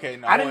shit. Okay,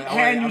 no, I didn't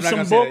hand you some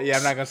books. Yeah,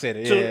 I'm not gonna say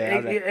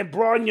that. It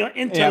broaden your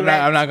intellect.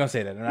 Yeah, I'm not gonna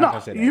say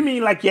that. You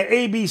mean like your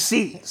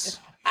ABCs?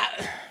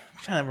 I'm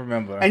trying to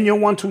remember. And your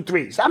 1, 2,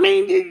 3s. I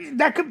mean,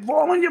 that could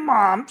fall on your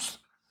mom's.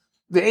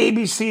 The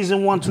ABCs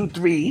and 1, 2,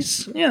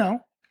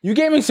 3s. You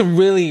gave me some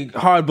really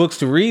hard books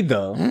to read,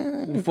 though.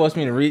 You forced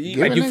me to read.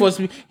 You forced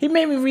me. He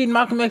made me read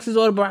Malcolm X's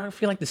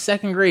autobiography like the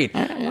second grade.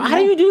 How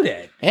do you do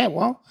that? Yeah,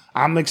 well,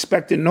 I'm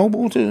expecting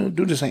Noble to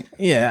do the same.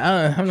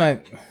 Yeah, I'm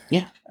not.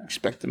 Yeah,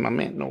 expecting my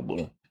man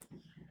Noble.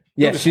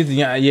 Yeah, she is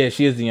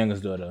the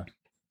youngest daughter.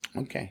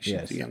 Okay,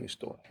 she's the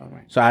youngest daughter. All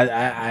right. So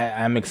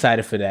I'm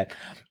excited for that.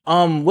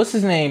 What's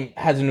his name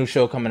has a new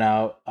show coming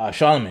out?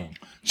 Charlemagne.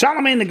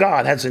 Charlemagne the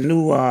God has a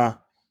new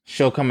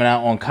show coming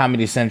out on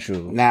Comedy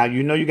Central. Now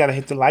you got to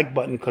hit the like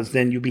button because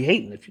then you'll be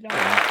hating if you don't.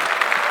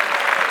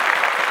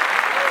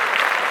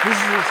 This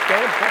is his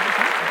third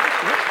publication.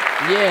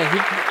 Yeah, he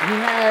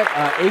had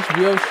an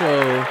HBO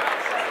show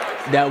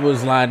that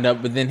was lined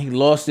up, but then he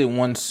lost it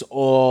once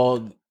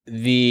all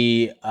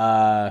the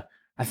I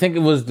think it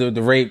was the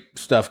rape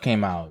stuff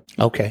came out.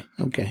 Okay.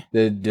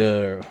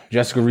 The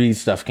Jessica Reed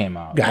stuff came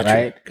out.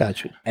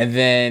 Got you. And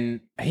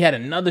then he had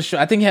another show.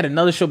 I think he had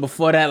another show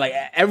before that. Like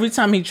every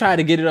time he tried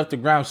to get it off the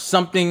ground,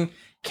 something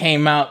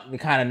came out to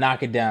kind of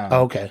knock it down.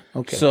 Okay.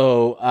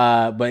 So,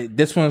 but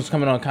this one's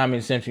coming on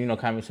Comedy Central.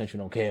 Comedy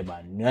Central don't care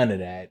about none of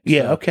that.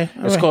 Yeah. So Okay.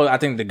 It's called, I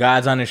think, The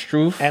God's Honest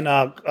Truth. And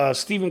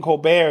Stephen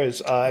Colbert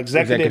is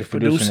executive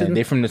producing.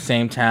 They're from the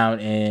same town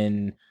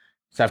in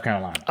South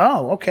Carolina.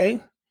 Oh,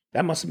 okay.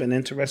 That must have been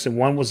interesting.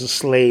 One was a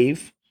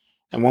slave,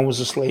 and one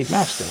was a slave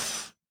master.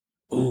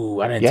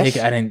 Ooh, I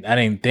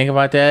didn't think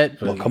about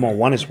that. Well, come on.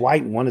 One is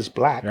white and one is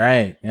black.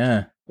 Right.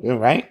 Yeah.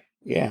 Right.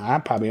 Yeah. I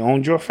probably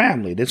owned your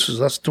family. This was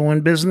us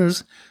doing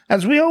business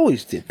as we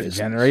always did business.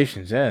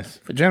 Generations. Yes.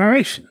 For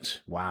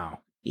generations. Wow.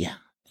 Yeah.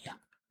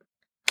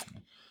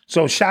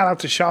 So shout out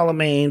to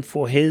Charlemagne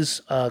for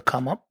his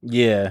come up.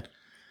 Yeah.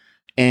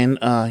 And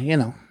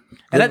and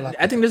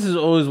I think this is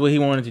always what he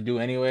wanted to do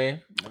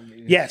anyway.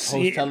 Yes,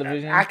 host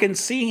television. I can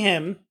see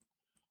him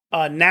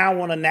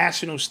now on a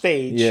national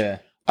stage. Yeah,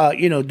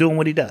 doing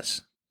what he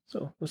does.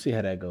 So we'll see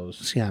how that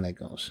goes.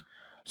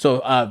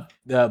 So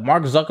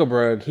Mark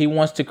Zuckerberg, he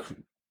wants to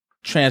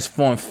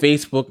transform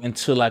Facebook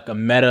into like a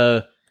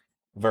meta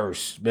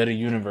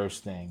universe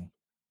thing.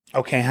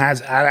 Okay,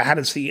 how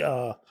does he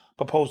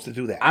propose to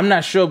do that? I'm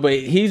not sure, but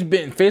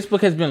Facebook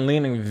has been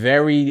leaning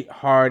very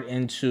hard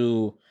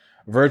into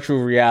virtual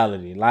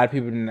reality. A lot of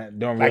people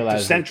don't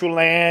realize, like the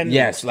Decentraland.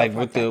 Yes, like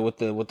with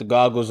the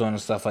goggles on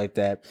and stuff like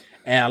that.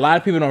 And a lot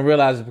of people don't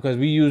realize it because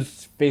we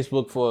use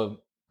Facebook for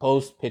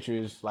post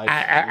pictures. Like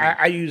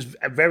I use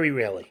very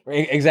rarely.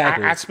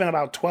 Exactly. I spend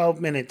about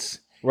 12 minutes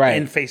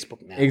in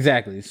Facebook now.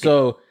 Exactly.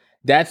 So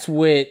that's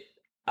what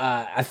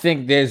I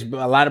think. There's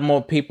a lot of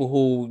more people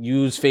who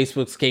use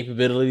Facebook's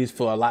capabilities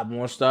for a lot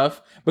more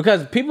stuff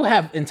because people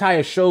have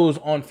entire shows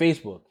on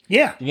Facebook.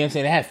 Yeah, you know what I'm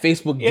saying? They have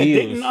Facebook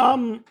deals.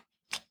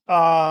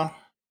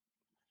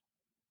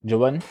 Joe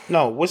Budden?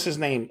 No, what's his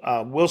name?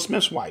 Will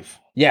Smith's wife.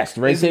 Yes,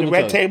 the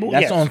Red Table.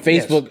 That's on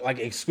Facebook, like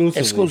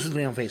exclusively.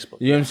 Exclusively on Facebook.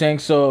 You know what I'm saying?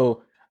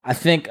 So I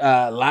think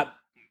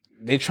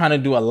they're trying to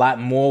do a lot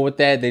more with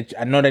that.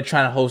 I know they're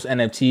trying to host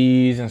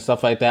NFTs and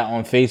stuff like that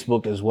on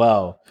Facebook as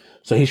well.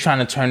 So he's trying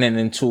to turn it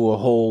into a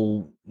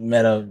whole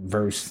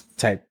metaverse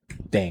type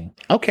thing.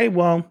 Okay,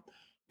 well,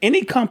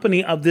 any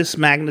company of this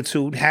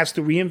magnitude has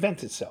to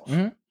reinvent itself.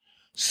 Mm-hmm.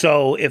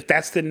 So if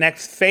that's the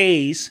next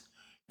phase,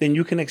 then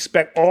you can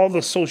expect all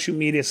the social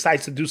media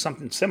sites to do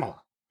something similar.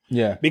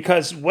 Yeah.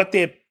 Because what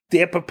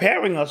they're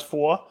preparing us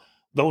for,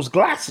 those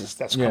glasses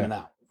that's coming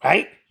out,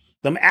 right?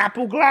 Them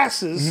Apple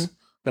glasses,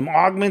 them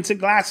augmented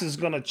glasses,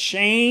 going to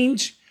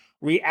change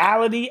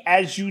reality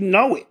as you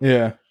know it.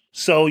 Yeah.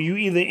 So you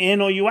either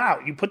in or you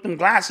out. You put them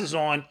glasses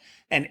on,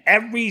 and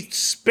every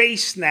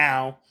space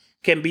now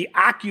can be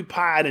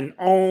occupied and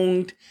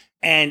owned.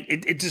 And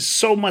it's just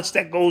so much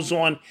that goes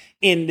on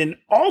in an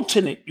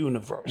alternate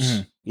universe.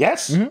 Mm-hmm.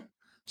 Yes? Mm-hmm.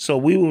 So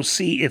we will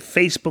see if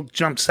Facebook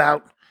jumps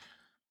out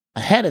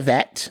ahead of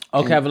that.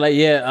 Okay,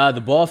 but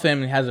the Ball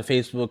family has a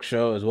Facebook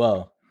show as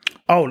well.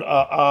 Oh,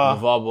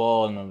 LeVar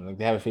Ball, and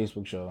they have a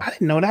Facebook show. I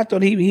didn't know that. I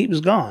thought he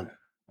was gone.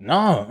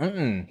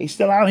 No, he's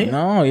still out here.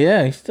 No,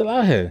 yeah, he's still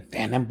out here.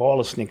 Damn, them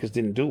baller sneakers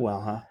didn't do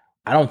well, huh?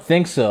 I don't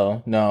think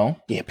so. No.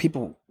 Yeah,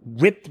 people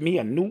ripped me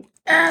a new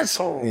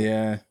asshole.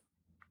 Yeah.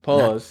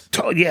 Pause.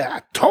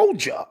 I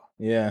told y'all.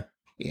 Yeah.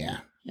 Yeah,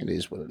 it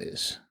is what it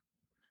is.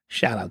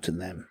 Shout out to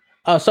them.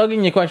 Start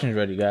getting your questions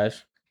ready,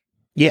 guys.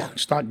 Yeah,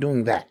 start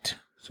doing that.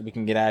 So we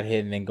can get out of here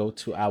and then go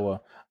to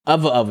our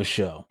other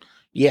show.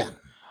 Yeah.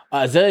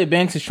 Azealia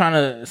Banks is trying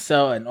to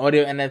sell an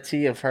audio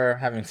NFT of her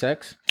having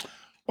sex.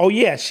 Oh,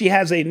 yeah. She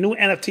has a new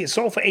NFT. It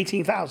sold for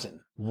 $18,000.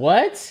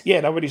 What? Yeah,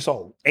 it already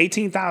sold.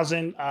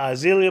 $18,000.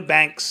 Azealia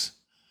Banks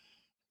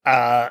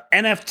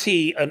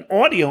NFT, an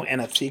audio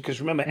NFT. Because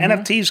remember,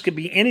 NFTs could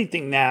be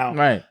anything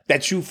now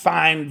that you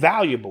find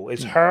valuable.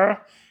 It's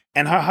her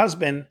and her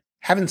husband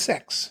having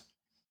sex.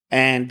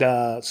 And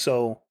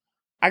so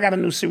I got a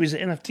new series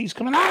of NFTs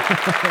coming out. Don't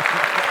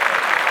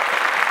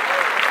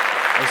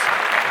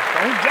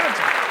judge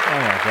me. Oh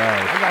my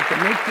God. I got to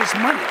make this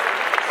money.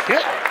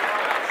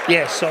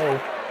 Yeah. So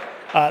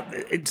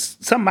it's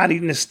somebody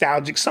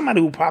nostalgic,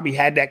 somebody who probably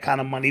had that kind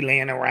of money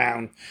laying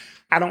around.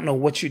 I don't know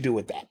what you do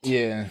with that.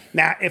 Yeah.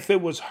 Now, if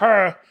it was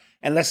her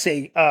and let's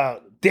say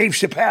Dave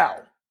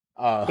Chappelle,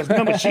 because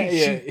remember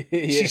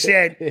she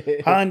said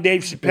her and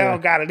Dave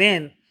Chappelle got it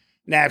in.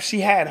 Now, if she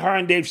had her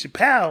and Dave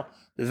Chappelle,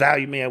 the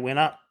value may have went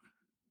up.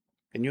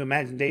 Can you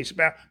imagine Dave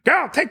Chappelle?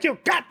 Girl, take your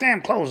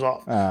goddamn clothes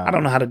off. I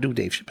don't know how to do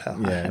Dave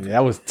Chappelle. Yeah,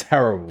 that was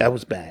terrible. That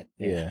was bad.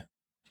 Yeah.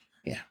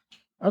 Yeah.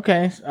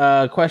 Okay.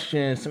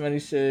 Question. Somebody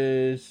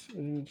says.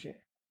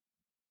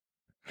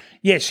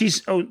 Yeah,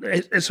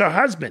 it's her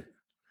husband,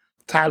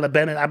 Tyler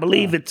Bennett. I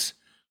believe it's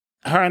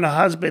her and her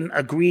husband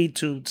agreed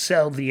to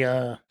sell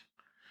the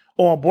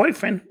or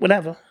boyfriend,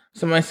 whatever.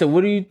 Somebody said,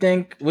 what do you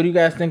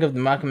guys think of the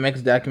Malcolm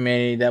X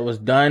documentary that was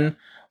done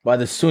by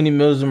the Sunni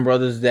Muslim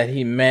brothers that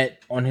he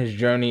met on his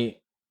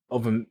journey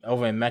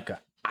over in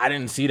Mecca? I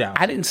didn't see that one.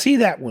 I didn't see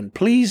that one.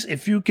 Please,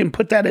 if you can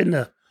put that in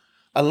a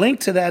link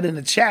to that in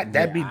the chat,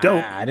 that'd be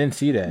dope. I didn't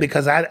see that.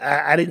 Because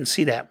I didn't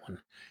see that one.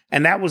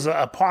 And that was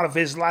a part of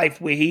his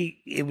life where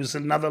it was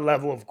another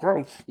level of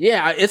growth.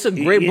 Yeah, it's a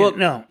great book.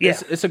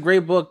 It's a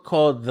great book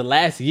called The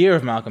Last Year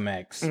of Malcolm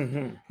X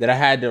that I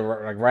had to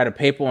write a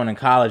paper on in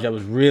college. That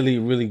was really,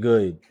 really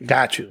good.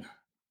 Got you.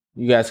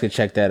 You guys could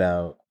check that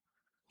out.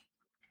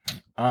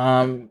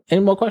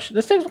 Any more questions?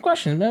 Let's take some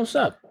questions, man. What's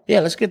up?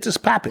 Yeah, let's get this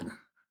popping.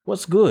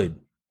 What's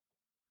good?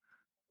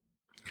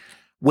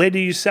 Where do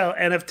you sell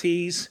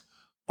NFTs?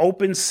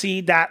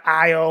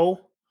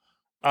 OpenSea.io,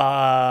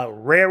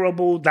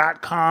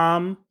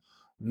 Rarible.com,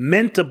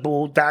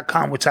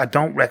 Mintable.com, which I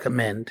don't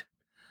recommend,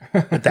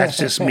 but that's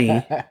just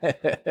me.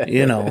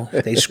 You know,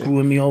 they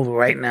screwing me over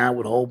right now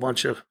with a whole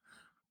bunch of,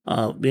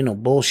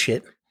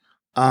 bullshit.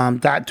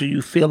 Doc, do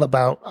you feel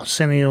about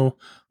Arsenio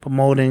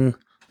promoting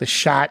The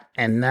Shot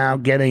and now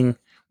getting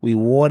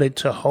rewarded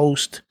to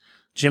host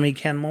Jimmy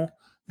Kimmel.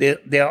 There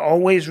are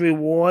always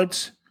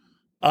rewards.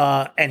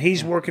 And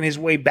he's working his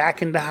way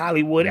back into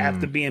Hollywood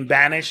after being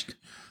banished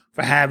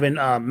for having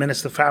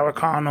Minister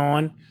Farrakhan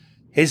on.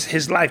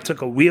 His life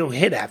took a real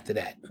hit after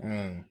that.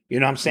 You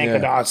know what I'm saying?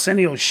 Because the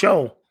Arsenio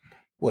show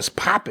was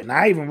popping.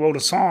 I even wrote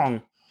a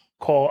song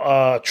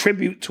called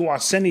Tribute to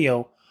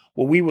Arsenio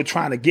where we were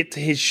trying to get to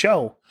his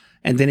show,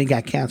 and then he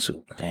got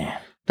canceled. Damn.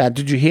 Now,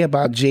 did you hear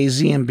about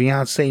Jay-Z and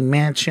Beyonce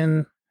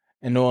mansion?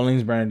 In New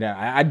Orleans burning down.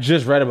 I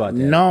just read about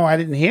that. No, I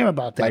didn't hear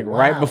about that. Like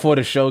right before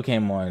the show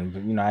came on.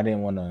 But, I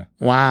didn't want to.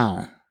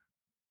 Wow.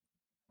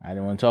 I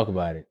didn't want to talk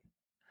about it.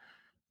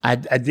 I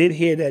did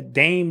hear that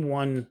Dame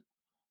won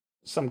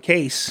some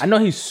case. I know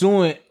he's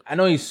suing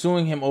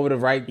him over the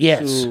right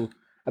to,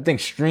 I think,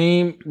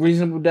 stream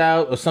Reasonable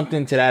Doubt or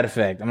something to that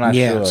effect. I'm not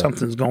sure. Yeah,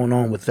 something's going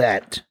on with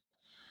that.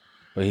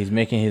 But he's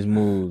making his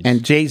moves.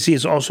 And Jay-Z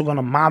is also going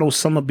to model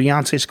some of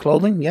Beyonce's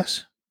clothing,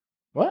 yes?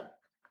 What?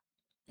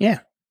 Yeah.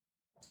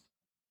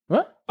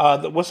 What?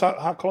 What's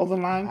her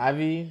clothing line?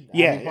 Ivy?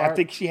 Yeah, Ivy I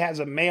think she has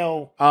a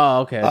male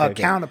okay.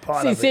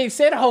 counterpart of it.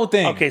 Say the whole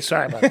thing. Okay,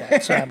 sorry about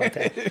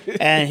that.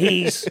 And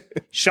he's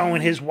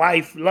showing his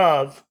wife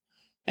love,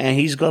 and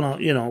he's going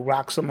to,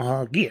 rock some of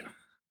her gear.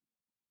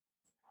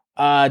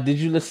 Did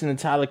you listen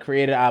to Tyler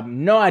Creator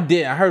album? No, I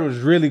didn't. I heard it was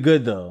really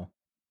good, though.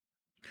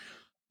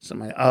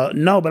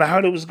 No, but I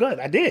heard it was good.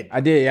 I did.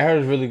 I heard it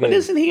was really good. But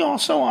isn't he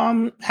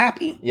also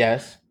happy?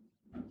 Yes,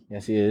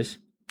 he is.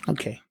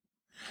 Okay.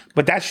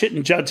 But that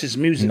shouldn't judge his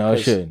music. No, it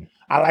shouldn't.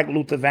 I like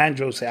Luther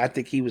Vandross. I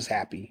think he was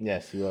happy.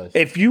 Yes, he was.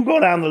 If you go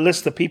down the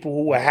list of people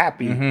who were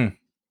happy,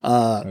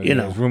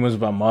 there's rumors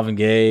about Marvin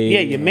Gaye.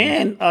 Yeah, your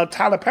man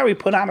Tyler Perry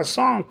put out a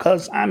song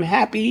 "Cause I'm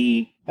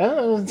Happy."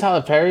 It wasn't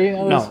Tyler Perry.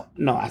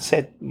 No, I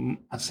said. You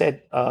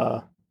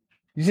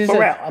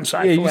Pharrell. I'm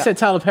sorry. Yeah, Pharrell. you said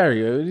Tyler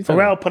Perry.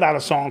 Pharrell put out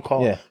a song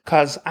called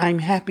 "Cause I'm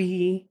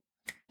Happy."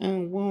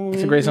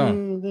 It's a great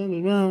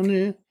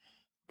song.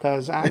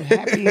 Cause I'm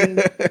happy.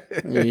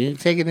 You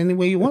take it any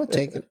way you want to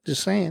take it.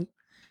 Just saying.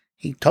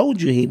 He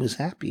told you he was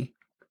happy.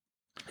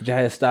 Did you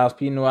have Styles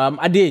P new album?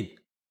 I did.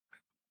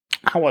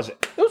 How was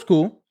it? It was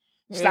cool.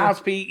 Styles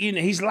P,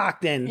 he's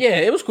locked in. Yeah,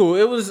 it was cool.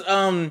 It was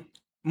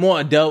more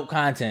adult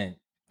content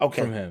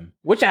from him,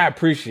 which I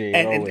appreciate.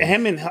 And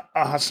him and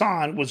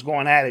Hassan was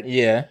going at it.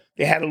 Yeah.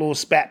 They had a little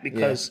spat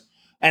because,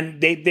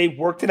 and they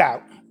worked it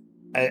out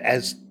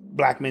as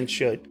black men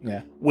should.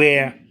 Yeah.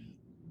 Where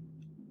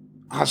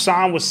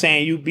Hassan was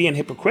saying you being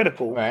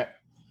hypocritical, right?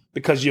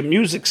 Because your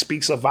music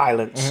speaks of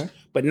violence,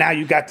 but now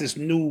you got this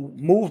new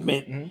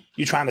movement.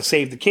 You're trying to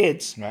save the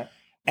kids, right?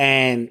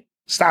 And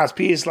Styles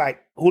P is like,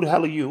 "Who the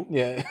hell are you?"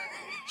 Yeah,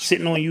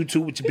 sitting on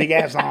YouTube with your big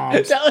ass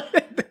arms.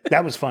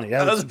 That was funny.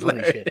 That was some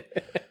funny shit.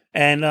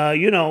 And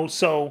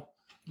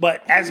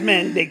but as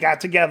men, they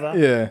got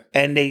together,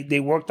 and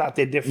they worked out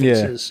their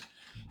differences,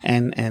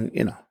 and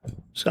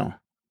so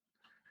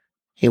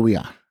here we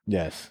are.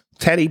 Yes.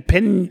 Teddy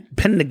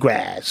Pendergrass.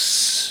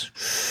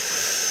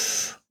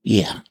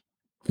 Yeah.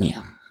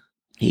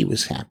 He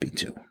was happy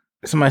too.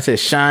 Somebody said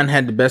Sean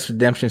had the best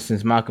redemption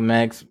since Malcolm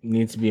X.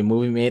 Needs to be a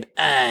movie made.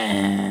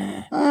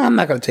 I'm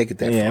not going to take it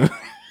that far.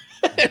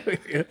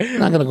 I'm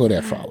not going to go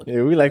that far with it.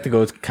 Yeah, we like to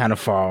go kind of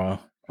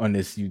far on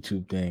this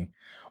YouTube thing.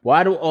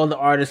 Why do all the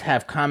artists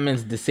have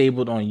comments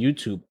disabled on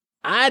YouTube?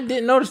 I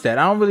didn't notice that.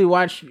 I don't really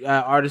watch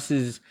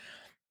artists'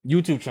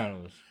 YouTube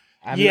channels.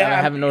 I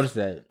haven't noticed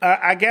that.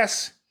 I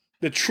guess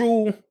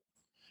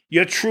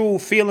your true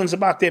feelings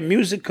about their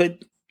music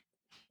could,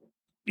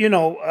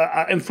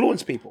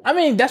 influence people. I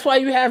mean, that's why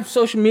you have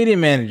social media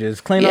managers.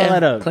 Clean all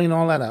that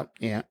up.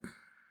 Yeah.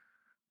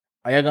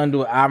 Are y'all gonna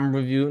do an album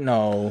review?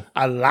 No.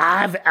 A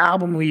live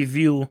album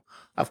review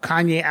of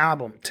Kanye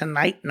album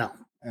tonight? No.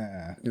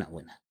 No,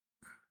 we're not.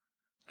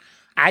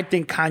 I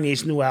think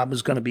Kanye's new album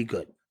is gonna be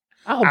good.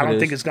 I don't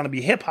think it's gonna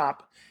be hip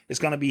hop. It's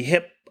gonna be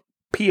hip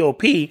pop.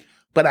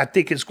 But I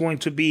think it's going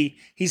to be.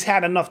 He's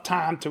had enough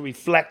time to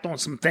reflect on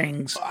some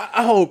things.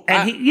 I hope.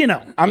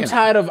 And I'm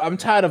tired of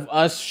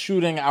us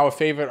shooting our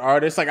favorite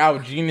artists, like our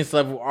genius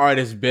level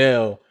artist,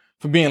 Bill,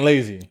 for being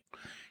lazy.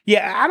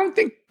 Yeah, I don't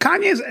think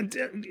Kanye's.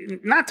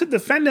 Not to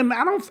defend him,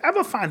 I don't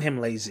ever find him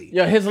lazy.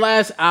 Yeah, his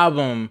last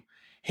album,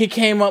 he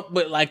came up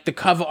with like the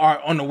cover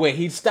art on the way.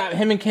 He stopped.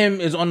 Him and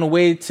Kim is on the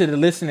way to the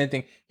listening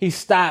thing. He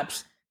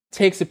stops.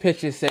 Takes a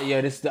picture and say,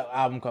 "Yo, this is the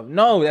album cover."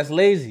 No, that's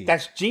lazy.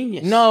 That's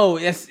genius. No,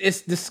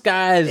 it's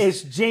disguised.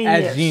 It's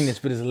genius. As genius,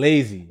 but it's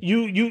lazy.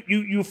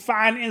 You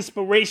find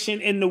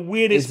inspiration in the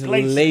weirdest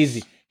places.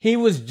 Lazy. He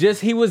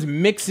was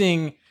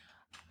mixing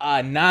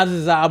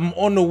Nas's album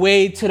on the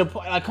way to the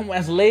like. Come on,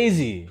 that's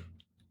lazy.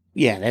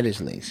 Yeah, that is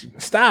lazy.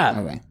 Stop.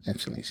 All right,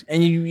 that's lazy.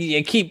 And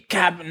you keep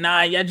capping.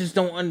 Nah, y'all just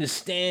don't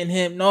understand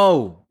him.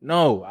 No.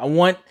 I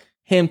want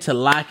him to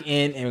lock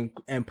in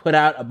and put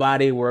out a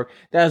body of work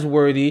that's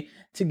worthy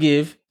to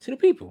give to the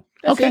people.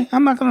 That's okay, it.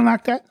 I'm not going to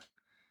knock that.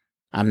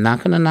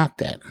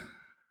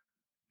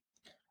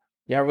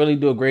 Y'all really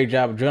do a great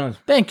job of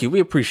journalism. Thank you. We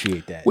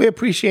appreciate that. We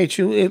appreciate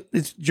you.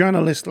 It's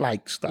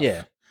journalist-like stuff.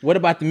 Yeah. What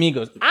about the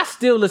Migos? I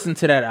still listen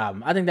to that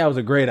album. I think that was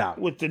a great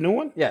album. With the new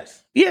one?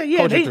 Yes. Yeah.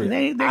 I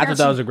thought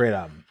that was a great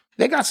album.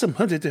 They got some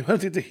hundred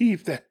to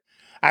heave that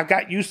I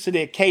got used to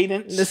their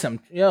cadence. Listen,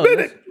 yo,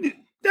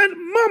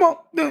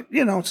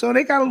 mama, so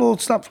they got a little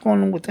stuff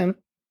going on with them.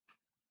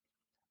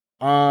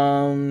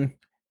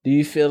 Do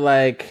you feel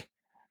like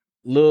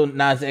Lil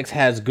Nas X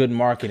has good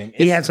marketing?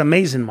 He has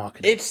amazing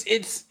marketing.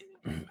 It's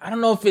I don't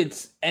know if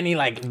it's any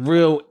like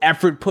real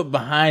effort put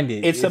behind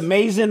it. It's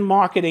amazing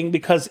marketing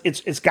because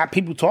it's got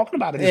people talking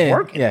about it. It's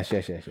working. Yes.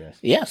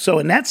 Yeah, so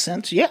in that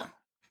sense, yeah.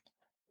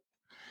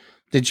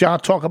 Did y'all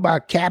talk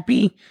about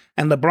Cappy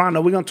and LeBron?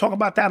 Are we going to talk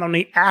about that on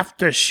the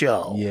after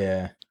show?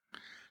 Yeah.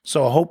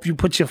 So I hope you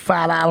put your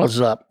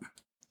 $5 up,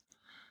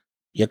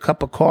 your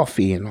cup of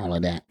coffee and all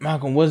of that.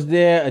 Malcolm, was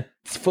there a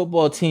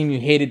football team you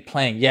hated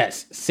playing?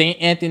 Yes.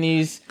 St.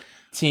 Anthony's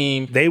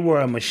team. They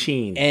were a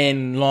machine.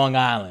 In Long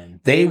Island.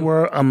 They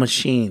were a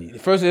machine.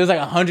 First, there was like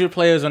 100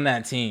 players on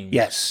that team.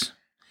 Yes.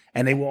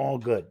 And they were all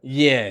good.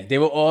 Yeah. They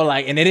were all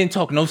like, and they didn't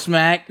talk no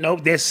smack. No,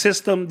 their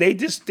system, they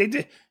just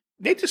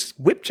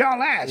whipped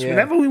y'all ass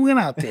whenever we went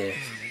out there.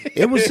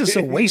 It was just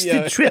a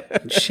wasted trip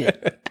and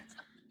shit.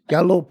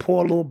 Got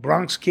poor little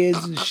Bronx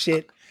kids and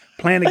shit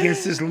playing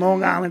against this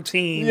Long Island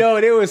team. Yo,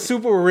 they were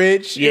super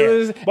rich.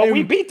 Yeah. But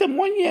we beat them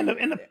one year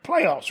in the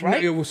playoffs,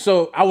 right? It was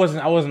so I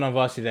wasn't on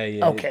varsity that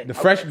year. Okay. The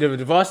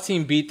varsity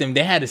team beat them.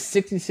 They had a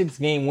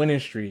 66-game winning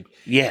streak.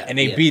 Yeah. And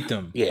they beat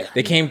them. Yeah.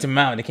 They came to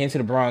Mount. They came to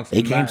the Bronx.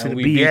 They came to the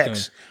BX. Beat them.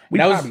 We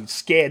probably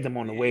scared them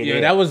on the way there.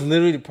 Yeah, that was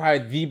literally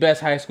probably the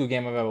best high school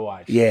game I've ever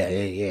watched.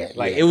 Yeah.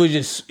 Like it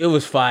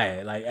was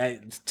fire.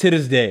 Like to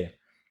this day.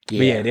 Yeah.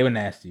 But yeah, they were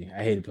nasty.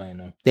 I hated playing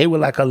them. They were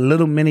like a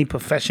little mini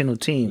professional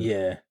team.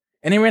 Yeah.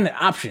 And they ran an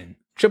option.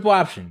 Triple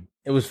option.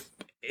 It was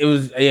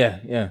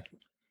yeah.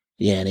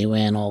 Yeah, they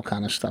ran all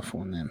kind of stuff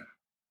on them.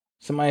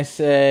 Somebody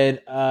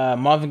said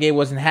Marvin Gaye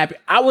wasn't happy.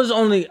 I was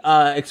only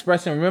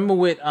expressing. Remember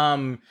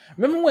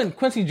when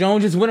Quincy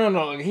Jones just went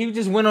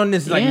on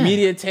this like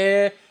media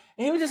tear,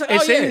 and he was just like,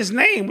 it's in his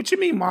name. What you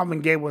mean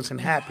Marvin Gaye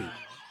wasn't happy?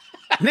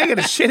 Nigga,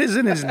 the shit is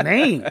in his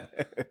name.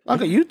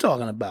 What are you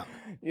talking about?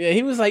 Yeah,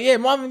 he was like, yeah,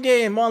 Marvin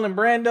Gaye and Marlon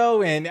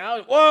Brando, and I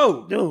was,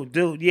 whoa,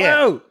 dude,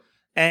 yeah. Whoa.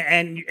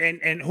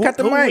 And who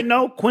would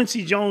know?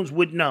 Quincy Jones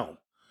would know.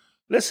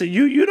 Listen,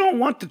 you don't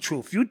want the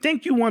truth. You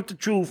think you want the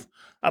truth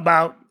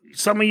about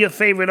some of your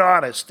favorite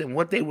artists and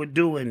what they were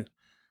doing.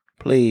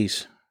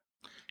 Please.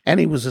 And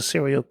he was a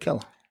serial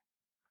killer.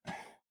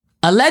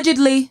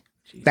 Allegedly.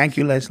 Thank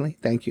you, Leslie.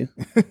 Thank you.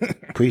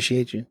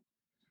 Appreciate you.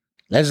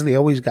 Leslie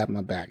always got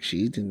my back.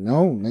 She didn't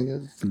know,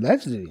 nigga. It's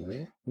Leslie,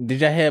 man.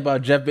 Did y'all hear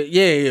about Jeff?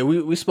 Yeah.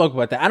 We spoke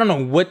about that. I don't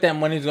know what that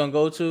money's gonna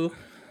go to,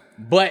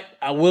 but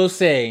I will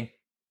say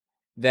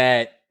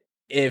that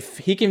if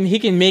he can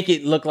make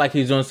it look like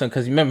he's doing something,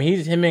 because remember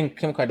him and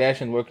Kim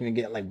Kardashian working to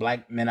get like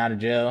black men out of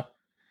jail.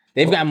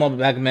 They've got more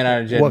black men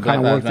out of jail. What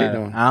kind of work they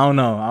doing? I don't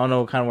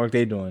know what kind of work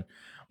they doing,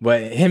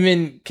 but him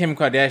and Kim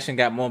Kardashian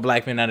got more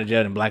black men out of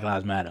jail than Black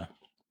Lives Matter.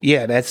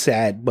 Yeah, that's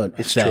sad, but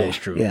it's true. It's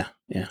true. Yeah.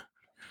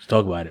 Let's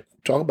talk about it.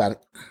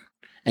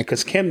 And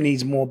because Kim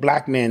needs more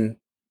black men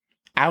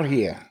out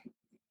here,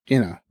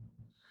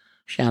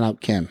 Shout out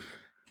Kim.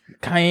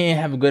 Kanye ain't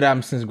have a good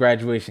album since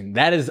Graduation.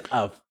 That is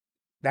a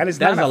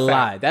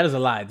lie. That is a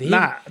lie.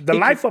 The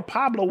Life of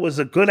Pablo was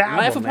a good album.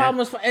 Life of Pablo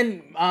was fun.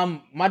 And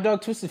My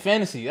Dog Twisted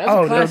Fantasy. That's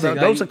a classic.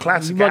 Those are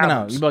classic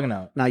albums. You bugging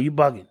out. Nah, you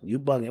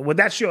bugging. Well,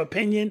 that's your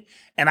opinion,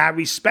 and I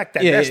respect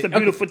that. That's the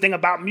beautiful thing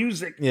about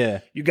music.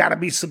 Yeah. You got to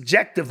be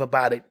subjective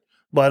about it.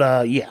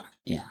 But yeah.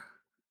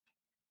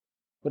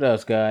 What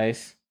else,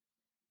 guys?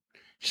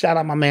 Shout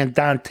out my man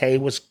Dante.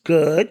 What's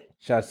good?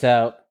 Shouts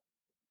out.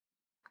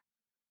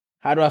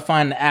 How do I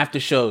find the after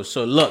show?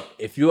 So look,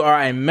 if you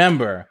are a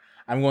member,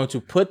 I'm going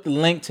to put the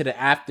link to the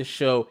after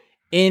show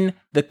in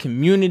the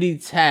community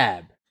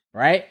tab,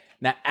 right?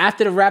 Now,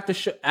 after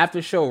the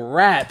after show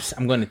wraps,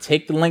 I'm going to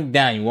take the link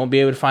down. You won't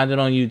be able to find it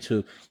on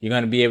YouTube. You're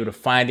going to be able to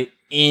find it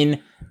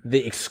in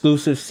the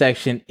exclusive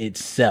section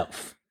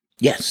itself.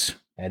 Yes.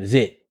 That is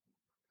it.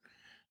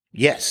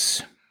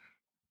 Yes.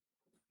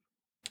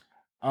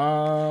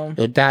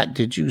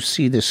 Did you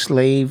see the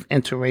slave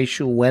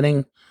interracial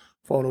wedding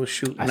photo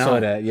shoot? I saw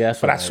that. Yeah,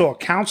 I saw a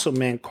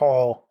councilman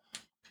call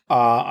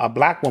a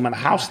black woman a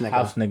house nigga.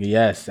 House nigga,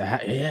 yes.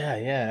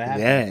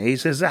 Yeah, he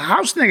says a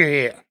house nigga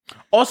here.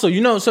 Also,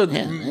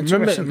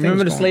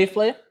 remember the slave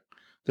play?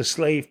 The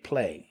slave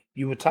play.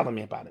 You were telling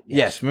me about it.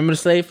 Yes, remember the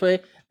slave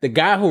play? The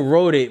guy who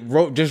wrote it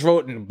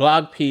wrote in a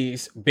blog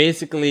piece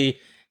basically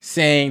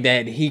saying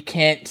that he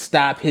can't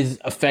stop his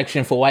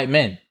affection for white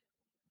men.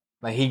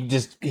 Like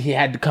he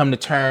had to come to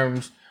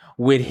terms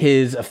with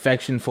his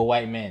affection for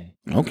white men.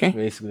 Okay.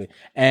 Basically.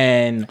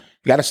 And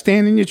you got to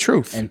stand in your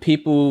truth. And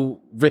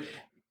people,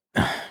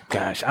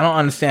 gosh, I don't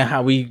understand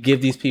how we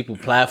give these people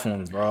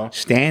platforms, bro.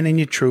 Stand in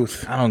your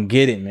truth. I don't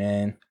get it,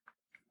 man.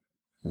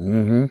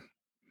 Mm-hmm.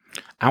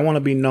 I want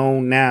to be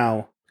known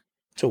now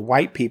to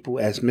white people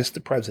as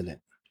Mr.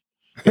 President.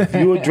 If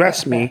you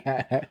address me,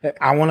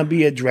 I want to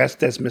be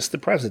addressed as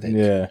Mr. President.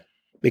 Yeah.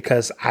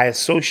 Because I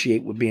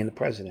associate with being the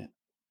president.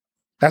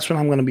 That's what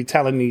I'm going to be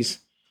telling these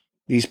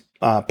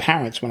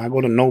parents when I go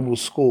to Noble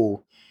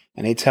School.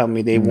 and they tell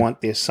me they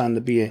want their son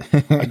to be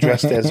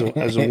addressed as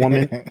a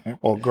woman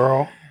or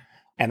girl,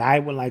 and I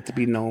would like to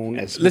be known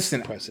as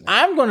Mr. President.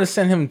 I'm going to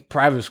send him to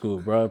private school,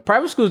 bro.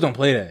 Private schools don't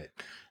play that.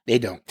 They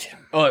don't.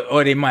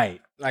 Or they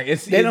might. Like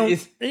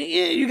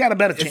you got a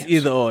better chance.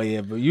 Either or,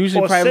 yeah. But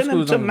usually private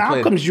schools don't play that. Send him to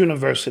Malcolm's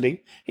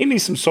University. He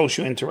needs some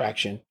social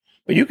interaction.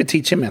 But you could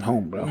teach him at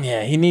home, bro.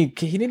 Yeah, he need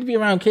to be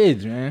around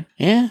kids, man.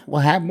 Yeah,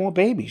 we'll have more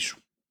babies.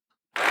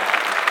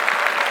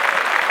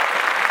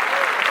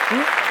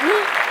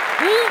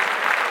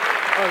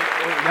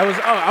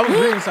 I was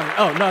reading something.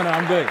 Oh, no,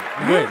 I'm good.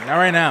 Not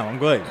right now. I'm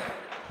good.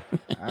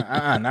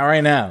 Not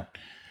right now.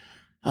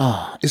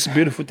 Oh, it's a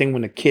beautiful thing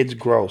when the kids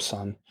grow,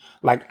 son.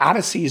 Like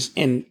Odyssey's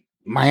in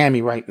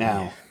Miami right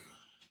now.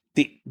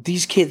 Yeah.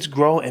 These kids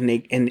grow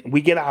and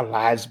we get our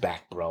lives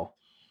back, bro.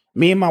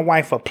 Me and my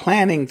wife are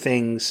planning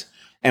things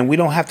and we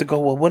don't have to go,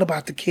 well, what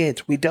about the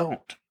kids? We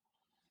don't.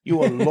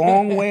 You're a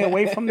long way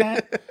away from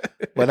that.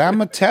 But I'm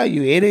going to tell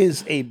you, it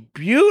is a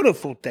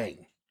beautiful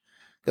thing.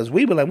 Because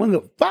we were like, what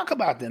the fuck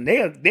about them?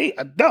 They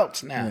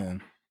adults now. Yeah.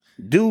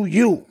 Do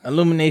you?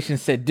 Illumination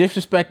said,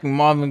 disrespecting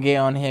Marvin Gaye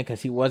on here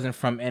because he wasn't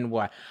from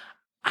NY.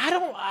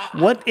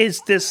 What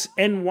is this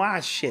NY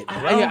shit, bro?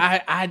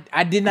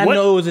 I did not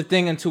know it was a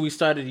thing until we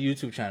started the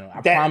YouTube channel.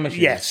 I promise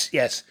you.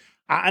 Yes.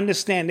 I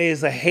understand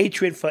there's a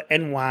hatred for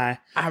NY.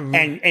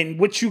 And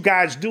what you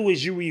guys do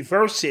is you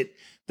reverse it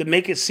to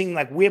make it seem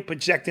like we're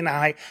projecting our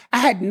height. I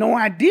had no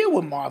idea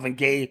what Marvin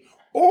Gaye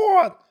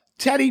or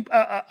Teddy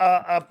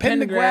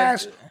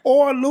Pendergrass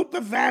or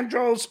Luther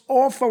Vandross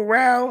or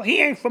Pharrell. He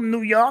ain't from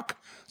New York.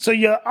 So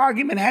your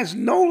argument has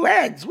no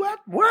legs. What?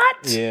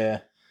 Yeah.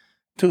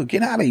 Dude,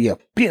 get out of your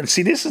bin.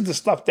 See, this is the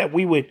stuff that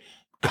we would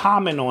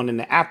comment on in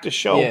the after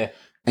show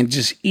and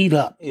just eat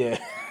up. Yeah.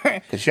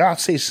 Because y'all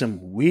say some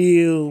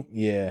real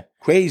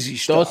crazy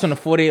stuff. Thoughts on the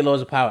 48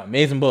 Laws of Power.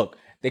 Amazing book.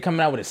 They're coming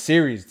out with a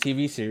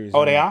TV series.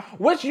 Oh, they are?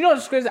 Which, you know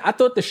what's crazy? I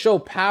thought the show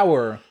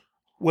Power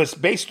was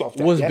based off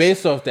that.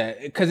 Based off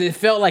that. Because it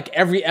felt like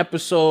every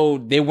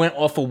episode, they went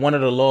off of one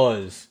of the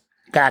laws.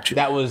 Gotcha.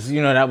 That was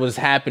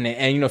happening.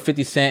 And,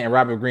 50 Cent and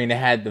Robert Greene, they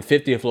had the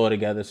 50th law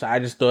together. So I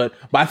just thought,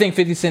 but I think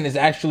 50 Cent is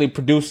actually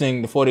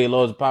producing the 48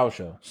 Laws of Power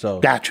show. So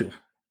gotcha.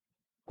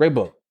 Great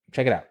book.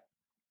 Check it out.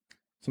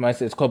 Somebody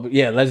says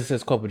Legend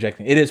says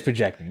co-projecting. It is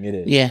projecting. It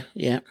is.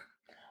 Yeah.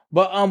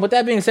 But with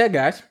that being said,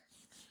 guys.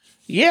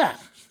 Yeah.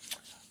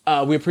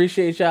 We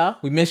appreciate y'all.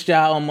 We missed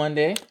y'all on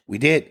Monday. We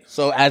did.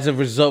 So as a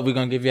result, we're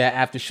going to give you an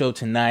after show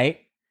tonight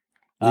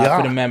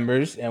for the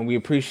members. And we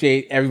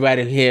appreciate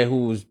everybody here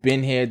who's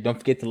been here. Don't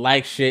forget to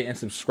like, share, and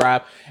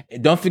subscribe.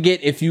 And don't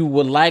forget, if you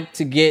would like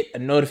to get a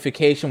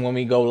notification when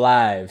we go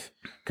live,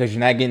 because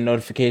you're not getting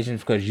notifications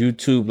because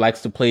YouTube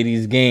likes to play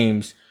these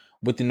games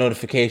with the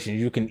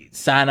notifications, you can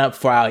sign up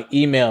for our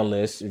email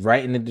list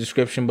right in the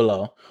description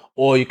below.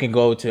 Or you can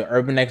go to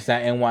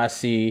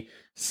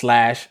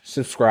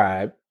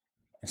urbanx.nyc/subscribe.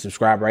 And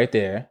subscribe right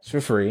there. It's for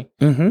free.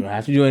 Mm-hmm. You don't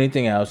have to do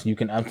anything else. You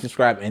can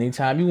unsubscribe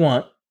anytime you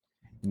want.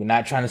 We're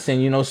not trying to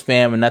send you no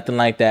spam or nothing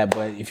like that.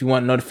 But if you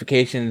want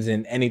notifications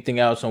and anything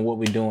else on what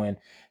we're doing,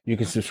 you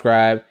can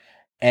subscribe.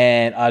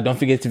 And don't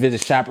forget to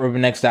visit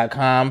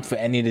shopurbanx.com for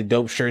any of the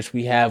dope shirts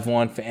we have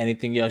on, for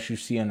anything else you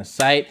see on the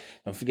site.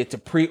 Don't forget to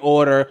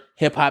pre-order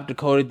Hip Hop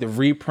Decoded, the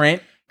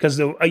reprint. Because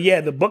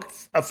the book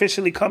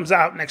officially comes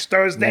out next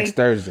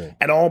Thursday.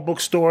 At all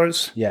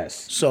bookstores.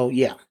 Yes. So,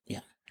 yeah.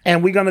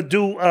 And we're going to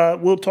do,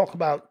 we'll talk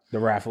about the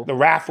raffle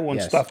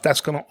and stuff. That's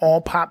going to all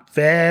pop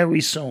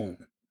very soon.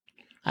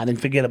 I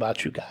didn't forget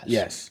about you guys.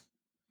 Yes.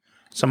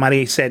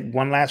 Somebody said,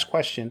 one last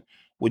question.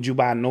 Would you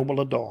buy a Noble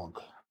a dog?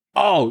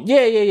 Oh,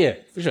 yeah.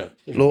 For sure.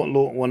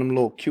 Little, one of them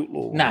little cute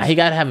little Nah, ones. He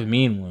got to have a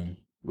mean one.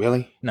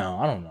 Really? No,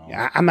 I don't know.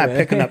 I'm not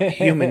picking up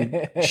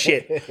human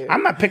shit.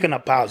 I'm not picking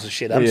up Bowser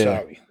shit. I'm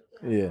sorry.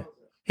 Yeah.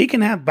 He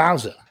can have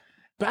Bowser.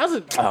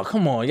 Oh,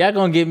 come on. Y'all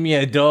going to give me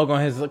a dog on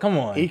his... Come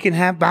on. He can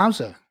have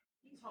Bowser.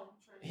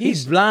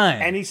 He's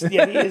blind. And he's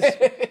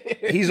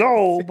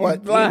old,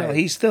 but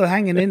he's still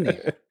hanging in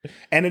there.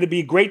 And it'd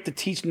be great to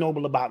teach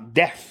Noble about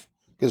death.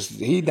 Because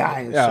he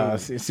dying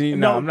soon. See,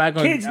 no, I'm not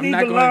going kids need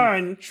to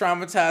learn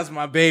traumatize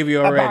my baby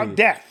already. About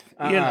death.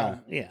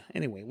 Yeah.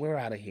 Anyway, we're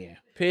out of here.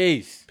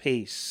 Peace.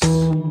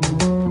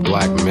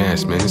 Black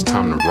mass, man, it's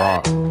time to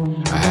rock.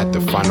 I had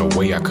to find a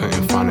way, I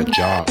couldn't find a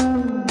job.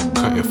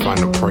 Couldn't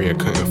find a prayer,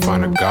 couldn't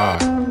find a God.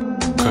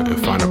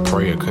 Couldn't find a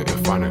prayer,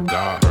 couldn't find a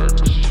God.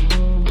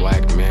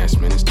 Black mass,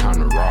 man, it's time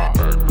to rock.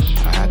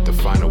 I had to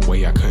find a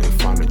way, I couldn't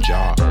find a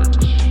job.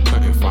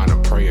 Couldn't find a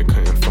prayer,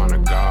 couldn't find a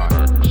God.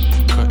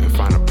 Couldn't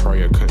find a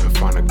prayer, couldn't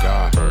find a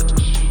God.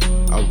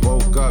 I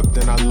woke up,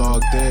 then I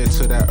logged in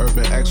to that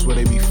Urban X where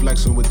they be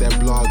flexing with that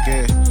blog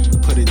in.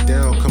 Put it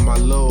down, cause my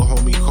little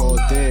homie called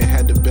in.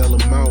 Had to bail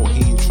him out,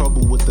 he in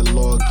trouble with the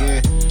law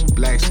again.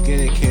 Black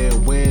skin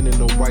can't win in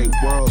the white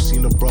world.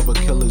 Seen a brother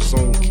kill his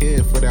own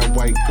kid for that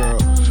white girl.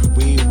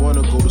 We ain't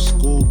wanna go to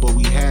school, but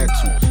we had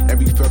to.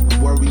 Every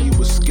February it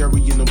was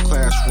scary in them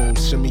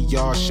classrooms. Shimmy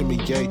y'all,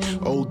 shimmy yay.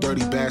 Old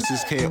dirty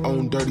bastards can't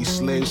own dirty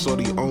slaves, so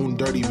they own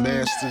dirty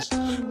masters.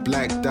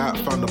 Black Dot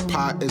found a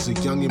pot as a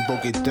youngin',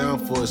 broke it down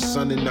for his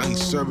son, and now he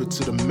serve it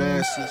to the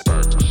masses.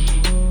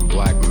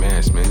 Black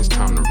mass, man, it's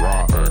time to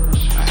rob.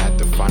 I had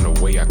to find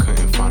a way, I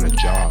couldn't find a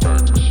job.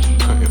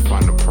 Couldn't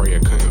find a prayer,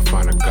 couldn't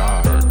find a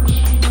God.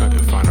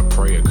 Couldn't find a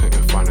prayer,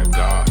 couldn't find a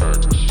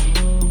God.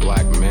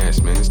 Black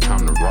mass, man, it's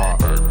time to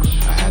rob.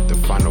 I had to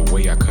find a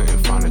way, I couldn't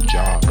find a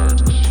job.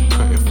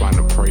 Couldn't find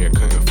a prayer,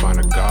 couldn't find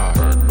a God.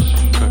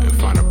 Couldn't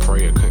find a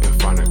prayer,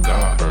 couldn't find a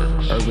God.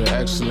 Urban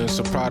excellence,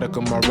 a product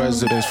of my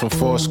residence. From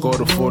 4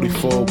 to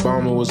 44,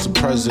 Obama was the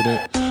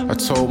president. I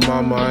told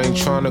mama I ain't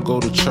trying to go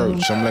to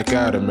church. I'm like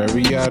Adam,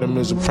 every Adam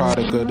is a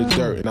product of the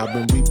dirt. And I've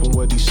been reaping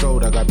what he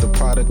sowed. I got the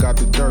product, got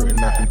the dirt.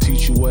 And I can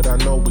teach you what I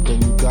know, but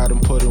then you gotta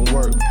put in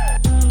work.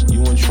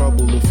 You in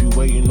trouble if you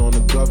waiting on the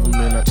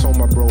government. I told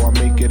my bro I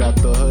make it out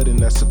the hood, and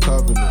that's a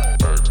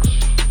covenant.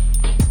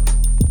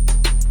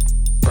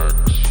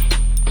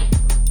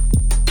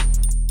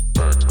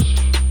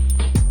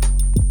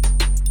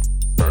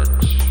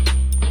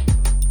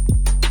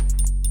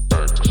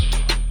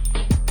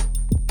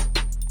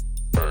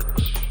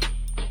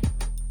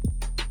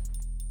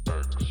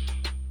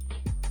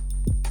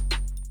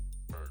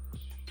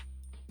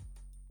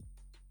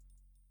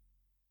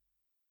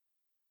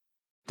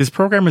 This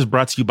program is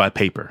brought to you by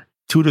Paper,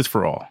 Tutors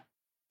for All.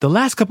 The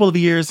last couple of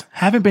years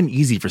haven't been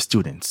easy for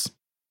students.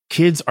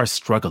 Kids are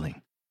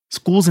struggling.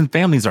 Schools and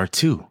families are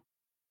too.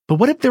 But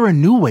what if there were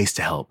new ways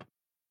to help?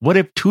 What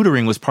if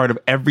tutoring was part of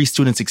every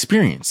student's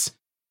experience?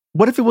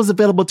 What if it was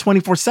available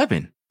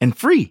 24/7 and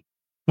free?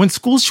 When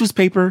schools choose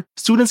Paper,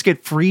 students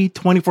get free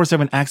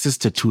 24/7 access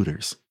to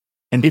tutors.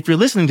 And if you're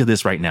listening to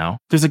this right now,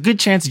 there's a good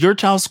chance your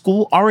child's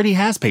school already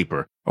has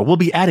Paper or will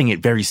be adding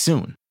it very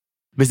soon.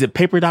 Visit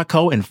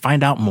paper.co and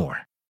find out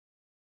more.